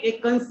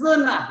एक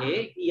कन्सर्न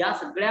आहे या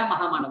सगळ्या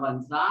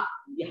महामानवांचा,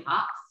 हा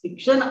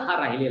शिक्षण हा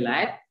राहिलेला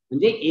आहे.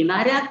 म्हणजे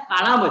येणाऱ्या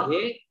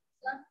काळामध्ये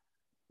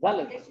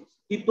झालं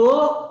की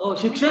तो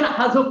शिक्षण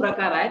हा जो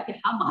प्रकार आहे की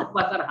हा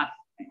महत्वाचा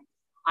राहत.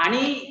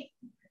 आणि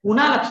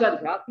पुन्हा लक्षात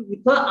घ्या की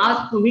इथं आज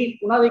तुम्ही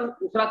पुन्हा एक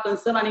दुसरा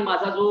कन्सर्न आणि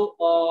माझा जो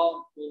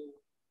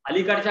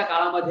अलीकडच्या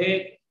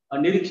काळामध्ये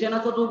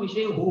निरीक्षणाचा जो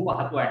विषय होऊ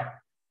पाहतोय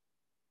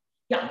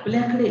की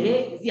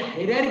आपल्याकडे जी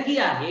हायरार्की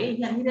आहे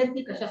ही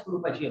हायरार्की कशा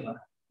स्वरूपाची आहे बघा.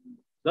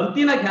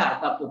 गमतीनं घ्या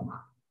अर्थात तो भाग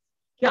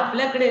की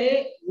आपल्याकडे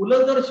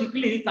मुलं जर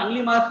शिकली,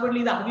 चांगली मार्क्स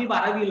पडली 10वी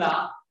 12वीला,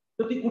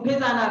 तर ती कुठे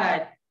जाणार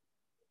आहेत?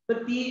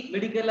 तर ती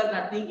मेडिकलला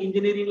जातील,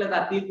 इंजिनिअरिंगला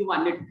जातील किंवा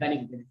अन्य ठिकाणी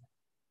गेले.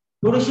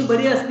 थोडीशी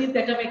बरी असतील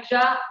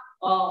त्याच्यापेक्षा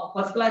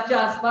फर्स्ट क्लासच्या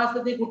आसपास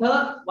ते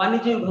कुठं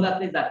वाणिज्य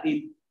विभागातले जातील.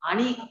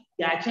 आणि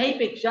त्याच्याही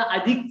पेक्षा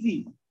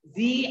अधिकची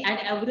जी अँड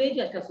ऍव्हरेज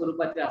अशा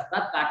स्वरूपाचे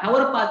असतात,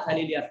 काठावर पास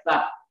झालेली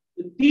असतात,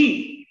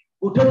 ती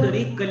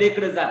कुठेतरी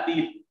कलेकडे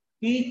जातील,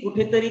 ती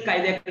कुठेतरी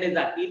कायद्याकडे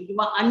जातील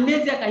किंवा अन्य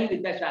ज्या काही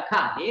विद्याशाखा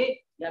आहे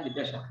या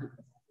विद्याशाखा.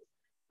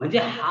 म्हणजे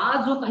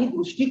हा जो काही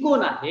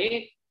दृष्टिकोन आहे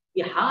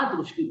की हा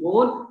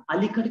दृष्टिकोन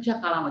अलीकडच्या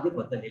काळामध्ये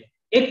बदललेला.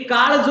 एक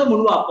काळ जो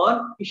म्हणू आपण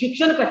की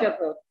शिक्षण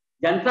कशाचं,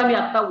 ज्यांचा मी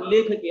आता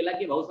उल्लेख केला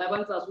की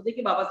भाऊसाहेबांचा असू दे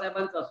की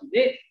बाबासाहेबांचा असू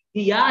दे,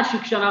 की या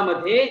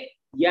शिक्षणामध्ये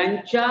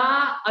यांच्या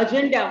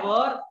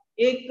अजेंड्यावर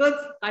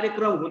एकच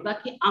कार्यक्रम होता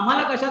की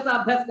आम्हाला कशाचा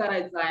अभ्यास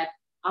करायचा आहे,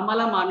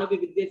 आम्हाला मानवी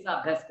विद्येचा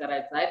अभ्यास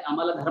करायचा आहे,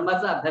 आम्हाला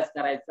धर्माचा अभ्यास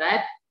करायचा आहे,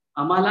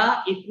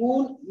 आम्हाला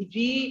एकूण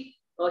जी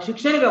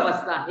शिक्षण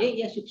व्यवस्था आहे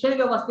या शिक्षण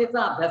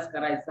व्यवस्थेचा अभ्यास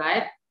करायचा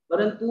आहे.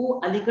 परंतु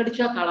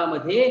अलीकडच्या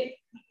काळामध्ये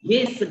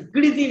हे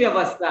सगळी जी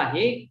व्यवस्था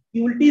आहे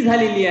ती उलटी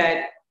झालेली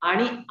आहे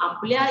आणि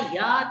आपल्या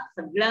या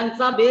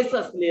सगळ्यांचा बेस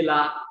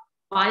असलेला,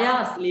 पाया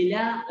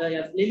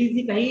असलेली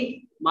जी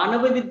काही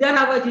मानवविद्या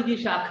नावाची जी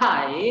शाखा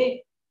आहे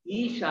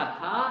ही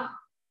शाखा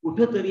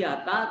कुठेतरी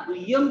आता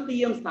दुय्यम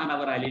तिय्यम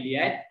स्थानावर आलेली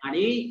आहे.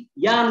 आणि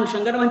या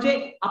अनुषंगाने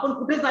म्हणजे आपण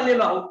कुठे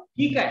चाललेलो आहोत,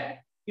 ठीक आहे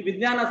की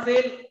विज्ञान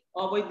असेल,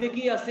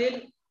 वैद्यकीय असेल,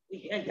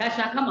 ह्या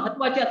शाखा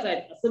महत्वाच्याच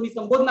आहेत असं मी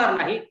संबोधणार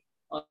नाही,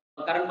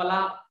 कारण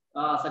मला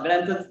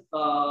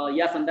सगळ्यांचंच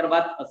या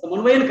संदर्भात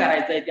समन्वयन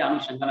करायचं आहे त्या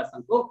अनुषंगाने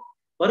सांगतो.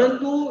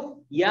 परंतु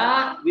या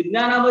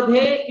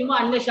विज्ञानामध्ये किंवा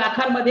अन्य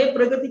शाखांमध्ये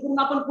प्रगती करून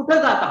आपण कुठे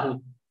जात आहोत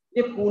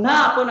ते पुन्हा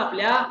आपण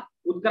आपल्या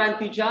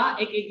उत्क्रांतीच्या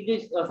एक जे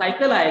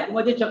सायकल आहे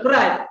किंवा जे चक्र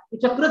आहे ते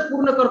चक्रच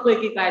पूर्ण करतोय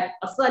की काय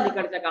असं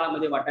अलीकडच्या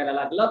काळामध्ये वाटायला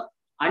लागलं.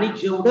 आणि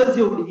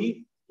जेवढी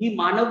ही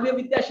मानवीय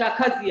विद्या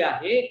शाखा जी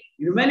आहे,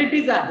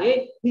 ह्युमॅनिटीज आहे,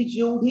 ही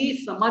जेवढी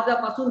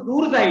समाजापासून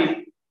दूर जाईल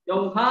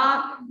तेव्हा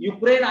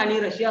युक्रेन आणि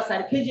रशिया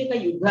सारखे जे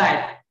काही युद्ध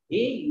आहेत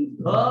हे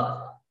युद्ध,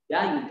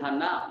 त्या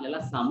युद्धांना आपल्याला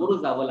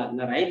सामोरं जावं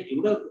लागणार आहे,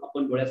 एवढं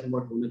आपण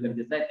डोळ्यासमोर ठेवणं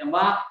गरजेचं आहे.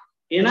 तेव्हा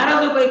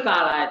येणारा जो काही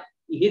काळ आहे,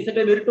 हे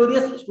सगळे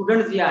मेरिटोरियस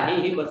स्टुडंट जे आहे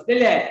हे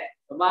बसलेले आहेत,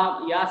 तेव्हा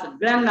या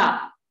सगळ्यांना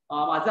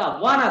माझं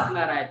आव्हान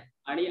असणार आहे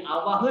आणि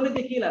आवाहन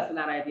देखील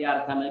असणार आहे या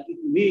अर्थानं की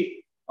तुम्ही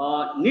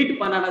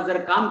नीटपणानं जर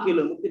काम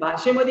केलं, मग ते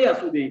भाषेमध्ये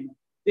असू दे,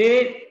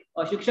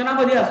 ते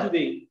शिक्षणामध्ये असू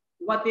दे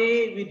किंवा ते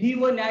विधी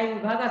व न्याय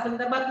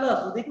विभागासंदर्भातलं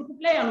असू दे की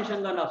कुठल्याही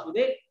अनुषंगानं असू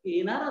दे,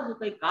 येणारा जो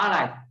काही काळ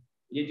आहे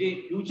म्हणजे जे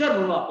फ्युचर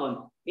म्हणू आपण,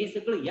 हे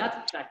सगळं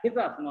याच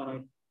शाखेचं असणार आहे.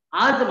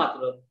 आज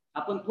मात्र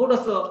आपण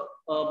थोडंसं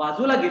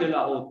बाजूला गेलेलो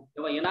आहोत,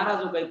 तेव्हा येणारा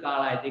जो काही काळ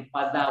आहे एक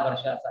 5-10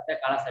 वर्षाचा, त्या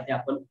काळासाठी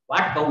आपण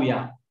वाट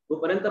पाहूया.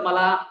 तोपर्यंत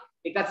मला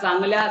एका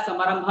चांगल्या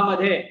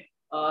समारंभामध्ये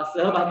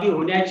सहभागी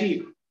होण्याची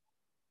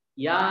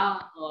या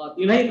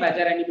तीनही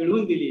प्राचार्यांनी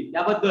मिळवून दिली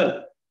त्याबद्दल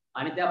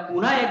आणि त्या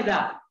पुन्हा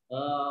एकदा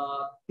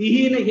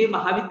तीन हे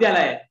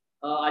महाविद्यालय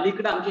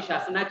अलीकडे आमच्या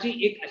शासनाची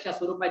एक अशा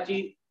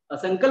स्वरूपाची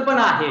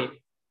संकल्पना आहे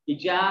की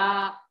ज्या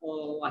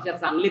अशा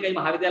चांगली काही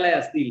महाविद्यालय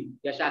असतील,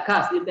 त्या शाखा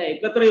असतील, त्या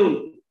एकत्र येऊन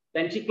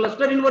त्यांची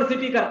क्लस्टर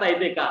युनिव्हर्सिटी करता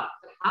येते का,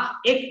 हा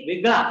एक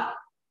वेगळा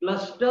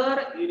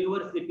क्लस्टर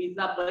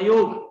युनिव्हर्सिटीचा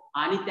प्रयोग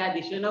आणि त्या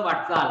दिशेनं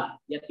वाटचाल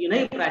या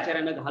तीनही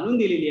प्राचार्यांना घालून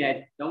दिलेली आहे,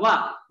 तेव्हा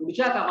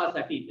पुढच्या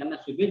कामासाठी त्यांना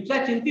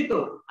शुभेच्छा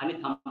चिंतितो आणि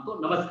थांबतो.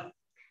 नमस्कार.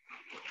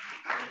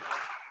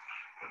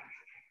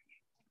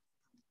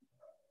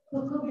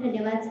 खूप खूप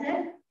धन्यवाद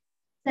सर.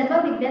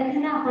 सर्व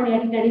विद्यार्थ्यांना आपण या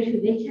ठिकाणी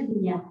शुभेच्छा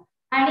दिल्या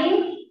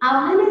आणि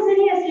आव्हानं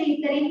जरी असली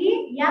तरीही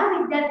या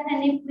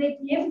विद्यार्थ्यांनी पुढे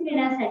झेप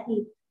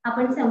घेण्यासाठी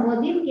आपण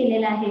संबोधित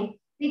केलेलं आहे.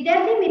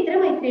 विद्यार्थी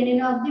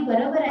मित्रमैत्रिणींनो अगदी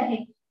बरोबर आहे,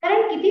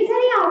 कारण किती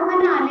जरी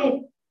आव्हानं आले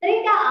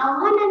तरी त्या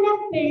आव्हानांना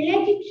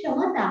पेलण्याची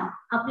क्षमता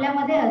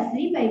आपल्यामध्ये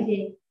असली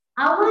पाहिजे.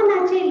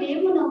 आव्हानाचे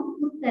लेवून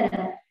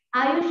उत्तर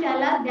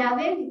आयुष्याला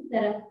द्यावे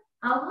उत्तर,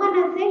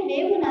 आव्हानाचे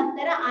लेवून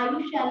उत्तर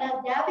आयुष्याला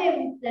द्यावे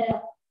उत्तर.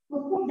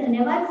 खूप खूप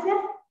धन्यवाद सर.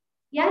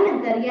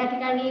 यानंतर या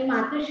ठिकाणी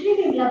मातोश्री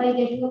विमलाबाई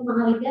देशमुख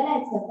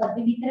महाविद्यालयाचं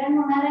पदवी वितरण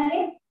होणार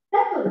आहे.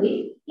 तत्पूर्वी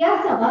या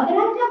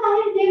सभागृहाच्या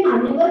बाहेर जे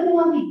मान्यवर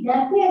किंवा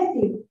विद्यार्थी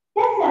असतील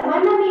त्या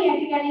सर्वांना मी या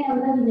ठिकाणी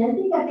नम्र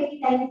विनंती करते की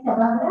त्यांनी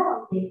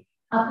सभागृहामध्ये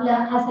आपलं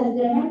आसन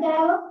ग्रहण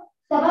करावं,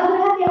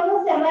 सभागृहात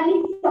यावं. सर्वांनी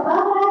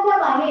सभागृहाच्या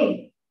बाहेर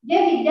जे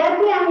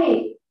विद्यार्थी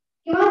आहेत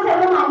किंवा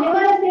सर्व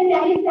मान्यवर असतील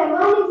त्यांनी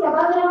सर्वांनी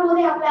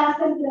सभागृहामध्ये आपलं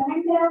आसन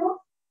ग्रहण करावं.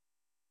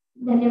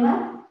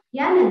 धन्यवाद.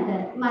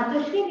 यानंतर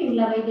मातोश्री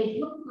विमलाबाई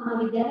देशमुख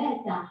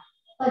महाविद्यालयाचा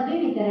पदवी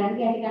वितरण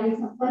या ठिकाणी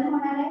संपन्न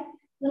होणार आहे.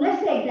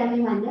 पुनश्च एकदा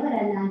मी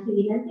मान्यवरांना अशी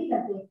विनंती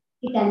करते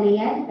की त्यांनी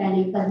या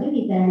ठिकाणी पदवी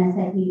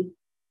वितरणासाठी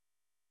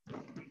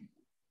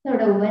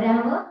थोडं उभं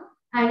राहावं.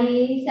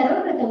 आणि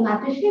सर्वप्रथम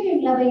मातोश्री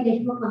विमलाबाई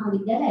देशमुख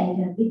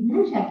महाविद्यालयाच्या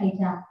विज्ञान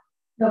शाखेच्या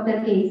डॉक्टर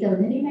के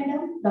चौधरी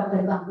मॅडम,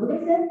 डॉक्टर बांगुडे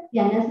सर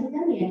यांना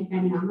सुद्धा मी या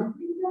ठिकाणी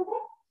आमंत्रित करते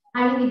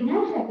आणि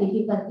विज्ञान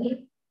शाखेची पदवी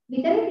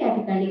वितरित या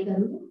ठिकाणी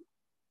करू.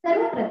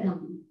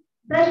 सर्वप्रथम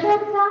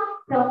प्रशंसा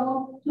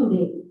प्रमोद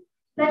चुडे,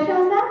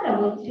 प्रशंसा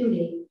प्रमोद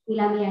चुडे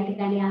तिला मी या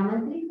ठिकाणी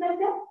आमंत्रित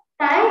करते.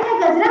 टाळ्यांच्या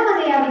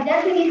गजरामध्ये या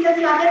विद्यार्थिनीचं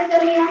स्वागत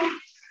करूया.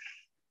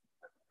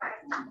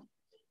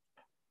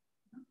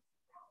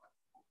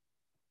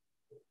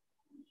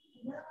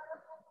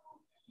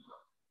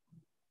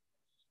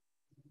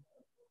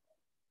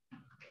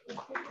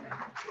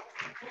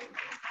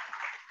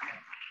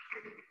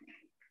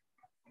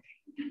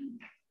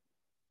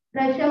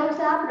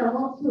 प्रशंसा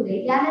प्रमोद चुडे.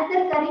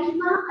 यानंतर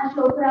करिश्मा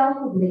अशोकराव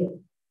कुबळे.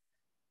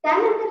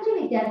 त्यानंतरची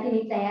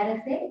विद्यार्थिनी तयार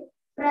असेल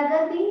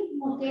प्रगती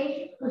मुकेश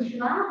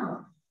कुशवाह.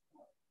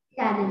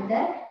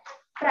 त्यानंतर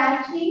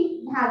प्राची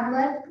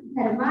भागवत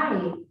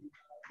धर्माळे.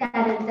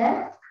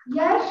 त्यानंतर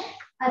यश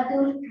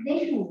अतुल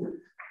देशमुख.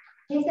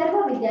 हे सर्व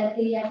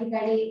विद्यार्थी या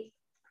ठिकाणी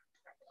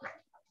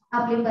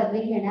आपली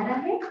पदवी घेणार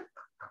आहेत.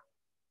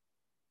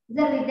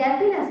 जर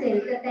विद्यार्थी नसेल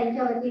तर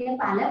त्यांच्या वतीने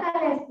पालक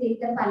आले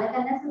असतील तर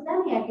पालकांना सुद्धा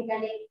मी या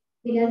ठिकाणी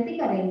विनंती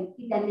करेन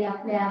की त्यांनी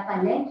आपल्या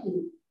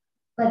पाल्यांची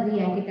पदवी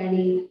या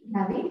ठिकाणी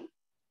घ्यावी.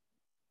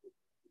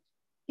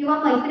 किंवा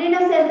मैत्रीण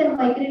असेल तर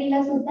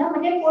मैत्रिणीला सुद्धा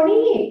म्हणजे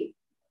कोणीही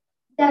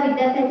त्या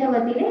विद्यार्थ्यांच्या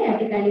वतीने या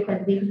ठिकाणी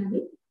पदवी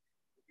घ्यावी.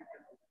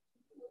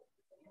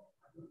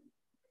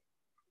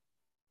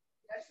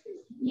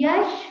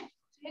 यश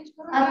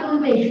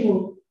अतुल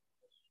देशमुख.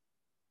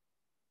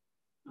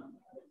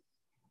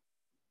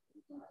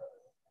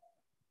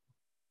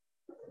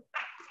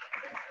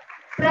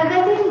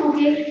 प्रगती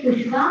मुकेश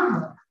कुशवाह.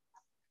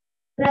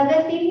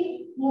 प्रगती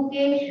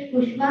मुकेश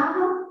कुशवाह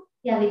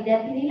या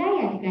विद्यार्थिनीला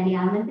या ठिकाणी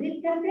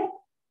आमंत्रित करते.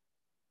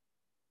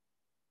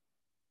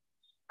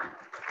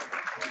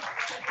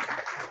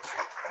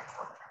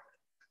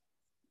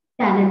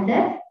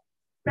 त्यानंतर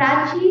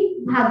प्राची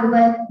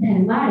भागवत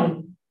धर्माळे.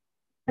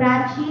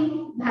 प्राची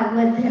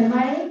भागवत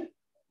धर्माळे.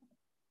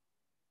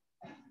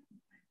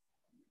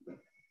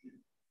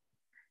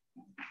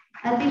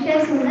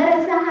 अतिशय सुंदर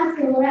असा हा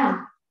सोहळा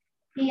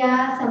की या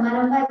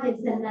समारंभाचे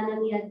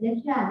सन्माननीय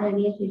अध्यक्ष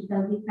आदरणीय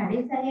शिष्टावजी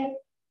खाडे साहेब,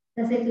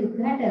 तसेच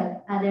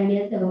उद्घाटक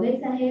आदरणीय चौबे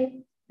साहेब,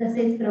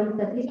 तसेच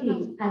प्रमुख अतिथी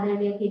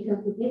आदरणीय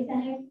केशव कुटे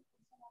साहेब.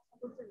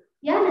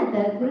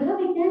 यानंतर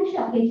गृहविज्ञान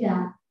शाखेच्या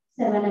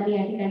सर्वांना मी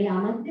या ठिकाणी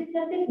आमंत्रित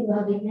करते.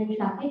 गृहविज्ञान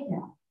शाखेच्या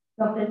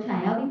डॉक्टर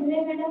छाया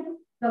विधरे madam,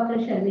 doctor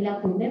Sharmila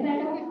Kumbhe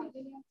madam,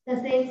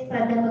 तसेच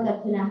प्राध्यापक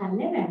अर्चना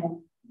हार्ले मॅडम,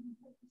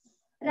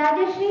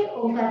 राजश्री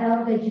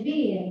ओंकारराव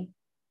गजबीये.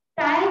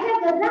 टाळ्यांच्या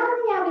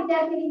गजरामध्ये या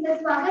विद्यार्थिनीचं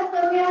स्वागत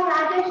करूया.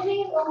 राजश्री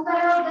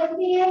ओंकारराव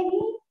गजबीये ही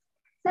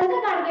संत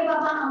गाडगे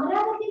बाबा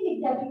अमरावती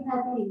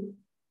विद्यापीठातील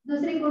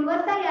दुसरी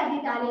गुणवत्ता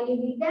यादीत आलेली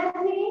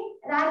विद्यार्थिनी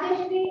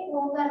राजश्री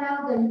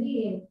ओंकारराव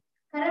गजबीये.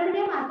 खरं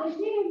म्हणजे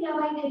मातोश्री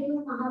विमलाबाई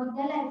देशमुख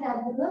महाविद्यालयाचा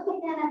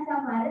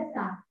गृहविज्ञानाचा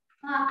वारसा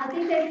हा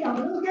अतिशय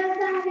समृद्ध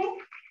असा आहे.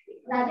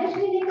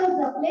 राजश्रीने तो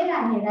जपलेला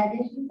आहे.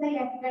 राजश्रीचं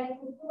या ठिकाणी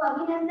खूप खूप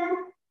अभिनंदन.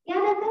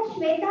 यानंतर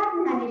श्वेता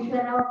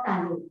ज्ञानेश्वरराव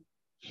टाले.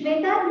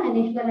 श्वेता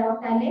ज्ञानेश्वरराव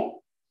टाले.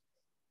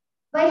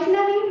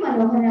 वैष्णवी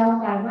मनोहरराव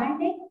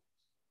काळबांडे.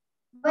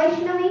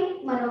 वैष्णवी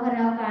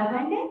मनोहरराव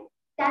काळबांडे.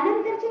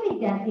 त्यानंतरची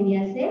विद्यार्थिनी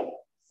असेल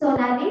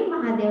सोनाली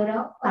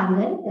महादेवराव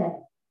बांगलकर.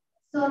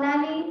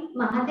 सोनाली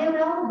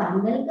महादेवराव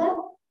बांगलकर.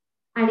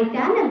 आणि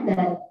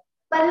त्यानंतर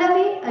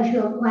पल्लवी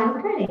अशोक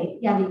वानखडे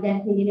या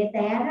विद्यार्थिनीने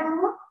तयार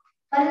राहावं.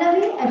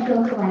 पल्लवी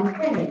अशोक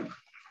वानखडे.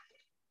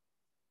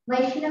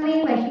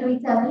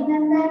 वैष्णवीचं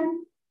अभिनंदन.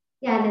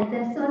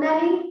 यानंतर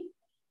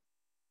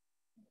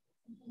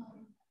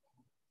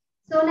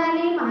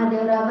सोनाली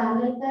महादेवराव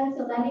भांगरकर.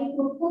 सोनाली,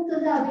 खूप खूप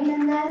तुझं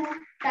अभिनंदन.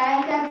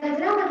 टाळ्यांच्या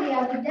गजरामध्ये या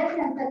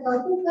विद्यार्थ्यांचं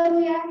कौतुक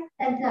करूया,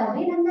 त्यांचं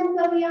अभिनंदन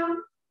करूया.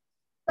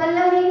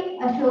 पल्लवी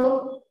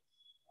अशोक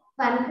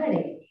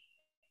वानखडे.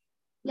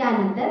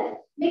 यानंतर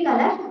मी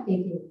कला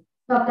शाखेचे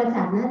डॉक्टर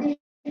साधना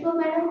Deshmukh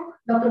madam,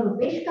 doctor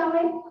Rupesh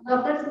Kamble,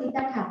 doctor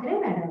Smita Thackeray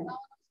madam,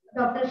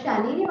 doctor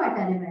Shalini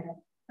वाटाणे madam,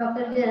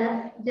 doctor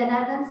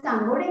Janardan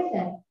Sangode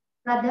sir,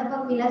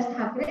 प्राध्यापक विलास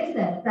ठाकरे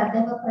सर,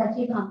 प्राध्यापक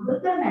प्राची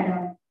भांगुरकर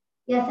मॅडम,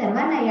 या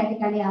सर्वांना या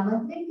ठिकाणी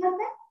आमंत्रित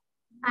करते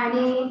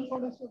आणि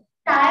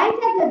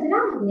टाळ्यांच्या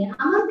गजरामध्ये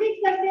आमंत्रित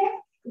करते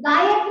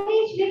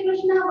गायत्री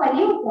श्रीकृष्ण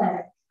वलिवकर.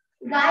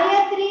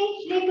 गायत्री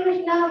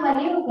श्रीकृष्ण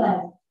वलिवकर.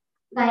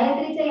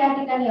 गायत्रीचे या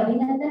ठिकाणी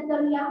अभिनंदन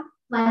करूया.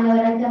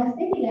 मान्यवरांच्या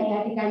हस्ते तिला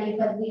या ठिकाणी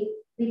पदवी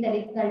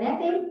वितरित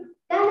करण्यात येईल.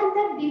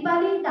 त्यानंतर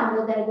दीपाली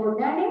दामोदर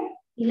गोंडाणे,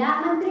 तिला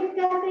आमंत्रित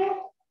करते.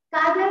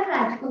 काजल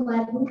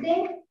राजकुमार भुते,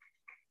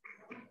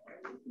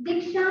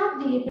 दीक्षा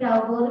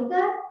दिलीपराव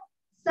बोरकर,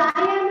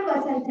 सायन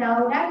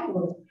वसंतराव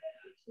राठोड.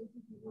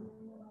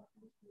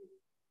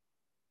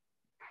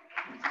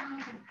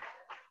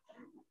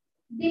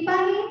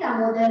 दीपाली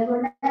दामोदर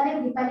गोंडाणे.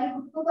 दीपाली,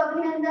 खूप खूप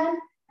अभिनंदन.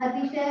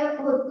 अतिशय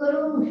होतकरू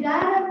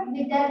हुशार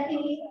विद्यार्थी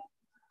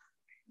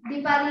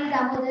दीपाली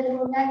दामोदर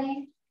गोंडाणे.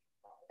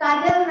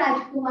 काजल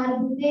राजकुमार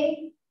भुते.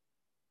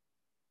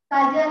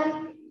 काजल,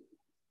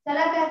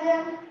 चला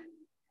काजल.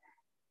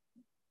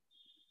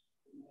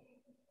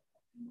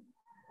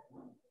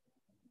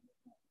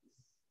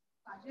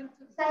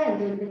 सायन,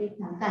 2 मिनिट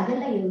थांब,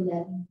 काजलला येऊन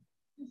द्या.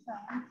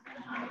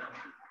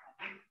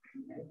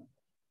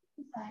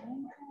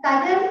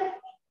 काजल,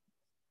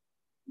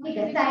 ठीक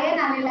आहे. सायन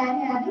आलेला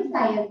आहे आधी.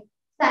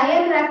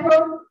 सायन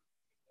राठोड.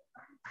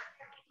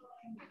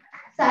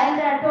 सायन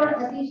राठोड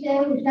अतिशय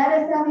हुशार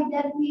असा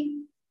विद्यार्थी.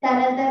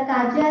 त्यानंतर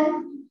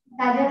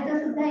काजलचं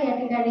सुद्धा या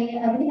ठिकाणी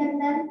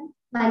अभिनंदन.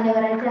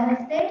 मान्यवरांच्या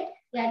हस्ते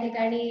या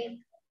ठिकाणी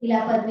तिला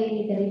पदवी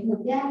वितरित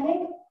होते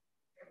आहे.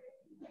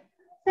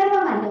 सर्व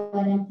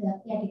मान्यवरांचं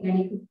या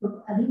ठिकाणी खूप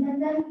खूप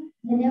अभिनंदन,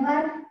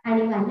 धन्यवाद.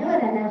 आणि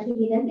मान्यवरांना अशी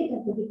विनंती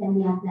करतो की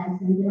त्यांनी आपलं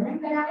आसन ग्रहण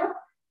करावं.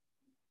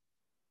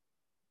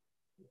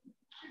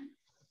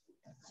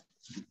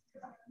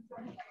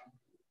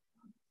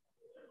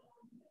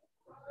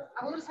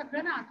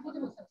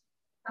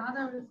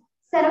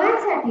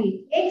 सर्वांसाठी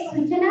एक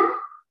सूचना.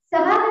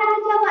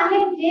 सभागृहाच्या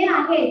बाहेर जे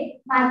आहेत,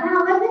 माझा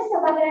आवाज जर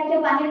सभागृहाच्या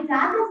बाहेर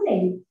जात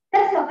असेल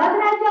तर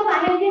सभागृहाच्या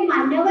बाहेर जे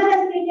मान्यवर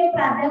असतील, जे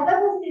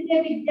प्राध्यापक असतील, जे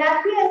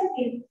विद्यार्थी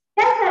असतील,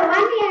 त्या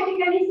सर्वांनी या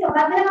ठिकाणी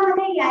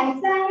सभागृहामध्ये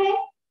यायचं आहे.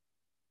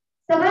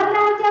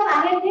 सभागृहाच्या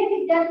बाहेर जे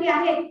विद्यार्थी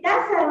आहेत त्या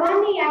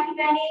सर्वांनी या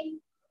ठिकाणी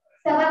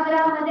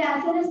सभागृहामध्ये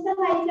आसनस्थ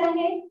व्हायचं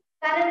आहे.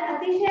 कारण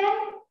अतिशय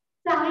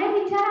चांगले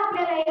विचार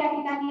आपल्याला या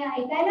ठिकाणी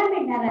ऐकायला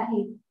मिळणार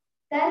आहेत.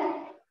 तर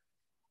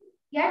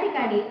या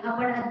ठिकाणी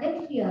आपण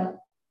अध्यक्षीय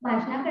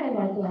भाषणाकडे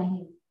वळतो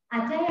आहे.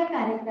 आजच्या या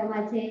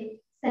कार्यक्रमाचे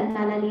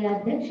सन्माननीय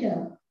अध्यक्ष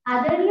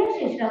आदरणीय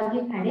शेषरावजी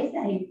खाडे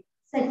साहेब,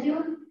 सचिव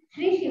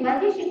श्री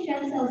शिवाजी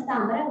शिक्षण संस्था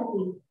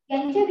अमरावती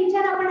यांचे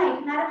विचार आपण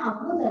ऐकणार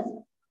आहोतच.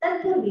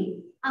 तत्पूर्वी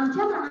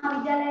आमच्या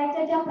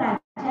महाविद्यालयाच्या ज्या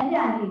प्राचार्य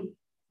आहेत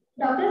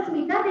डॉक्टर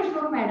स्मिता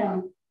देशमुख मॅडम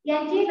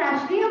यांची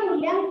राष्ट्रीय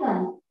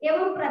मूल्यांकन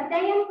एवं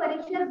प्रत्यायन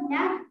परीक्षा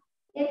ज्ञान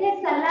येथे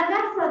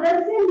सल्लागार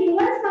सदस्य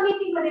निवड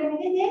समितीमध्ये,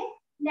 म्हणजे जे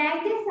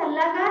न्यायाचे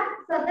सल्लागार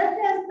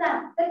सदस्य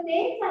असतात तर ते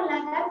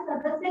सल्लागार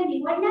सदस्य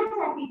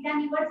निवडण्यासाठी त्या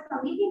निवड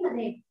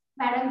समितीमध्ये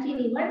मॅडमची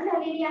निवड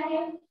झालेली आहे.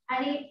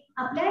 आणि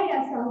आपल्या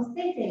या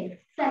संस्थेचे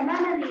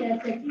सन्माननीय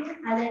सचिव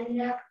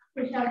आदरणीय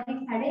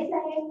शेषरावजी खाडे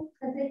साहेब,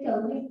 तसेच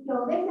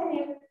चौबे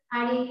साहेब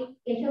आणि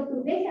केशव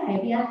तुपे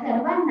साहेब या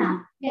सर्वांना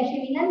मी अशी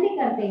विनंती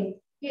करते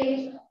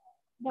की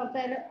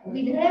डॉक्टर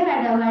विधळे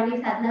मॅडम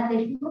आणि साधना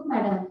देशमुख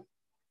मॅडम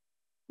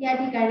या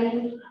ठिकाणी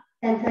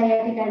त्यांचा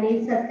या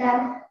ठिकाणी सत्कार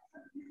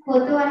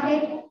होतो आहे.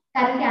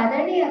 कारण की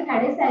आदरणीय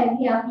खाडे साहेब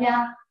ही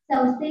आपल्या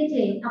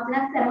संस्थेचे, आपल्या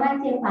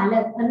सर्वांचे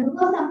पालक,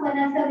 अनुभव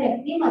संपन्न असं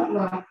व्यक्तिमत्व.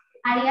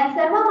 आणि या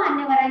सर्व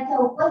मान्यवरांच्या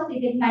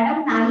उपस्थितीत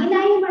मॅडम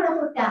नाही म्हणत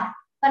होत्या,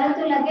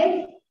 परंतु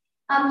लगेच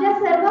आमच्या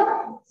सर्व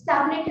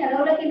स्टाफने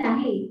ठरवलं की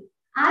नाही,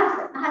 आज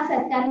हा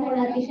सत्कार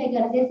होणं अतिशय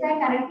गरजेचं आहे.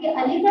 कारण की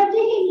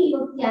अलीकडची ही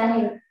नियुक्ती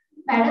आहे.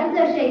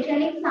 मॅडमचं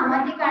शैक्षणिक,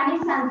 सामाजिक आणि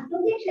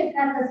सांस्कृतिक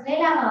क्षेत्रात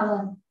असलेला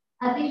वावर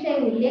अतिशय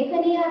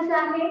उल्लेखनीय असं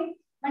आहे.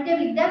 म्हणजे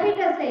विद्यापीठ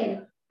असेल,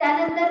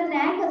 त्यानंतर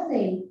नॅक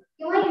असेल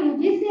किंवा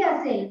UGC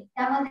असेल,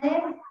 त्यामध्ये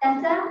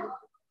त्यांचा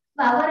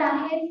वावर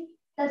आहे.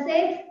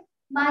 तसेच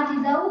मा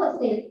जिजाऊ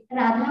असेल,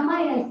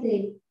 राधामाई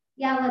असेल,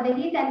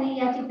 यामध्येही त्यांनी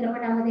या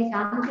चित्रपटामध्ये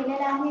काम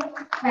केलेलं आहे.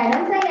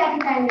 मॅडमचा या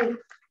ठिकाणी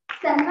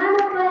सन्मान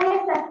होतो आहे,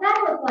 सत्कार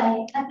होतो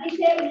आहे,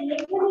 अतिशय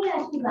उल्लेखनीय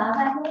अशी बाब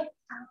आहे.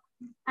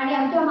 आणि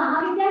आमच्या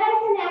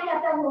महाविद्यालयाचं न्याय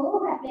आता हो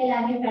घातलेला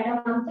आहे.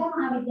 मॅडम आमच्या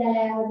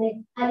महाविद्यालयामध्ये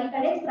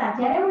अलीकडेच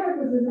प्राचार्य म्हणून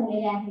रुजू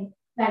झालेले आहे.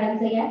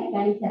 मॅडमचं या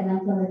ठिकाणी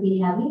सर्वांच्या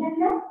वतीने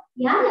अभिनंदन.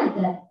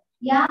 यानंतर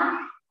या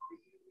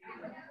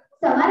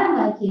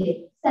समारंभाचे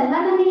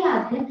सन्माननीय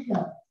अध्यक्ष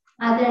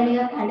आदरणीय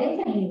खाडे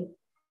साहेब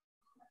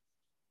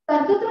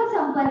कर्तृत्व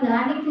संपन्न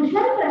आणि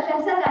कुशल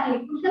प्रशासक आहे.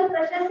 कुशल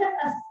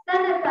प्रशासक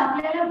असतानाच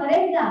आपल्याला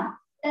बरेचदा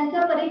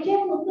त्यांचा परिचय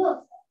होतो,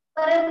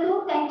 परंतु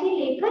त्यांची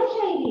लेखन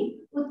शैली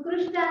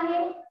उत्कृष्ट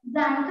आहे.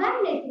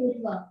 जाणकार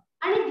नेतृत्व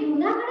आणि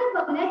जीवनाकडे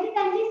बघण्याची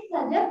त्यांची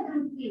सजग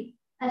वृत्ती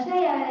अशा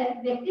या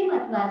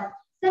व्यक्तिमत्वास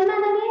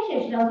सन्माननीय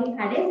शेषरावजी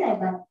खाडे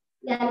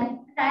साहेबांना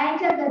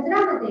टाळ्यांच्या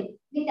गजरामध्ये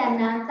मी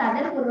त्यांना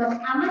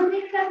सादरपूर्वक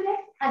आमंत्रित करते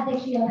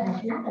अध्यक्षीय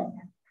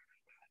भाषणाकरता.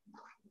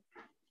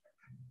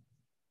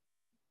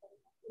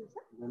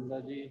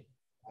 नंदाजी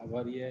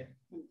आभारी आहे.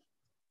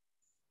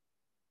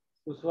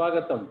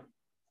 सुस्वागतम.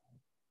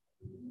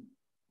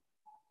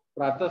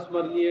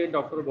 प्रातस्मरणीय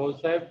डॉक्टर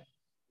भाऊसाहेब,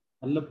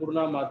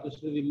 अन्नपूर्णा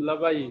मातोश्री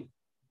विमलाबाई,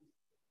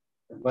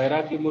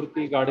 बैरागी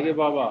मूर्ती गाडगे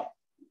बाबा,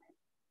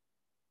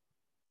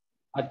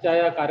 आजच्या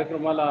या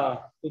कार्यक्रमाला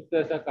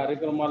अशा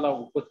कार्यक्रमाला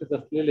उपस्थित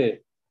असलेले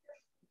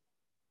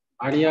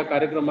आणि या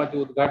कार्यक्रमाचे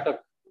उद्घाटक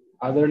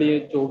आदरणीय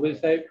चौबे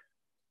साहेब,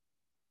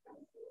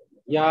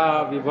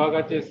 या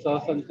विभागाचे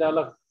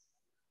सहसंचालक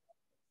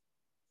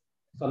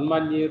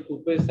सन्माननीय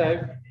तुपे साहेब,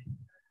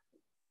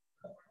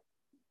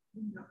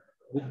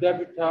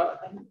 विद्यापीठा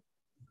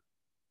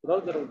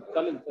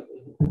चालेल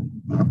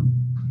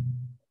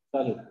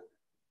चालेल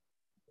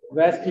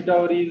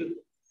व्यासपीठावरील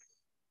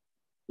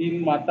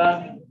तीन माता,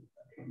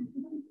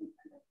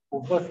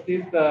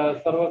 उपस्थित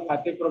सर्व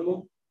खाते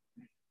प्रमुख,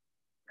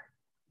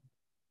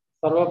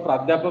 सर्व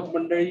प्राध्यापक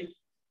मंडळी,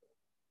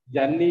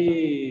 ज्यांनी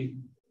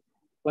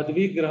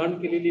पदवी ग्रहण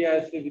केलेली आहे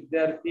असे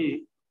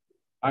विद्यार्थी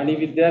आणि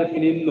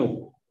विद्यार्थिनींनो,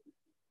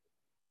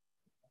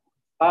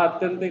 हा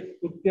अत्यंत एक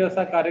स्तुत्य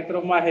असा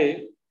कार्यक्रम आहे.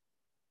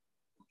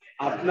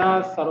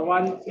 आपणा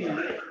सर्वांची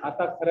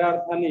आता खऱ्या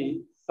अर्थाने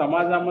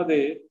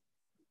समाजामध्ये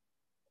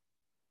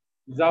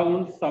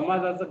जाऊन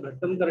समाजाचं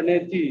गठन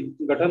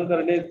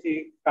करण्याची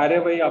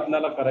कार्यवाही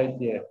आपल्याला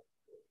करायची आहे.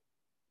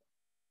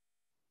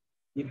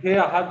 इथे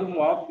हा जो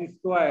मॉब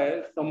दिसतो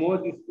आहे, समूह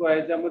दिसतो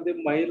आहे, ज्यामध्ये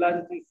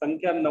महिलांची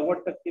संख्या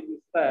 90%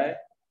 दिसत आहे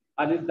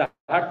आणि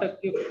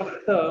 10%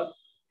 फक्त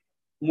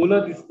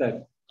मुलं दिसत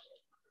आहेत.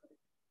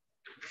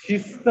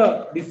 शिस्त,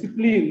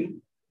 डिसिप्लिन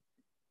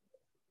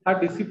हा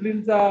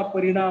डिसिप्लिनचा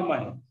परिणाम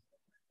आहे.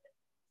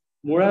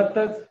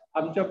 मुळातच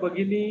आमच्या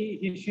भगिनी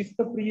ही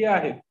शिस्तप्रिय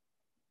आहेत.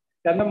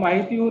 त्यांना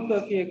माहिती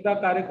होतं की एकदा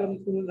कार्यक्रम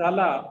सुरू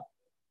झाला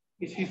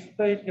की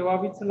शिस्त हे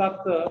ठेवावीच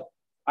लागतं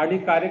आणि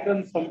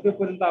कार्यक्रम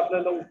संपेपर्यंत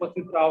आपल्याला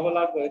उपस्थित राहावं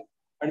लागत.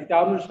 आणि त्या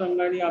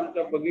अनुषंगाने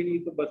आमच्या भगिनी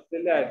इथं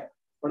बसलेल्या आहेत.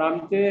 पण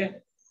आमचे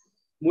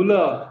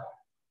मुलं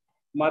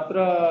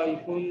मात्र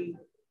इथून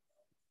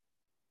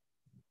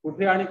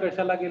कुठे आणि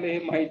कशाला गेले हे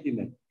माहिती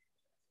नाही.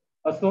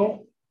 असो,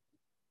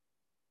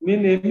 मी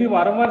नेहमी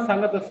वारंवार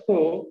सांगत असतो,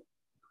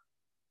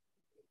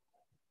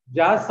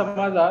 ज्या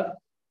समाजात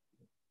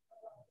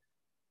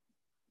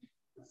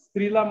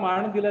स्त्रीला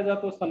मान दिला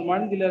जातो,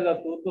 सन्मान दिला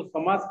जातो, तो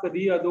समाज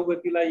कधीही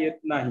अधोगतीला येत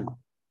नाही.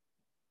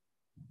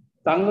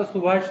 चांगलं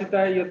सुभाषित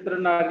आहे, यत्र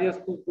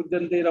नार्यस्तु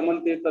पूज्यन्ते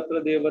रमन्ते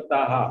तत्र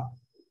देवताः.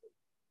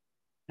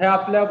 हे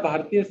आपल्या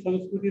भारतीय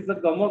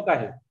संस्कृतीचं गमक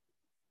आहे.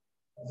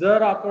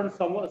 जर आपण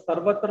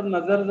सर्वत्र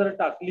नजर जर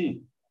टाकली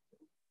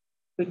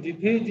तर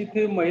जिथे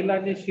जिथे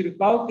महिलांनी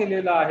शिरकाव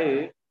केलेला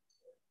आहे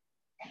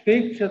ते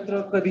क्षेत्र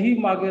कधीही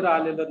मागे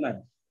राहिलेलं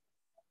नाही.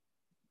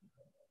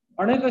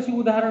 अनेक अशी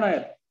उदाहरणं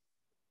आहेत,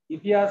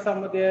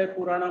 इतिहासामध्ये आहे,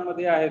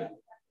 पुराणामध्ये आहेत.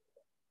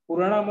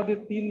 पुराणामध्ये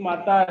 3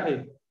 माता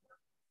आहेत,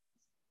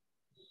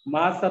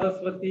 माँ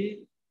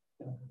सरस्वती,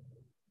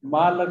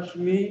 माँ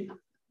लक्ष्मी,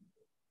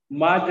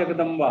 माँ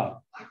जगदंबा.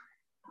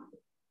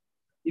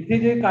 इथे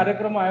जे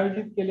कार्यक्रम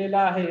आयोजित केलेला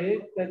आहे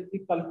त्यांची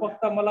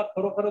कल्पकता मला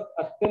खरोखरच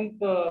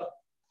अत्यंत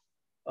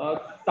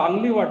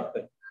चांगली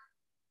वाटते.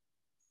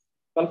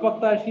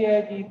 कल्पकता अशी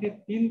आहे की इथे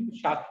 3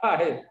 शाखा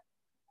आहेत.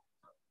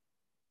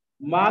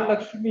 माँ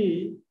लक्ष्मी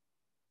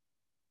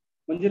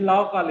म्हणजे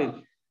लॉ कॉलेज,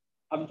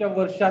 आमच्या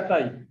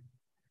वर्षाताई.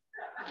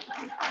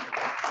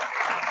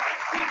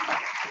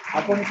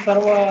 आपण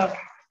सर्व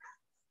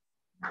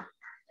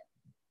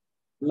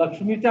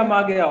लक्ष्मीच्या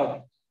मागे आहोत.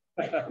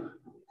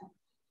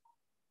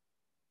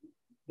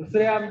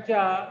 दुसरे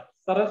आमच्या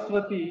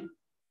सरस्वती,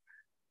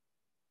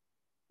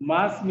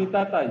 माँ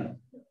स्मिताताई.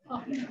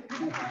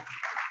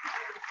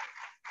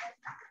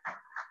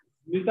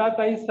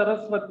 स्मिताताई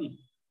सरस्वती,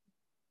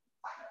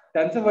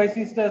 त्यांचं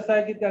वैशिष्ट्य असं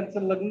आहे की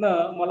त्यांचं लग्न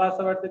मला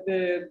असं वाटतं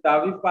ते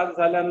 10वी पास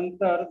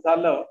झाल्यानंतर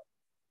झालं.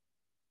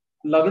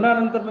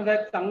 लग्नानंतर म्हणजे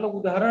एक चांगलं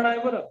उदाहरण आहे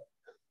बरं.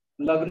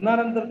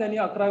 लग्नानंतर त्यांनी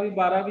 11वी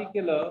 12वी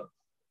केलं,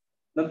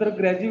 नंतर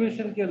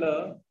ग्रॅज्युएशन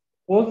केलं,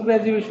 पोस्ट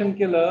ग्रॅज्युएशन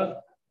केलं,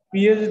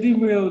 PhD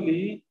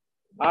मिळवली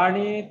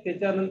आणि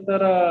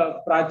त्याच्यानंतर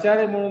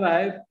प्राचार्य म्हणून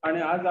आहेत.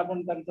 आणि आज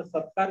आपण त्यांचा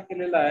सत्कार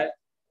केलेला आहे.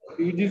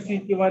 PDC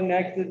किंवा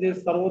NACचं जे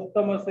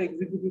सर्वोत्तम असं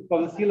एक्झिक्युटिव्ह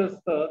काउन्सिल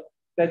असतं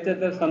त्याच्या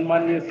त्या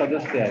सन्माननीय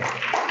सदस्य आहेत.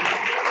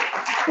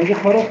 म्हणजे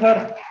खरोखर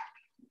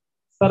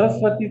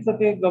सरस्वतीचं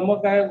ते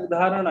गमक आहे,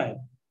 उदाहरण आहे.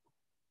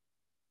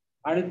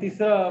 आणि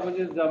तिसरं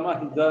म्हणजे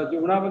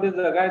जीवनामध्ये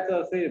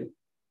जगायचं असेल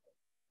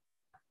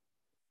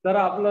तर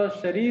आपलं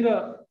शरीर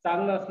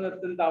चांगलं असणं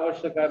अत्यंत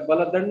आवश्यक आहे,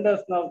 बलदंड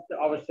असणं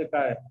आवश्यक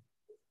आहे.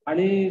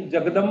 आणि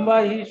जगदंबा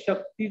ही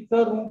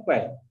शक्तीचं रूप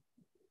आहे.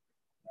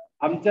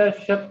 आमच्या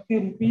शक्ती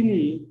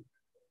रूपिणी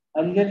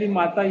अंजली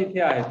माता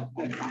इथे आहेत.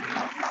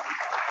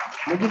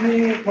 म्हणजे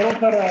मी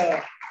खरोखर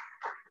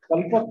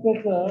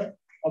कल्पकतेचं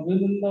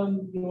अभिनंदन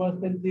किंवा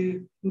त्यांची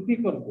स्तुती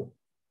करतो.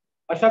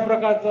 अशा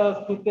प्रकारचा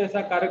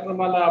स्तुत्याच्या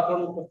कार्यक्रमाला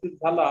आपण उपस्थित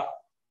झाला.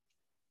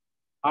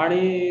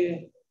 आणि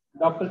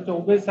डॉक्टर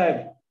चौबे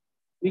साहेब,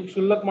 मी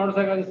क्षुल्लक माणूस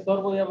आहे, कारण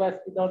सर्व या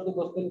व्यासपीठावरती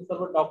बसलेले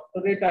सर्व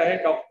डॉक्टरेट आहे,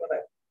 डॉक्टर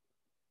आहे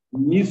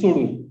मी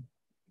सोडून.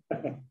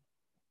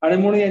 आणि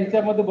म्हणून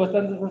यांच्यामध्ये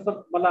बसल्यानंतर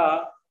जसं मला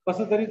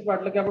कसं तरीच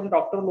वाटलं की आपण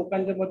डॉक्टर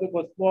लोकांच्या मध्ये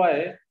बसलो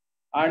आहे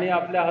आणि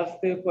आपल्या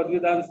हस्ते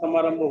पदवीदान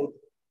समारंभ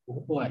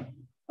होतो आहे.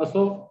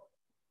 असो,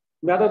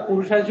 मी आता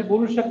पुरुषांशी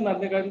बोलू शकणार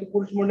नाही कारण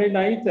पुरुष मंडळी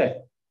नाहीच आहे.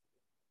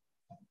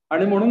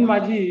 आणि म्हणून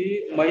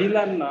माझी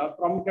महिलांना,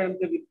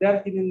 प्रामुख्याने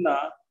विद्यार्थिनींना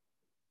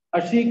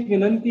अशी एक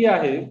विनंती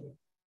आहे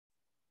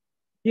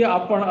की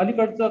आपण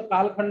अलीकडचं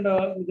कालखंड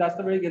जास्त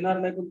वेळ घेणार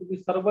नाही, पण तुम्ही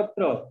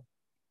सर्वत्र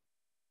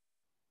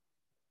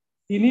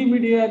तिन्ही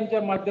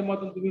मीडियांच्या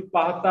माध्यमातून तुम्ही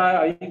पाहताय,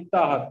 ऐकता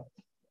आहात.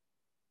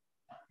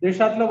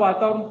 देशातलं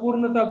वातावरण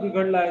पूर्णतः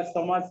बिघडलं आहे.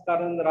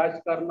 समाजकारण,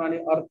 राजकारण आणि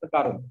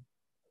अर्थकारण,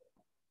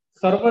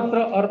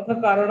 सर्वत्र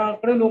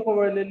अर्थकारणाकडे लोक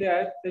वळलेले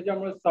आहेत.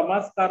 त्याच्यामुळे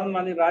समाजकारण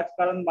आणि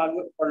राजकारण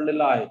मागे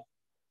पडलेलं आहे.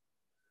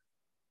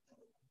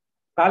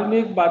 काल मी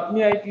एक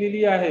बातमी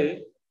ऐकलेली आहे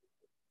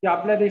की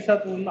आपल्या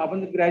देशातून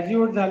आपण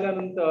ग्रॅज्युएट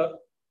झाल्यानंतर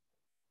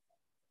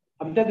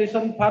आमच्या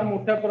देशातून फार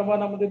मोठ्या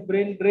प्रमाणामध्ये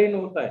ब्रेन ड्रेन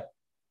होत आहे.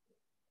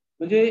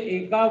 म्हणजे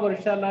एका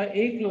वर्षाला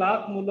 1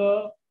 लाख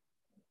मुलं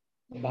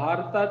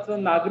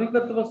भारताचं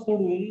नागरिकत्व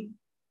सोडून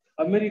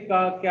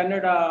अमेरिका,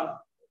 कॅनडा,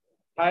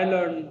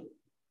 थायलंड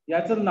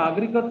याचं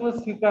नागरिकत्व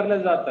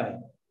स्वीकारलं जात आहे.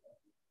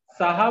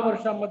 6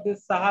 वर्षामध्ये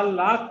 6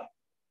 लाख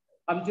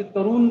आमचे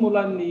तरुण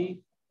मुलांनी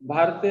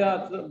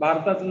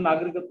भारताचं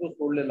नागरिकत्व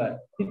सोडलेलं आहे.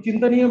 ही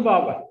चिंतनीय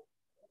बाब आहे.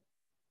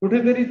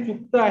 कुठेतरी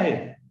चुकतं आहे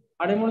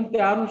आणि म्हणून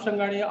त्या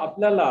अनुषंगाने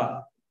आपल्याला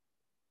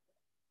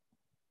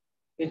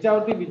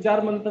याच्यावरती विचार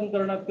मंथन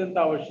करणं अत्यंत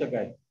आवश्यक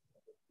आहे.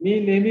 मी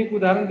नेहमी एक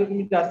उदाहरण देतो,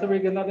 मी जास्त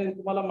वेळ घेणार नाही.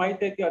 तुम्हाला माहित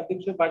आहे की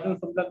अध्यक्ष भाषण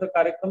संपल्यानंतर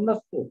कार्यक्रम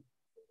नसतो,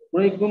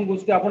 म्हणून 1-2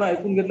 गोष्टी आपण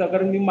ऐकून घेतल्या,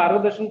 कारण मी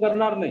मार्गदर्शन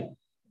करणार नाही.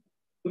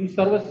 तुम्ही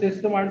सर्व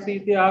श्रेष्ठ माणसे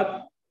इथे आहात.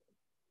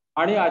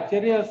 आणि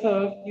आश्चर्य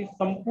असं की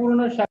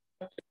संपूर्ण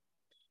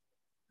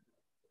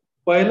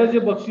पहिलं जे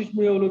बक्षीस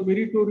मिळवलं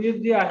मेरिटोरियस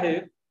जे आहे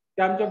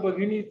ते आमच्या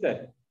भगिनीच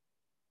आहे.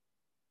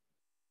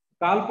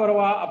 काल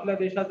परवा आपल्या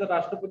देशाचं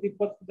राष्ट्रपती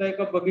पद सुद्धा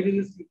एका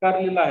भगिनीने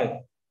स्वीकारलेलं आहे,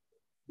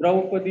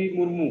 द्रौपदी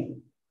मुर्मू.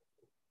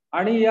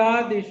 आणि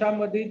या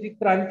देशामध्ये जी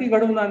क्रांती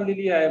घडवून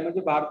आणलेली आहे,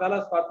 म्हणजे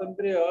भारताला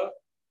स्वातंत्र्य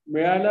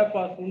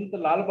मिळाल्यापासून तर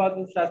लाल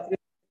बहादूर शास्त्री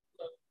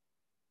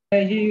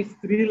ही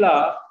स्त्रीला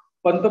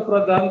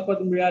पंतप्रधान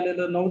पद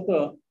मिळालेलं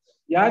नव्हतं.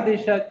 या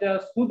देशाच्या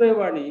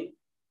सुदैवाने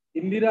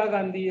इंदिरा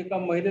गांधी एका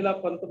महिलेला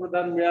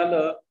पंतप्रधान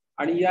मिळालं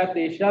आणि या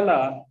देशाला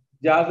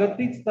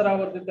जागतिक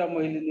स्तरावरती त्या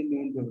महिलेने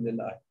नेऊन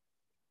ठेवलेला आहे.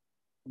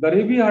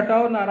 गरिबी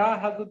हटवणारा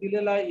हा जो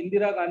दिलेला आहे,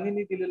 इंदिरा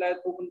गांधींनी दिलेला आहे,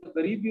 तो पण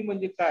गरिबी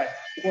म्हणजे काय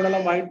ते कोणाला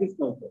माहितीच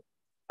नव्हतं.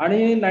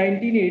 आणि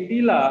 1980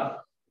 ला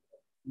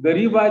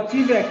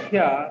गरिबाची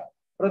व्याख्या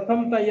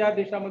प्रथमतः या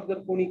देशामध्ये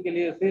जर कोणी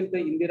केली असेल तर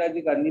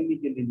इंदिराजी गांधींनी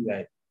केलेली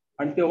आहे.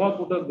 आणि तेव्हा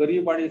कुठं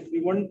गरीब आणि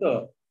श्रीमंत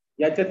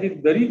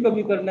याच्यातील दरी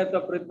कमी करण्याचा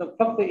प्रयत्न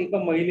फक्त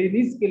एका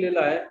महिलेनीच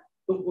केलेला आहे,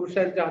 तो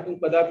पुरुषांच्या हातून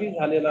कदापि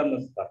झालेला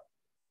नसता.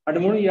 आणि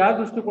म्हणून या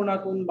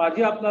दृष्टिकोनातून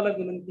माझी आपल्याला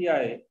विनंती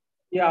आहे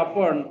की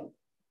आपण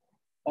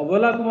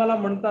अबला तुम्हाला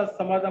म्हणतात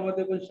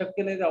समाजामध्ये, पण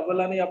शक्य नाही,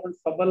 अबला नाही, आपण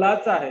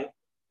सबलाच आहे.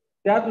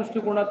 त्या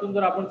दृष्टिकोनातून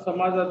जर आपण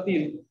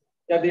समाजातील,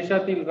 या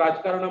देशातील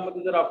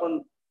राजकारणामध्ये जर आपण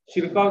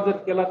शिरकाव जर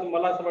केला तर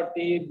मला असं वाटतं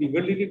ही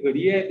बिघडलेली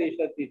घडी आहे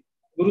देशाची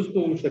दुरुस्त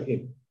होऊ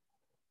शकेल.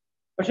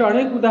 अशी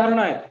अनेक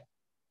उदाहरणं आहेत.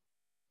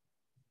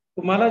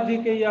 तुम्हाला जे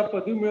काही या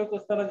पदवी मिळत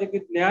असताना जे काही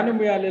ज्ञान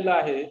मिळालेलं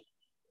आहे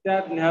त्या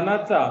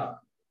ज्ञानाचा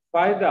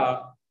फायदा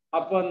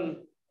आपण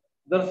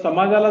जर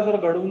समाजाला जर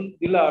घडवून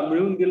दिला,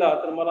 मिळवून दिला,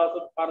 तर मला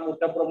असं फार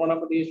मोठ्या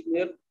प्रमाणामध्ये यश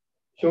मिळेल.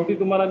 शेवटी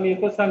तुम्हाला मी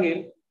एकच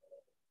सांगेन,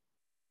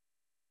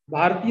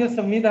 भारतीय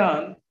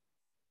संविधान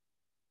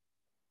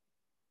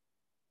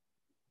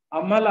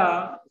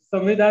आम्हाला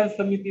संविधान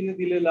समितीने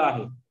दिलेलं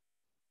आहे.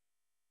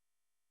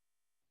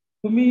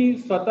 तुम्ही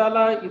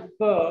स्वतःला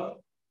इतकं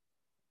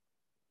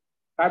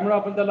काय म्हणू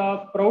आपण त्याला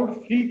प्राऊड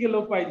फील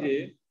केलं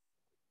पाहिजे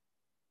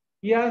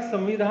की या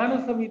संविधान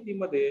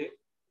समितीमध्ये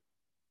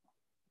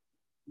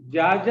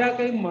ज्या ज्या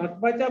काही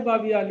महत्वाच्या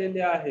बाबी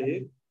आलेल्या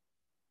आहेत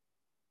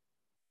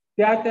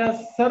त्या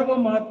सर्व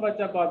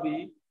महत्वाच्या बाबी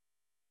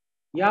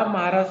या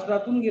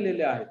महाराष्ट्रातून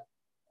गेलेल्या आहेत.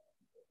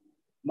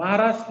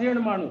 महाराष्ट्रीयन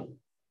माणूस,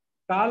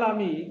 काल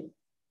आम्ही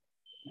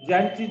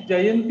ज्यांची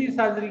जयंती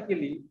साजरी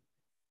केली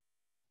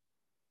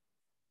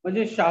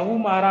म्हणजे शाहू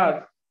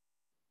महाराज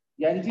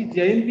यांची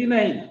जयंती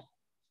नाही,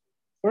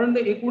 परंतु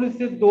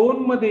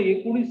 1902 मध्ये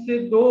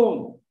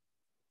 1902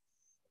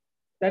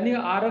 त्यांनी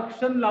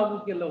आरक्षण लागू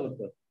केलं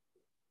होतं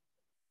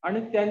आणि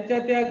त्यांच्या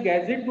त्या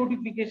गॅझेट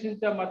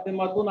नोटिफिकेशनच्या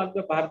माध्यमातून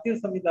आमच्या भारतीय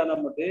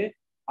संविधानामध्ये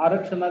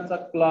आरक्षणाचा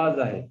क्लॉज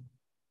आहे.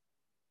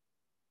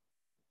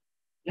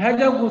 ह्या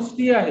ज्या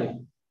गोष्टी आहेत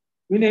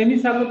मी नेहमी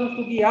सांगत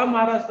असतो की या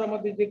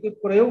महाराष्ट्रामध्ये जे काही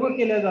प्रयोग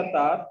केले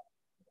जातात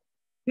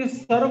ते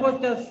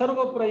सर्वच्या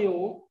सर्व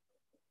प्रयोग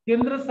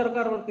केंद्र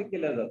सरकारवरती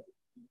केल्या जातात.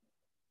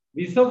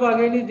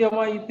 विसोबागेने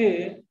जेव्हा इथे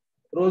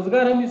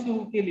रोजगार हमी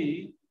सुरू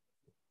केली,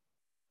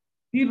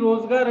 ती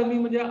रोजगार हमी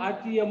म्हणजे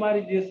आजची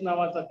MRGS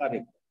नावाचा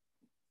कार्यक्रम.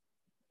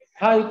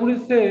 हा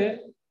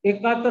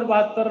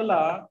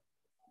 1971-72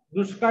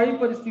 दुष्काळी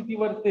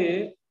परिस्थितीवरती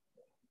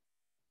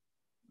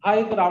हा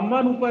एक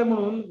रामबाण उपाय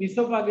म्हणून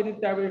विसोबागेने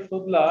त्यावेळेस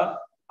शोधला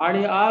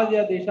आणि आज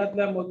या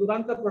देशातल्या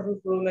मजुरांचा प्रश्न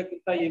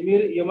सोडवण्याकरिता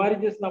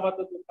MRGS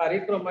नावाचा जो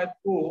कार्यक्रम आहे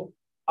तो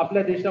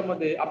आपल्या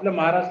देशामध्ये, आपल्या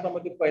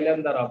महाराष्ट्रामध्ये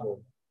पहिल्यांदा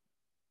राबवला.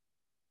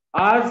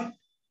 आज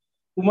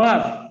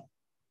तुम्हाला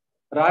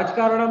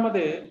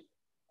राजकारणामध्ये,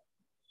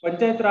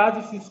 पंचायत राज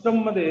सिस्टम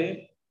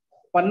मध्ये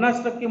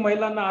 50%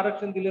 महिलांना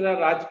आरक्षण दिलेलं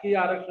राजकीय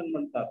आरक्षण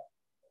म्हणतात.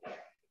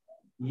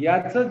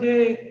 याचं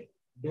जे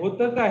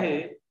द्योतक आहे,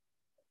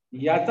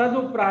 याचा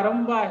जो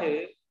प्रारंभ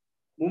आहे,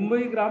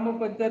 मुंबई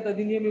ग्रामपंचायत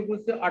अधिनियम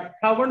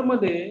 1958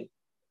 मध्ये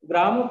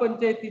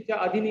ग्रामपंचायतीच्या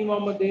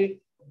अधिनियमामध्ये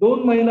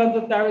 2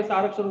 महिलांचं त्यावेळेस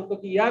आरक्षण होतं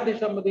की या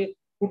देशामध्ये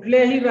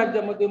कुठल्याही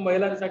राज्यामध्ये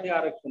महिलांसाठी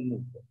आरक्षण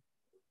नव्हतं.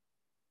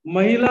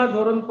 महिला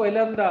धोरण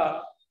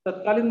पहिल्यांदा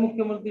तत्कालीन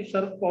मुख्यमंत्री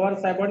शरद पवार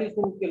साहेबांनी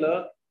सुरू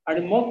केलं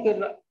आणि मग ते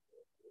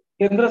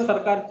केंद्र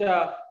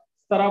सरकारच्या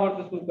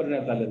स्तरावरती सुरू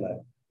करण्यात आलेलं आहे.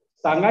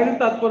 सांगायचं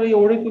तात्पर्य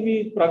एवढे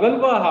तुम्ही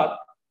प्रगल्भ आहात,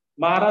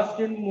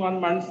 महाराष्ट्रीयन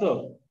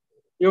माणसं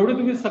एवढे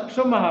तुम्ही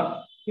सक्षम आहात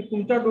की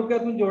तुमच्या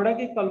डोक्यातून जेवढ्या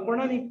काही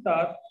कल्पना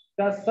निघतात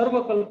त्या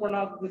सर्व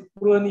कल्पना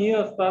स्पृहणीय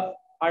असतात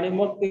आणि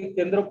मग ते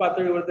केंद्र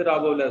पातळीवरती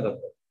राबवल्या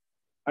जातात.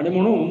 आणि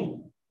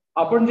म्हणून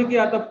आपण जे की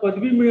आता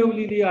पदवी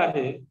मिळवलेली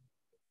आहे,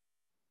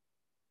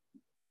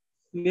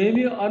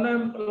 नेहमी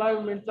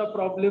अनएम्प्लॉयमेंटचा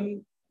प्रॉब्लेम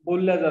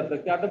बोलल्या जातं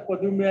की आता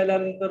पदवी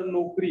मिळाल्यानंतर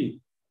नोकरी.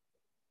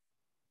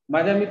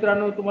 माझ्या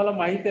मित्रांनो, तुम्हाला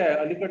माहिती आहे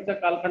अलीकडच्या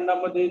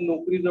कालखंडामध्ये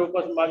नोकरी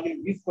जवळपास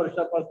मागील 20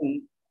 वर्षापासून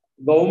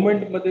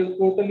गव्हर्नमेंट मध्ये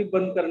टोटली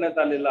बंद करण्यात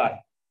आलेलं आहे.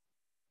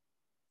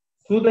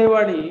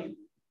 सुदैवाने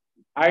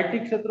IT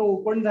क्षेत्र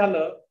ओपन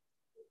झालं.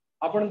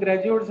 आपण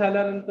ग्रॅज्युएट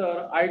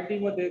झाल्यानंतर IT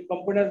मध्ये,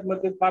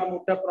 कंपन्यांमध्ये फार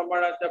मोठ्या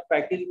प्रमाणाच्या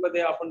पॅकेज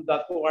मध्ये आपण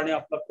जातो आणि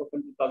आपला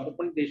प्रपंच चालतो.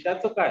 पण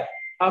देशाचं काय,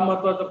 हा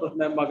महत्वाचा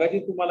प्रश्न आहे. मगाशी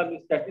तुम्हाला मी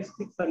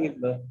स्टॅटिस्टिक्स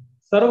सांगितलं,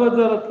 सर्व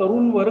जर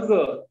तरुण वर्ग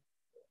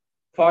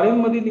फॉरेन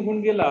मध्ये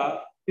निघून गेला,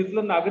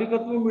 तिथलं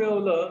नागरिकत्व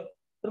मिळवलं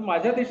तर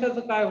माझ्या देशाचं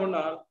काय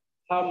होणार,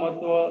 हा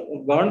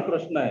गहन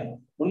प्रश्न आहे.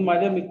 म्हणून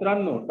माझ्या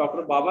मित्रांनो,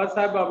 डॉक्टर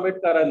बाबासाहेब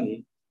आंबेडकरांनी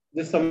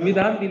जे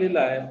संविधान दिलेलं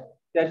आहे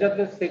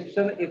त्याच्यातलं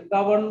सेक्शन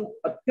 51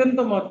 अत्यंत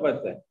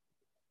महत्वाचं आहे.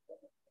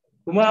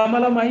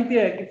 आम्हाला माहिती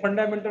आहे की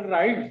फंडामेंटल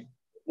राईट्स,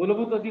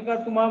 मूलभूत अधिकार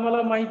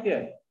आम्हाला माहिती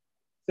आहे.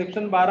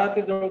 सेक्शन 12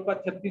 ते जवळपास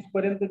 36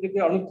 पर्यंत जे काही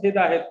अनुच्छेद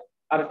आहेत,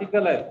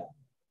 आर्टिकल आहेत,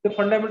 ते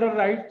फंडामेंटल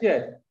राईटचे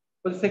आहेत.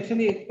 पण सेक्शन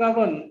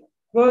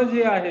 51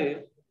 जे आहे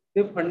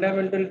ते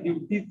फंडामेंटल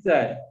ड्युटीजचं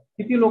आहे.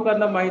 किती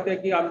लोकांना माहित आहे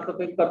की आमचं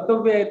काही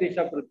कर्तव्य आहे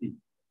देशाप्रती,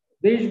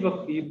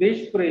 देशभक्ती,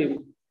 देशप्रेम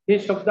हे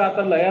शब्द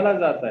आता लयाला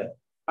जात आहे.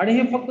 आणि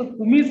हे फक्त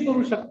तुम्हीच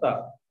करू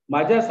शकता.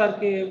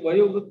 माझ्यासारखे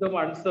वयोवृद्ध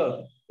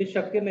माणसं हे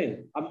शक्य नाही.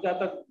 आमच्या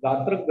आता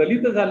गात्र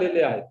गलित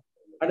झालेले आहेत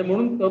आणि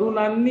म्हणून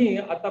तरुणांनी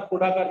आता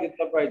पुढाकार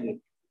घेतला पाहिजे.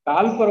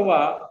 काल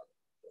परवा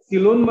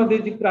सिलोन मध्ये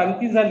जी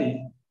क्रांती झाली,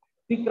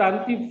 ती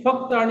क्रांती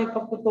फक्त आणि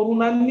फक्त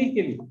तरुणांनी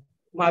केली,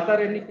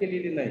 म्हाताऱ्यांनी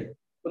केलेली नाही.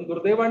 पण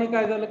दुर्दैवाने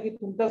काय झालं की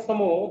तुमच्या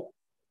समोर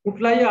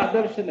कुठलाही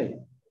आदर्श नाही.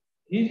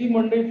 ही जी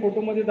मंडळी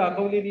फोटोमध्ये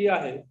दाखवलेली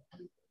आहे,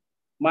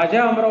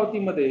 माझ्या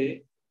अमरावतीमध्ये,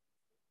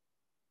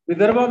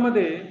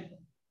 विदर्भामध्ये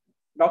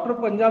डॉक्टर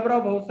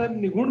पंजाबराव भाऊसाहेब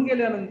निघून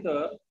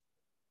गेल्यानंतर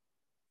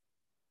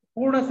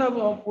कोण असा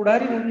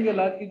पुढारी होऊन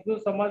गेला की जो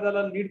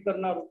समाजाला लीड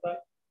करणार होता.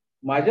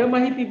 माझ्या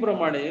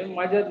माहितीप्रमाणे,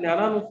 माझ्या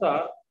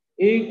ज्ञानानुसार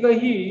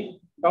एकही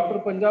डॉक्टर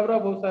पंजाबराव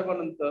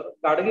भाऊसाहेबांनंतर,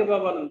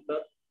 गाडगेबाबानंतर,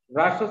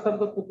 राष्ट्रसंत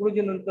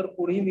तुकडोजी नंतर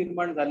कोणीही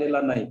निर्माण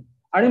झालेला नाही.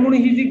 आणि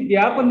म्हणून ही जी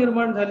गॅप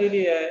निर्माण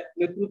झालेली आहे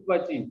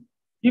नेतृत्वाची,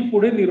 ही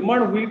पुढे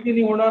निर्माण होईल की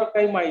नाही होणार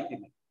काही माहिती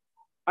नाही.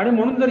 आणि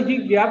म्हणून जर ही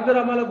गॅप जर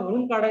आम्हाला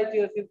भरून काढायची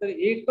असेल तर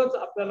एकच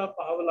आपल्याला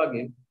पाहावं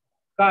लागेल,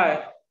 काय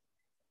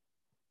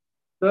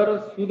तर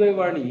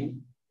सुदैवाने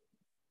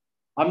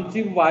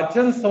आमची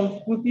वाचन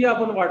संस्कृती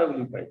आपण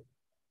वाढवली पाहिजे.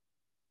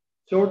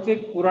 शेवटचे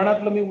एक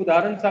पुराणातलं मी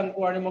उदाहरण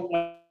सांगतो आणि मग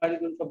माझे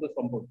 2 शब्द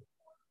संपवतो.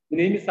 मी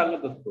नेहमी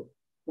सांगत असतो,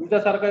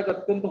 तुमच्यासारखा एक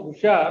अत्यंत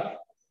हुशार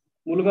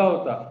मुलगा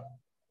होता.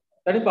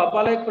 त्याने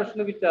बापाला एक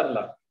प्रश्न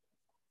विचारला.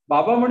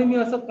 बाबा म्हणे, मी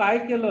असं काय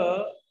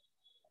केलं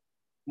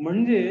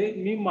म्हणजे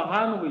मी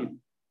महान होईल.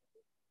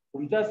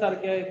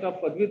 तुमच्यासारख्या एका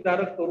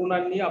पदवीधारक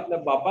तरुणांनी आपल्या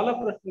बापाला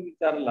प्रश्न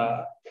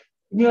विचारला,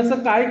 मी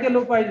असं काय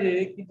केलं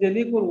पाहिजे की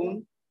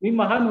जेणेकरून मी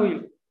महान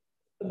होईल.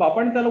 तर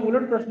बापाने त्याला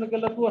उलट प्रश्न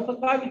केला, तू असं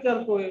का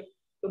विचारतोय?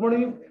 तर म्हणे,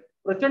 मी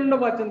प्रचंड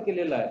वाचन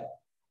केलेलं आहे,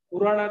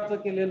 पुराणाचं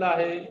केलेलं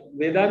आहे,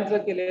 वेदांचं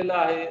केलेलं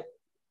आहे,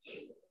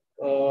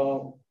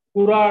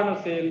 पुराण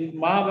असेल,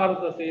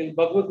 महाभारत असेल,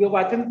 भगवद्गीता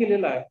वाचन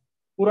केलेलं आहे.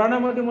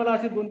 पुराणामध्ये मला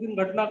असे 2-3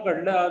 घटना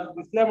घडल्या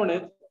दिसल्या म्हणे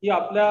की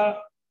आपल्या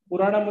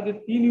पुराणामध्ये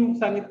 3 युग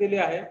सांगितलेले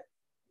आहेत,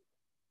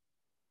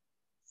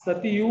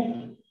 सतयुग,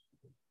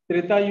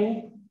 त्रेतायुग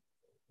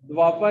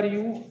द्वापार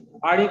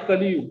युग आणि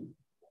कलियुग.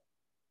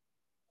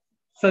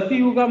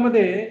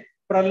 सतीयुगामध्ये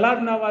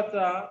प्रल्हाद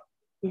नावाचा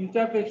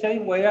तुमच्यापेक्षाही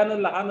वयानं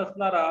लहान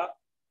असणारा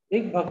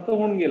एक भक्त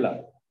होऊन गेला.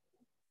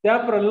 त्या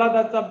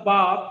प्रल्हादाचा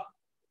बाप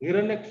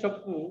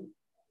हिरण्यकश्यपू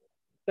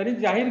त्यांनी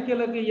जाहीर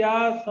केलं की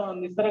या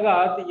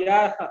निसर्गात,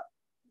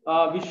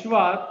 या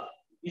विश्वात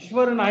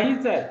ईश्वर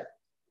नाहीच आहे,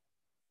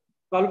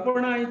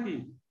 कल्पना आहे ती.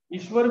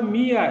 ईश्वर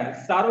मी आहे,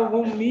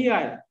 सार्वभौम मी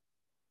आहे,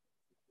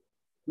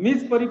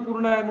 मीच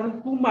परिपूर्ण आहे, म्हणून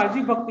तू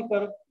माझी भक्ती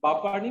कर,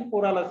 बापाने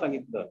पोराला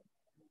सांगितलं.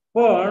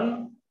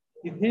 पण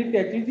तिथे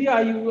त्याची जी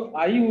आई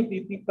होती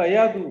ती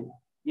कयादू,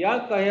 या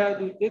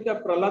कयादूचे त्या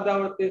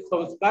प्रल्हादावर ते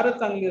संस्कार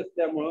चांगले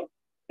असल्यामुळं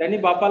त्यांनी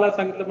बापाला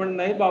सांगितलं, पण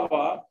नाही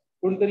बाबा,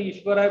 कोणतरी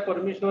ईश्वर आहे,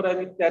 परमेश्वर आहे,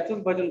 मी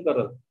त्याचंच भजन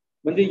करत.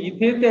 म्हणजे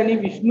इथे त्यांनी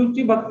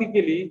विष्णूची भक्ती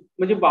केली,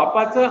 म्हणजे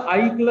बापाचं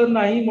ऐकलं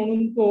नाही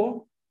म्हणून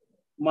तो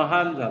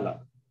महान झाला.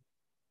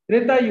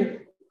 त्रेतायुग,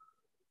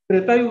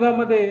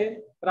 त्रेतायुगामध्ये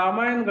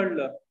रामायण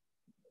घडलं.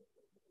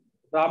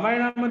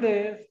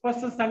 रामायणामध्ये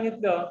स्पष्ट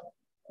सांगितलं,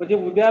 म्हणजे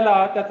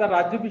उद्याला त्याचा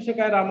राज्याभिषेक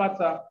आहे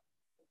रामाचा,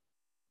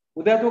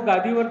 उद्या तो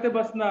गादीवर ते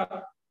बसणार,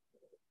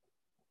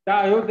 त्या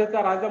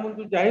अयोध्येचा राजा म्हणून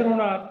तो जाहीर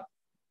होणार.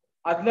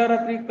 आदल्या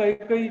रात्री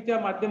कैकेयीच्या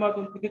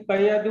माध्यमातून, ती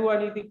कयादू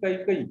आणि ती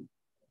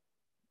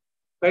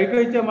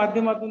कैकेयीच्या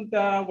माध्यमातून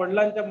त्या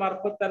वडिलांच्या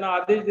मार्फत त्यांना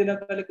आदेश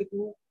देण्यात आले की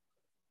तू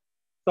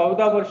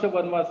 14 वर्ष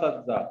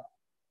वनवासात जा.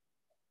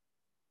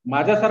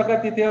 माझ्यासारखा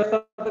तिथे असतं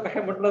तर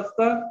काय म्हटलं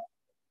असतं,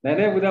 नाही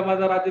नाही उद्या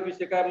माझा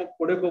राज्याभिषेक आहे, मग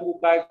पुढे बघू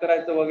काय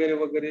करायचं वगैरे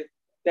वगैरे.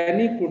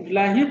 त्यांनी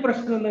कुठलाही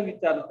प्रश्न न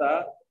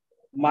विचारता,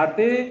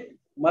 माते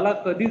मला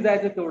कधी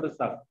जायचं तेवढं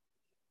सांग.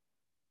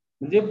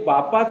 म्हणजे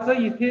बापाचं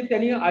इथे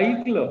त्यांनी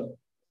ऐकलं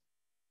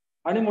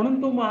आणि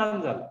म्हणून तो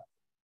महान झाला.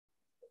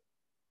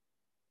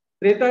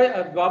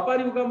 द्वापार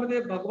युगामध्ये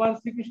भगवान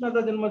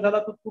श्रीकृष्णाचा जन्म झाला,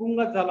 तो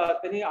तुरुंगात झाला.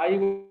 त्यांनी आई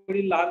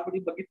वडील लहानपणी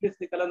बघितलेच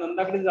नाही, त्याला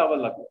नंदाकडे जावं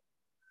लागलं.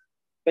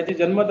 त्याची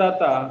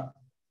जन्मदाता,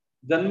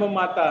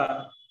 जन्ममाता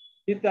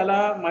ही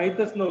त्याला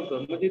माहीतच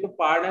नव्हतं. म्हणजे तो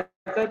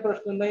पाहण्याचाही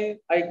प्रश्न नाही,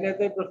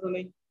 ऐकण्याचाही प्रश्न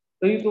नाही,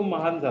 तरी तो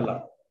महान झाला.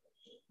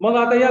 मग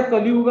आता या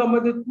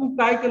कलियुगामध्ये तू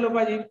काय केलं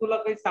पाहिजे तुला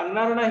काही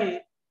सांगणार नाही,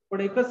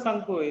 पण एकच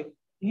सांगतोय,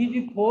 ही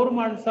जी थोर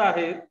माणसं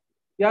आहेत,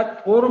 या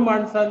थोर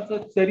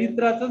माणसांचं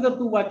चरित्राचं जर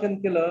तू वाचन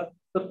केलं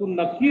तर तू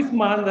नक्कीच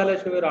महान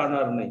झाल्याशिवाय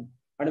राहणार नाही.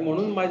 आणि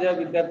म्हणून माझ्या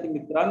विद्यार्थी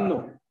मित्रांनो,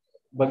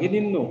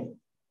 भगिनींनो,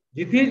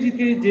 जिथे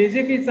जिथे जे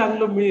जे काही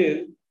चांगलं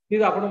मिळेल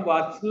ते आपण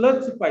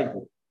वाचलंच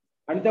पाहिजे.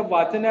 आणि त्या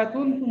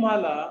वाचण्यातून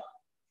तुम्हाला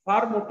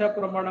फार मोठ्या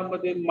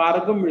प्रमाणामध्ये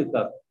मार्ग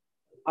मिळतात.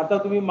 आता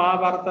तुम्ही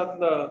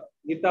महाभारतातलं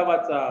गीता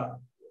वाचा,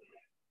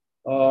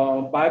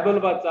 बायबल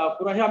वाचा,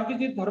 पुन्हा हे आमचे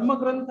जे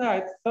धर्मग्रंथ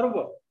आहेत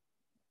सर्व,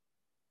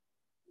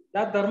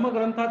 त्या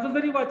धर्मग्रंथाचं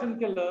जरी वाचन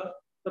केलं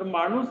तर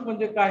माणूस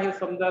म्हणजे काय हे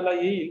समजायला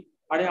येईल.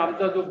 आणि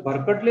आमचा जो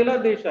भरकटलेला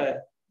देश आहे,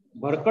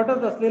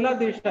 भरकटत असलेला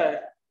देश आहे,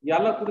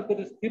 याला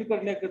कुठेतरी स्थिर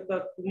करण्याकरता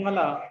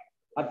तुम्हाला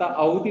आता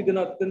आहुती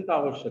देणं अत्यंत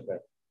आवश्यक आहे.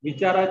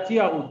 विचाराची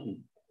आहुती,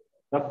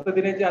 रक्त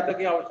देण्याची आता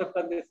काही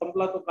आवश्यकता नाही,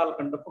 संपला तो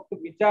कालखंड. फक्त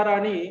विचार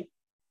आणि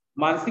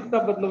मानसिकता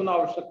बदलवणं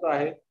आवश्यक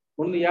आहे.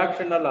 म्हणून या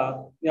क्षणाला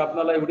मी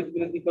आपल्याला एवढीच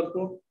विनंती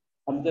करतो,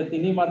 आमच्या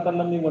तिन्ही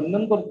मातांना मी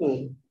वंदन करतो,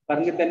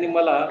 कारण की त्यांनी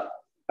मला,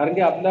 कारण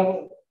की आपल्या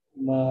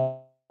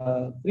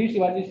श्री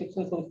शिवाजी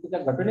शिक्षण संस्थेच्या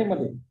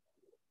घटनेमध्ये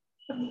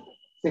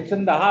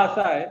सेक्शन 10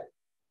 असा आहे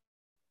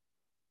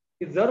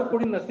की जर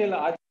कोणी नसेल,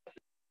 आज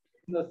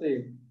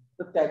नसेल,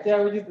 तर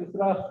त्याच्याऐवजी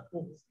दुसरा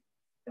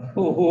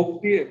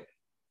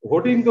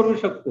व्होटिंग करू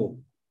शकतो.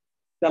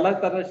 त्याला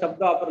त्यांना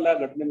शब्द वापरला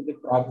घटनेमध्ये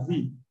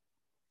प्रॉक्सी.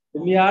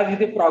 मी आज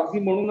इथे प्रॉक्सी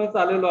म्हणूनच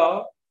आलेलो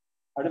आहोत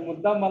आणि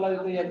मुद्दा मला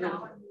इथे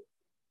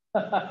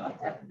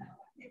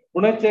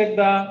पुन्हा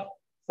एकदा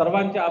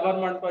सर्वांचे आभार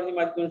मानतो आणि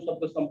माझे 2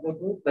 शब्द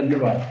संपवतो.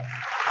 धन्यवाद.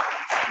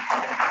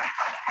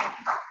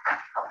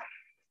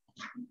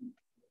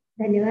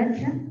 धन्यवाद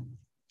सर.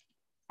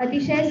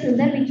 अतिशय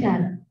सुंदर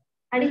विचार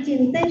आणि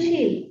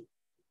चिंतनशील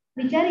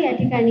विचार या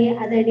ठिकाणी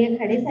आदरणीय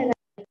खाडे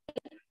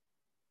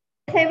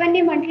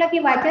साहेबांनी म्हटलं की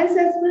वाचन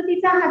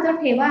संस्कृतीचा हा जो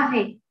ठेवा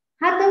आहे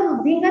हा तो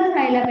वृद्धिंगत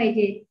व्हायला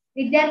पाहिजे.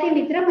 विद्यार्थी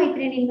मित्र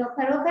मैत्रिणींनो,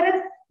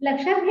 खरोखरच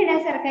लक्षात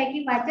घेण्यासारखं आहे की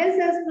वाचन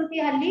संस्कृती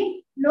हल्ली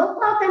लोप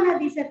पावताना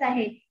दिसत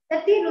आहे, तर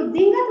ती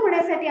वृद्धिंगत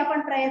होण्यासाठी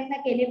आपण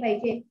प्रयत्न केले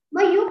पाहिजे.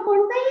 मग युग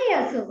कोणताही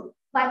असो,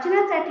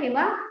 वाचनाचा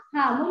ठेवा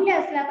हा अमूल्य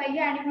असला पाहिजे.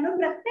 आणि म्हणून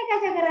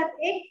प्रत्येकाच्या घरात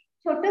एक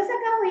छोटंसं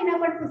का होईना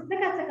पण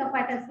पुस्तकाचं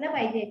कपाट असलं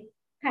पाहिजे.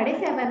 खाडे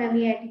साहेबांना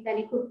मी या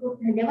ठिकाणी खूप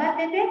खूप धन्यवाद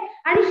देते.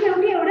 आणि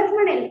शेवटी एवढंच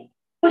म्हणेल,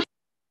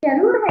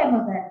 जरूर है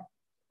मगर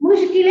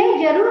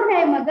मुश्किलें जरूर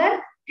है मगर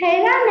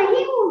ठहरा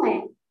नहीं हूं मैं,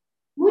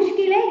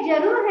 मुश्किलें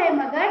जरूर है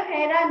मगर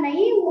ठहरा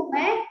नहीं हूं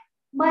मैं,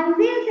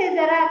 मंजिल से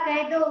जरा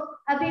कह दो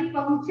अभी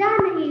पहुंचा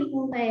नहीं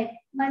हूं मैं,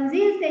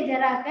 मंजिल से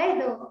जरा कह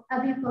दो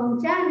अभी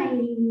पहुंचा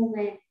नहीं हूं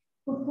मैं.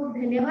 खूप खूप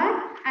धन्यवाद.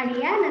 आणि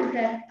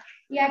यानंतर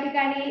या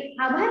ठिकाणी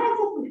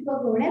आभाराचं पुष्प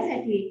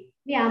गोवण्यासाठी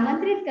मी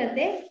आमंत्रित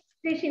करते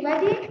श्री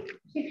शिवाजी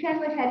शिक्षण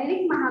व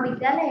शारीरिक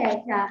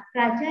महाविद्यालयाच्या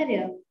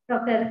प्राचार्य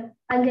डॉक्टर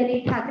अंजली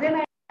ठाकरे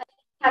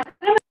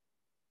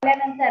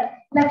नंतर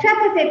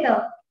लक्षातच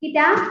येतं की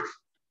त्या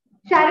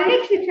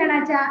शारीरिक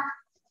शिक्षणाच्या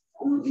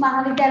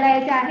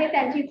महाविद्यालयाचे आहे,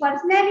 त्यांची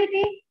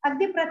पर्सनॅलिटी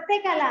अगदी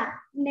प्रत्येकाला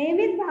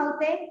नेहमीच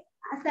भावते.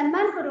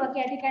 सन्मानपूर्वक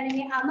या ठिकाणी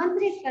मी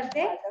आमंत्रित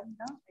करते.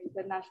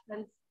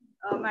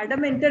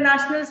 Madam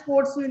international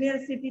sports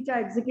युनिव्हर्सिटीच्या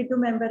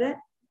executive member आहे.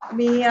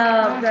 मी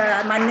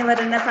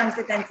मान्यवरांना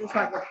सांगते त्यांचं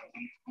स्वागत.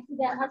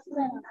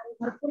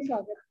 भरपूर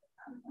स्वागत.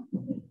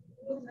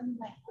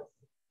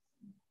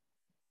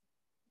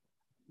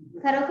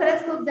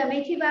 खरोखरच खूप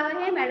जमेची बाब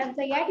आहे.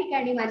 मॅडमचा या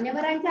ठिकाणी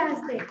मान्यवरांच्या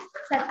हस्ते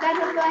सत्कार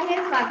होतो आहे,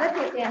 स्वागत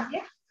होते आहे.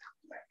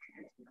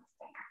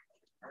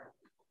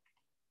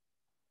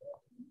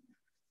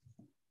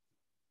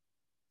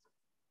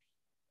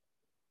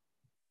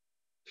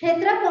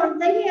 क्षेत्र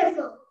कोणतंही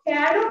असो,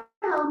 खेळाडू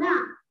भावना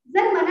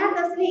जर मनात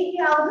असली की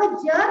अवघं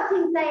जग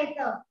जिंकता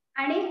येतं.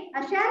 आणि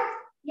अशाच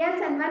या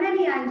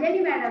सन्माननीय अंजली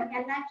मॅडम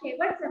यांना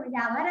शेवटचं म्हणजे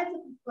आभाराचं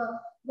पुष्प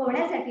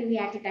बोलण्यासाठी मी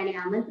या ठिकाणी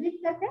आमंत्रित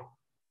करते.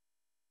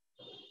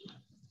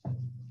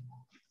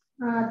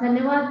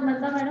 धन्यवाद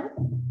नंदा मॅडम.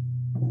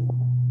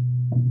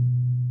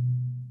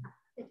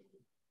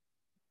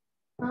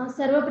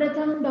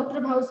 सर्वप्रथम डॉक्टर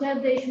भाऊसाहेब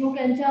देशमुख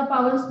यांच्या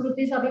पावन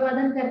स्मृतीस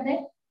अभिवादन करते.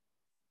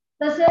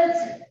 तसेच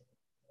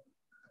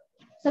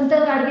संत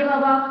गाडगे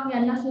बाबा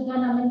यांना सुद्धा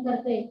नमन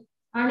करते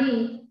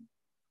आणि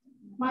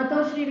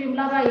मातोश्री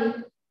विमलाबाई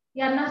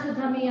यांना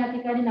सुद्धा मी या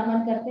ठिकाणी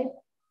नमन करते.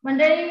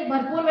 मंडळी,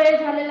 भरपूर वेळ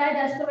झालेला आहे,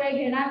 जास्त वेळ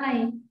घेणार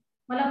नाही.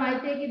 मला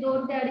माहिती आहे की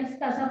 2 ते 2.5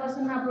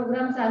 तासापासून हा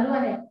प्रोग्राम चालू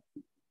आहे.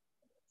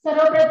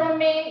 सर्वप्रथम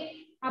मी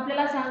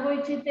आपल्याला सांगू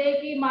इच्छिते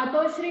की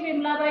मातोश्री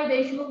विमलाबाई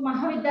देशमुख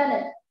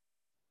महाविद्यालय,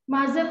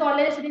 माझे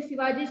कॉलेज श्री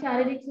शिवाजी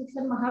शारीरिक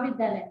शिक्षण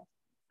महाविद्यालय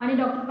आणि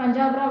डॉक्टर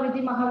पंजाबराव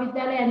विधी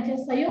महाविद्यालय यांचे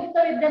संयुक्त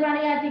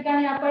विद्यमाने या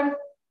ठिकाणी आपण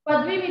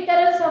पदवी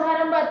वितरण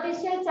समारंभ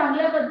अतिशय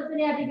चांगल्या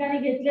पद्धतीने या ठिकाणी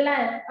घेतलेला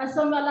आहे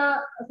असं मला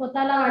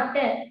स्वतःला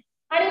वाटते.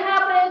 आणि हा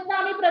प्रयत्न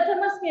आम्ही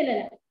प्रथमच केलेला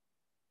आहे.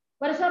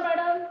 वर्षा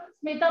मॅडम,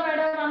 स्मिता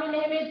मॅडम, आम्ही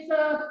नेहमीच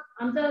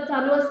आमचं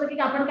चालू असतं की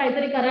आपण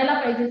काहीतरी करायला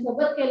पाहिजे,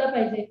 सोबत केलं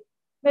पाहिजे.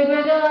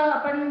 वेगवेगळं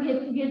आपण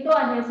घेतो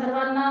आहे.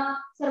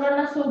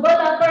 सर्वांना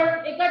सोबत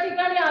आपण एका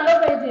ठिकाणी आलो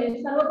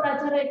पाहिजे, सर्व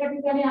प्राचार्य एका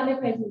ठिकाणी आले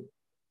पाहिजे.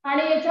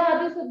 आणि याच्या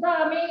आधी सुद्धा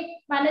आम्ही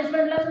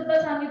मॅनेजमेंटला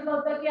सुद्धा सांगितलं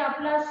होतं की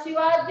आपला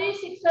शिवाजी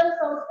शिक्षण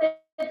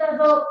संस्थेचा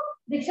जो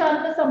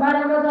दीक्षांत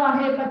समारंभ जो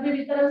आहे, पदवी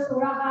वितरण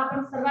सोहळा, हा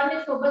आपण सर्वांनी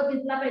सोबत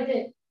घेतला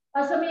पाहिजे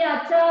असं मी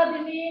आजच्या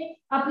दिनी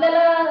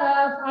आपल्याला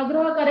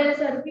आग्रह करेल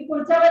सर, की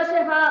पुढच्या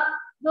वर्षी हा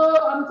जो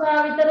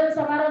आमचा वितरण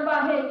समारंभ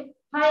आहे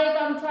हा एक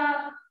आमच्या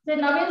जे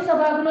नवीन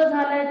सभागृह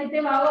झालंय तिथे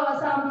व्हावं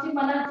असं आमची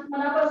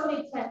मनापासून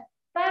इच्छा आहे.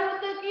 काय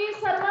होतं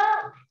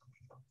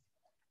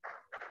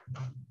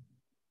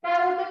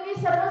की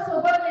सर्व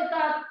सोबत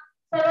येतात,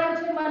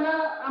 सर्वांची मन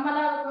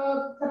आम्हाला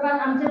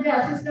आमचे जे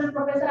असिस्टंट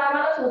प्रोफेसर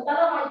आम्हाला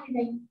स्वतःला माहिती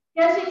नाही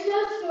या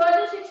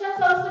शिवाजी शिक्षण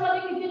संस्थेमध्ये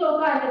किती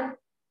लोक आहेत,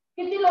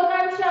 किती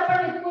लोकांशी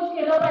आपण हितगुज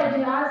केलं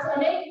पाहिजे. आज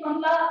अनेक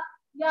महिला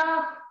या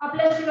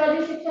आपल्या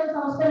शिवाजी शिक्षण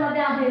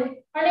संस्थेमध्ये आहेत.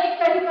 अनेक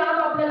काही काम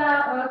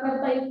आपल्याला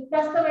करता येईल.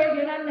 जास्त वेळ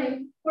घेणार नाही.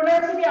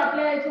 पुण्याची मी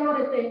आपल्या याच्यावर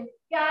येते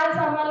की आज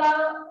आम्हाला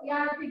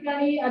या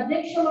ठिकाणी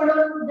अध्यक्ष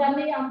म्हणून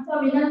ज्यांनी आमच्या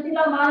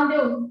विनंतीला मान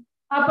देऊन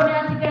आपण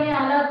या ठिकाणी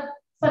आलात,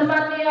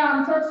 सन्माननीय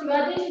आमच्या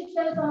शिवाजी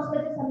शिक्षण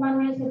संस्थेचे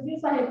सन्माननीय सचिव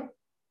साहेब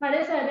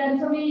खाडे साहेब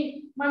यांचं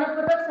मी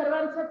मनपूर्वक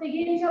सर्वांच्या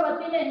तिघींच्या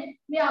वतीने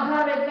मी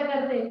आभार व्यक्त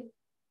करते.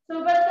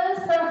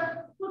 सोबतच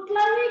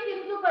कुठलाही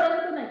किंतु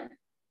परंतु नाही.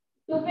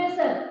 तुपे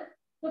सर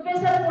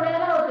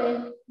पुण्याला होते.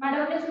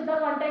 मॅडमने सुद्धा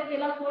कॉन्टॅक्ट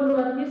केला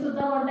फोनवर, मी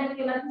सुद्धा कॉन्टॅक्ट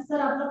केला की सर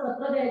आपलं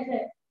पत्र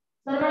द्यायचंय.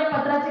 सर्वांनी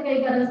पत्राची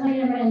काही गरज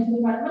नाही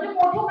म्हणजे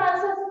मोठ्या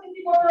माणसाचं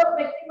किती मोठं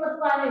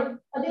व्यक्तिमत्व आहे.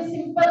 अगदी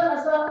सिंपल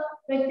असं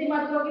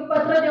व्यक्तिमत्व की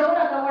पत्र देऊ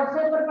नका,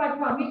 व्हॉट्सअपवर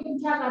पाठवा, मी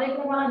तुमच्या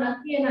कार्यक्रमाला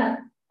नक्की येणार.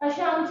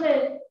 असे आमचे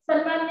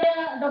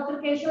सन्माननीय डॉक्टर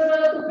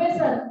केशवराव तुपे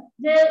सर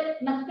जे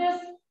नक्कीच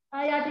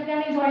या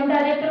ठिकाणी जॉईंट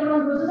डायरेक्टर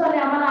म्हणून रुजू झाले.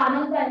 आम्हाला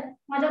आनंद आहे.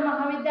 माझ्या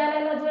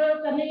महाविद्यालयाला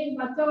जो त्यांनी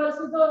मागच्या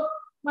वर्षी जो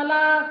मला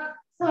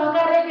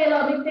सहकार्य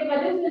केलं मी ते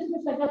कधीच विसरू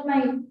शकत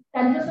नाही.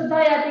 त्यांचे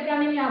सुद्धा या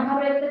ठिकाणी मी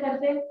आभार व्यक्त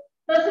करते.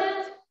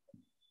 तसेच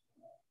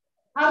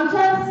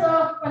आमच्याच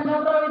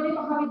पंजाबराव विधी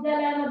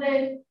महाविद्यालयामध्ये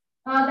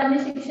त्यांनी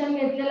शिक्षण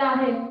घेतलेलं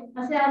आहे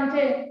असे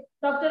आमचे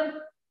डॉक्टर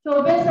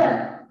चौबे सर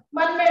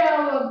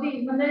मनमिळावू अगदी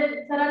म्हणजे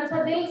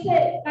सरांच्या दिल से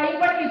काही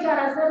पण विचार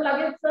असं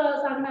लगेच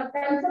सांगणार.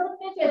 त्यांचं पण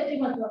तेच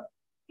व्यक्तिमत्व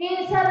की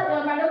सर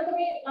मॅडम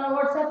तुम्ही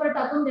व्हॉट्सअपवर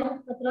टाकून द्या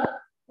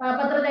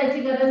पत्र द्यायची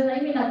गरज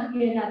नाही, मी नक्की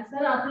येणार.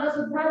 सर आपला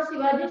सुद्धा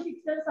शिवाजी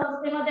शिक्षण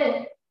संस्थेमध्ये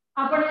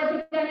आपण या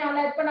ठिकाणी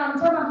आलाय, पण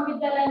आमच्या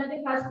महाविद्यालयामध्ये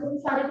खास करून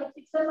शारीरिक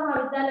शिक्षण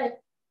महाविद्यालय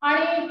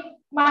आणि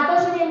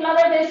मातोश्री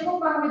विमलाबाई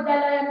देशमुख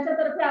महाविद्यालय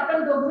यांच्यातर्फे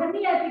आपण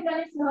दोघांनी या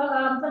ठिकाणी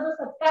आमचा जो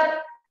सत्कार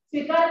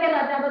स्वीकार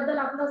केला त्याबद्दल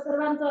आपलं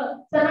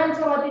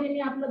सर्वांच्या वतीने मी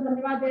आपलं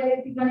धन्यवाद या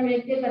ठिकाणी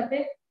व्यक्त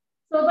करते.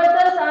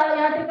 सोबतच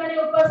या ठिकाणी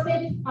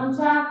उपस्थित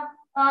आमच्या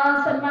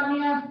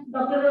सन्माननीय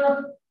डॉक्टर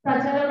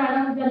प्राचार्य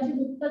मॅडम ज्यांची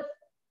नुकतंच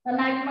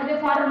नाईक मध्ये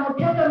फार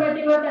मोठ्या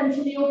कमिटीवर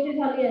त्यांची नियुक्ती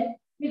झाली आहे.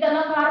 मी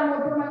त्यांना फार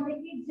मोठं म्हणते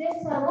की जे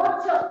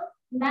सर्वोच्च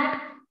नॅक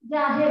जे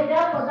आहे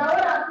त्या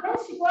पदावर आपल्या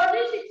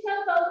शिवाजी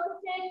शिक्षण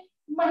संस्थेचे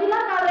महिला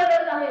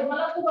कार्यरत आहे.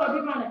 मला खूप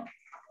अभिमान आहे.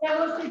 या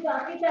गोष्टीचा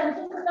की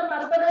त्यांचं सुद्धा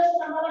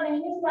मार्गदर्शन आम्हाला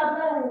नेहमीच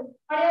लाभणार आहे.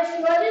 आणि या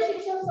शिवाजी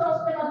शिक्षण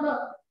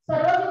संस्थेमधलं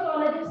सर्व जे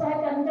कॉलेजेस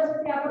आहेत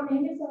त्यांच्यासाठी आपण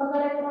नेहमीच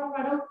सहकार्य करा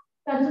मॅडम.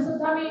 त्यांचे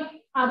सुद्धा मी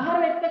आभार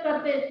व्यक्त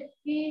करते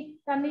की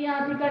त्यांनी या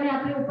ठिकाणी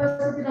आपली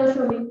उपस्थिती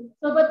दर्शवली.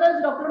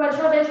 सोबतच डॉक्टर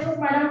वर्षा देशमुख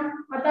मॅडम,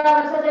 आता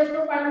वर्षा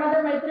देशमुख मॅडम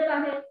माझे मैत्रीण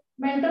आहे,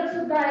 मेंटर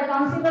सुद्धा आहे,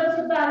 काउन्सिलर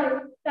सुद्धा आहे,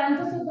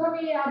 त्यांचे सुद्धा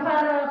मी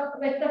आभार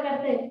व्यक्त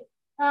करते.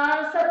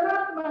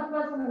 सर्वात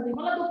महत्वाचं म्हणजे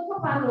मला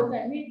दुःख फार होत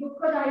आहे, मी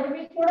दुःख जाहीर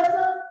मी थोडस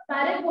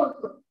डायरेक्ट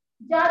बोलतो.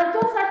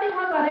 ज्यांच्यासाठी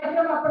हा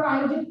कार्यक्रम आपण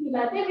आयोजित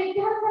केला ते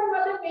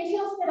विद्यार्थ्यांमध्ये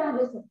पेशन्स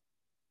राहिले सर.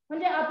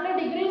 म्हणजे आपल्या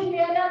डिग्रीज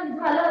मिळाल्या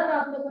झालं आता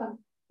आपलं काम,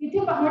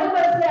 इथे पाहुणे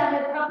बसले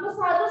आहेत, आपलं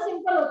साधं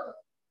सिंपल होतं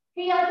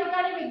की या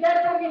ठिकाणी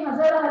विद्यार्थ्यांनी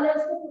हजर राहिले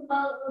असते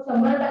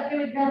 100%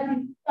 विद्यार्थी,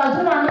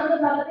 अजून आनंद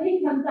झाला. तर ही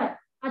खंत आहे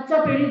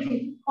आजच्या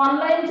पिढीची.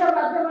 ऑनलाईनच्या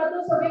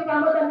माध्यमातून सगळी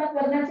कामं त्यांना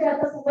करण्याची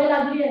आता सवय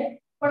लागली आहे,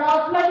 पण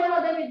ऑफलाईन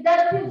मध्ये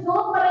विद्यार्थी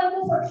जोपर्यंत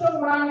सक्षम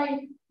होणार नाही,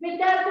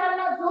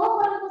 विद्यार्थ्यांना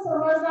जोपर्यंत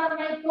समजणार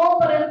नाही,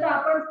 तोपर्यंत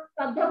आपण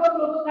प्राध्यापक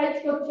लोक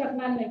काहीच करू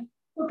शकणार नाही,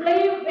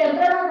 कुठलंही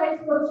यंत्रणा काहीच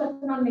करू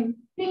शकणार नाही.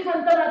 ही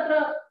खंत मात्र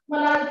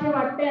मला इथे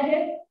वाटते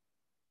आहे.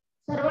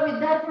 सर्व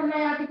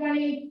विद्यार्थ्यांना या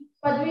ठिकाणी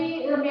पदवी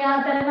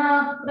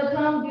त्यांना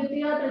प्रथम,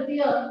 द्वितीय,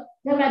 तृतीय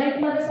ज्या मेरिट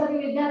मध्ये सगळे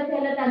विद्यार्थी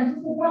आले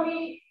त्यांचे सुद्धा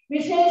मी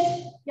विशेष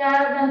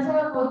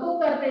त्यांचं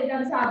कौतुक करते,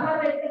 त्यांचा आभार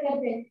व्यक्त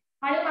करते.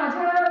 आणि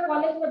माझ्या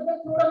कॉलेजबद्दल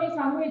थोडं मी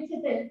सांगू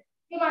इच्छिते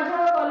की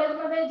माझ्या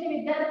कॉलेजमध्ये जे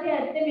विद्यार्थी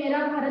आहेत ते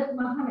मेरा भारत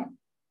महान आहे.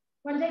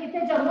 म्हणजे इथे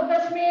जम्मू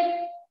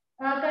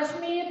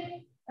कश्मीर,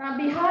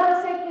 बिहार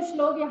से कुछ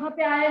लोग यहाँ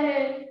पे आए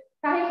हैं,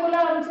 काही मुलं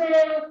आमचे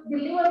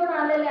दिल्लीवरून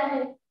आलेले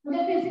आहेत.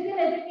 म्हणजे फिजिकल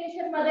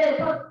एज्युकेशन मध्ये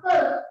फक्त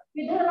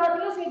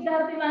विदर्भातलेच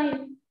विद्यार्थी नाही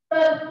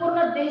तर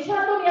पूर्ण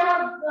देशातून या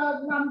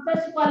आमच्या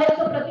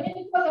कॉलेजचं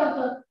प्रतिनिधित्व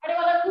करतं. आणि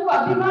मला खूप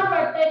अभिमान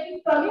वाटतंय की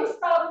कमी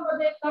स्टाफ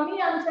मध्ये, कमी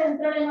आमच्या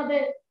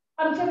यंत्रणेमध्ये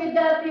आमचे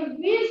विद्यार्थी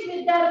 20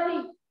 विद्यार्थी,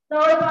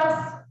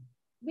 जवळपास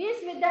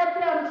 20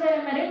 विद्यार्थी आमचे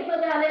मेरिट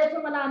मध्ये आले याचा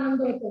मला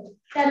आनंद होतो.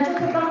 त्यांचे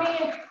सुद्धा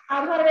मी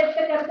आभार व्यक्त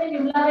करते.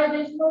 विमलाबाई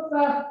देशमुख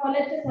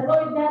कॉलेजचे सर्व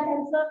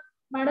विद्यार्थ्यांचं,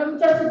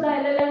 मॅडमच्या सुद्धा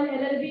LLM,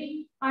 LLB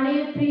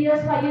आणि 3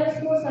 इयर्स 5 इयर्स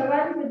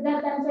सर्वांच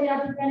विद्यार्थ्यांचं या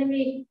ठिकाणी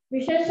मी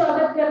विशेष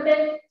स्वागत करते.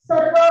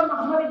 सर्व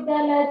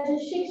महाविद्यालयाचे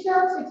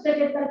शिक्षक,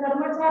 शिक्षकेतर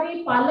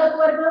कर्मचारी, पालक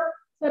वर्ग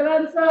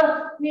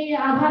सर्वांचं मी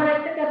आभार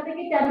व्यक्त करते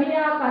की त्यांनी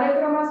या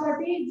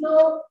कार्यक्रमासाठी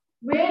जो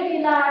वेळ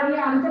दिला आणि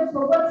आमच्या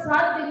सोबत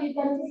साथ दिली,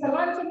 त्यांचे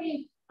सर्वांचे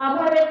मी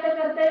आभार व्यक्त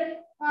करते.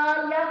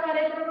 या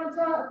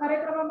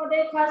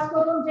कार्यक्रमामध्ये खास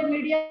करून जे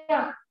मीडिया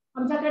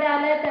आमच्याकडे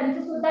आले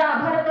त्यांचे सुद्धा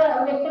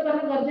आभार व्यक्त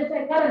करणं गरजेचं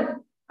आहे, कारण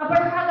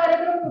आपण हा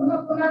कार्यक्रम पुन्हा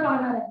पुन्हा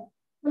पाहणार आहे.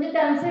 म्हणजे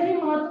त्यांचंही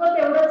महत्व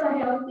तेवढंच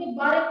आहे. अगदी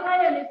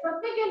बारीकाईने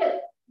सगळे गेलेत,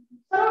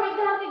 सर्व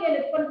विद्यार्थी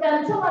गेलेत, पण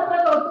त्यांचं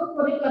मात्र कौतुक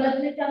कोणी करत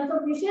नाही.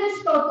 त्यांचं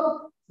विशेष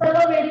कौतुक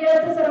सर्व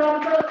मीडियाचं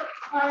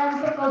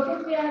सर्वांचं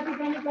कौतुक मी या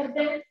ठिकाणी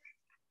करते.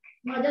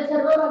 माझ्या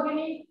सर्व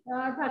भगिनी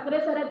ठाकरे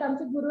सर आहेत,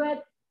 आमचे गुरु आहेत.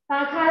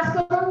 खास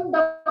करून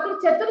डॉक्टर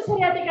चतुर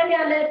सर या ठिकाणी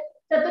आले.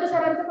 चतुर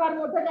सरांचं फार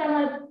मोठं काम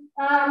आहे.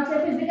 आमचे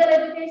फिजिकल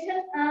एज्युकेशन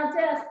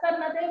चे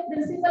असताना ते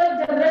प्रिन्सिपल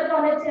जनरल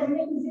कॉलेजचे,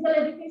 म्हणजे फिजिकल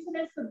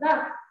एज्युकेशन सुद्धा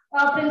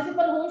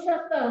प्रिन्सिपल होऊ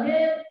शकतं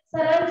हे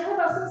सरांच्या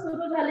पासून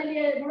सुरू झालेली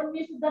आहे, म्हणून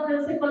मी सुद्धा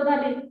प्रिन्सिपल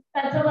झाली.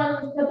 त्याचं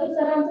चतुर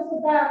सरांचं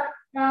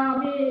सुद्धा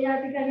मी या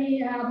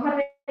ठिकाणी आभार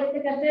व्यक्त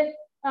करते.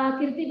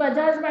 कीर्ती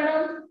बजाज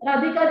मॅडम,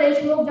 राधिका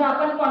देशमुख, जो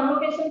आपण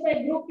कॉन्व्होकेशनचा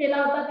एक ग्रुप केला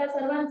होता त्या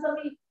सर्वांचा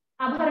मी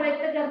आभार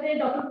व्यक्त करते.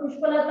 डॉक्टर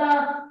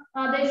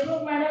पुष्पलता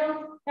देशमुख मॅडम,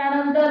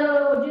 त्यानंतर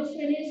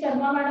ओजस्विनी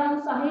शर्मा मॅडम,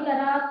 साहिल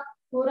अरात,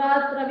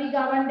 थोरात, रवी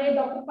Gawande,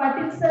 doctor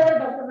Patil sir,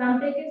 doctor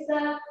Ramteke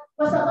sir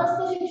व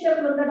समस्त शिक्षक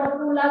वृंद,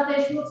 डॉक्टर उल्हास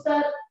देशमुख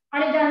सर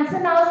आणि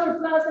ज्यांचं नाव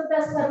सुटलं असेल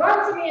त्या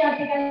सर्वांचे मी या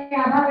ठिकाणी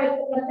आभार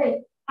व्यक्त करते.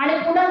 आणि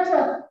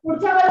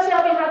पुढच्या वर्षी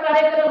आम्ही हा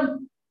कार्यक्रम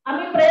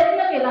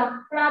प्रयत्न केला,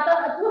 पण आता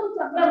अजून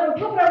चांगल्या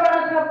मोठ्या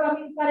प्रमाणात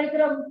आम्ही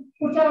कार्यक्रम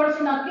पुढच्या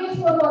वर्षी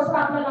नक्कीच करू असं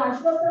आपल्याला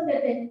आश्वासन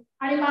देते.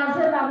 आणि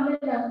माझं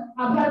लाभलेलं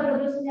आभार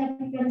प्रदर्शन या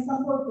ठिकाणी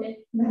संपवते.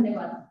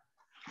 धन्यवाद.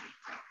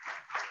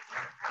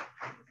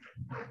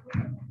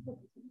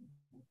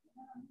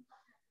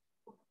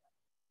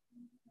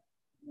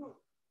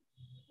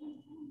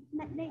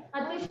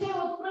 अतिशय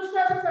उत्कृष्ट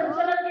असं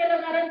संचलन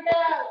केलं, कारण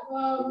त्या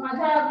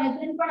माझ्या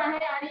मैत्रीण पण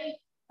आहे आणि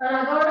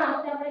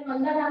त्यामुळे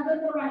मंदा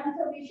नांदूरकर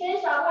मॅडमचं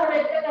विशेष आभार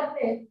व्यक्त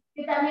करते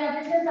की त्यांनी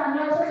अतिशय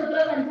चांगलं असं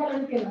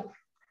सूत्रसंचालन केलं.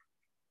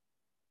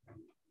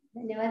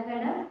 धन्यवाद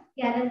मॅडम.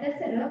 यानंतर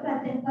सर्व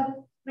प्राध्यापक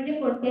म्हणजे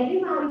कोणत्याही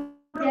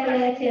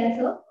महाविद्यालयाचे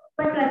असो,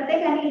 पण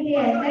प्रत्येकाने इथे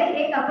यायचं आहे.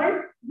 एक आपण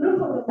ग्रुप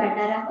फोटो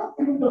काढणार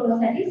आहोत. ग्रुप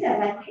फोटोसाठी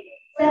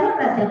सर्व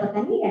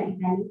प्राध्यापकांनी या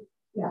ठिकाणी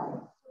यावं.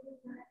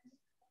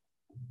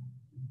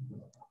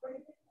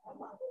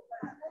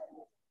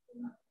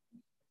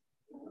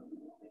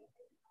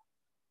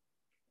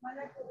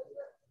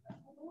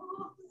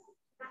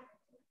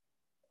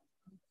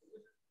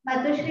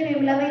 मातोश्री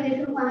विमलाबाई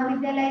देशमुख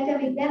महाविद्यालयाच्या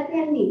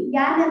विद्यार्थ्यांनी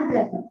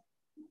यानंतर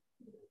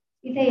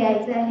इथे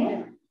यायचं आहे.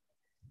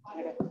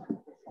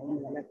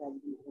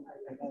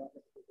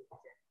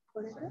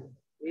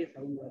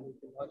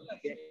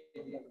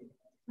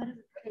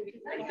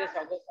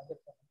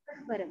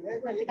 बरं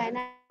वरती काय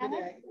नाव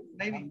आहे?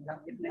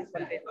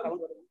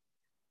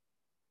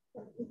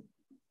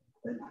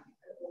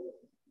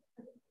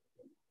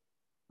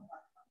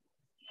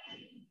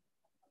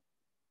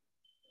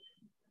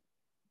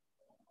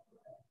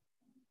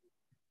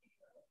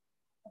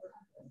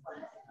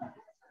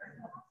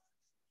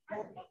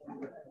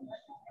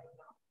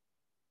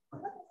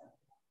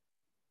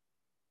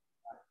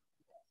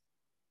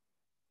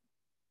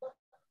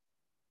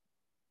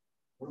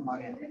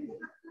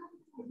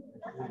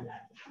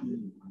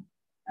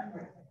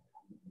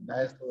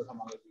 डायस थोड़ा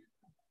मागे.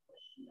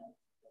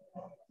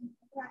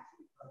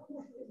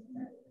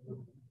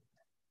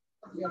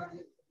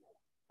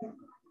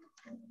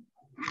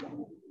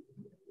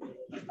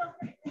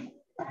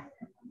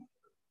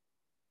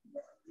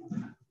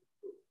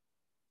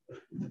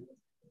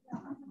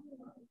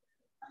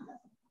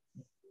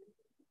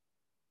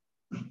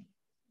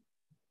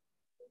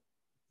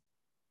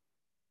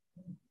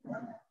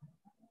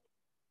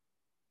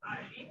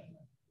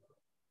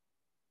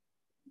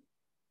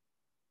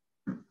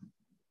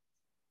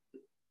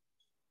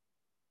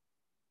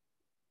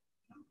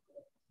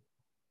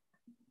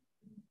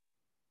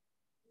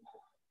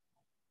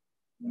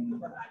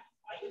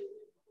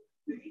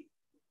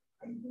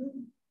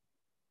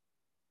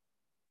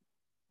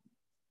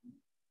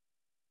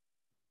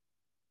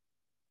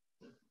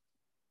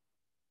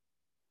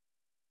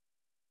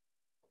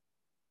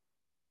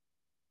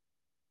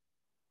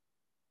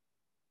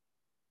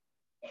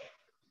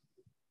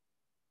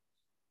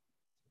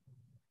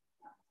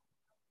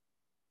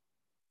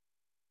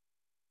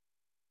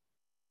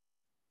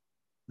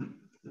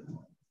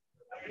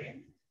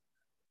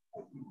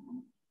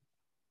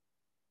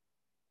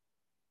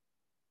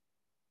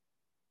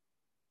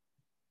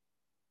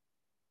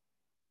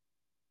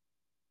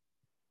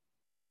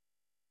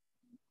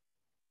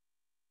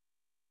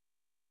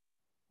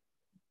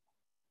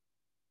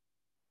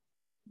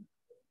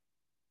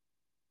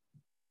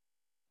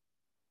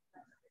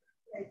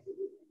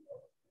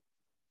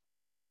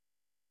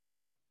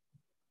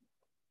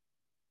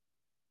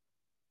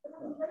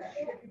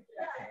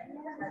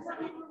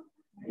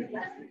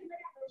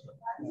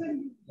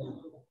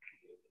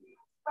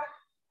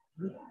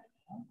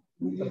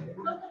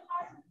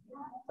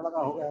 थोड़ा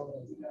हो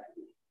गया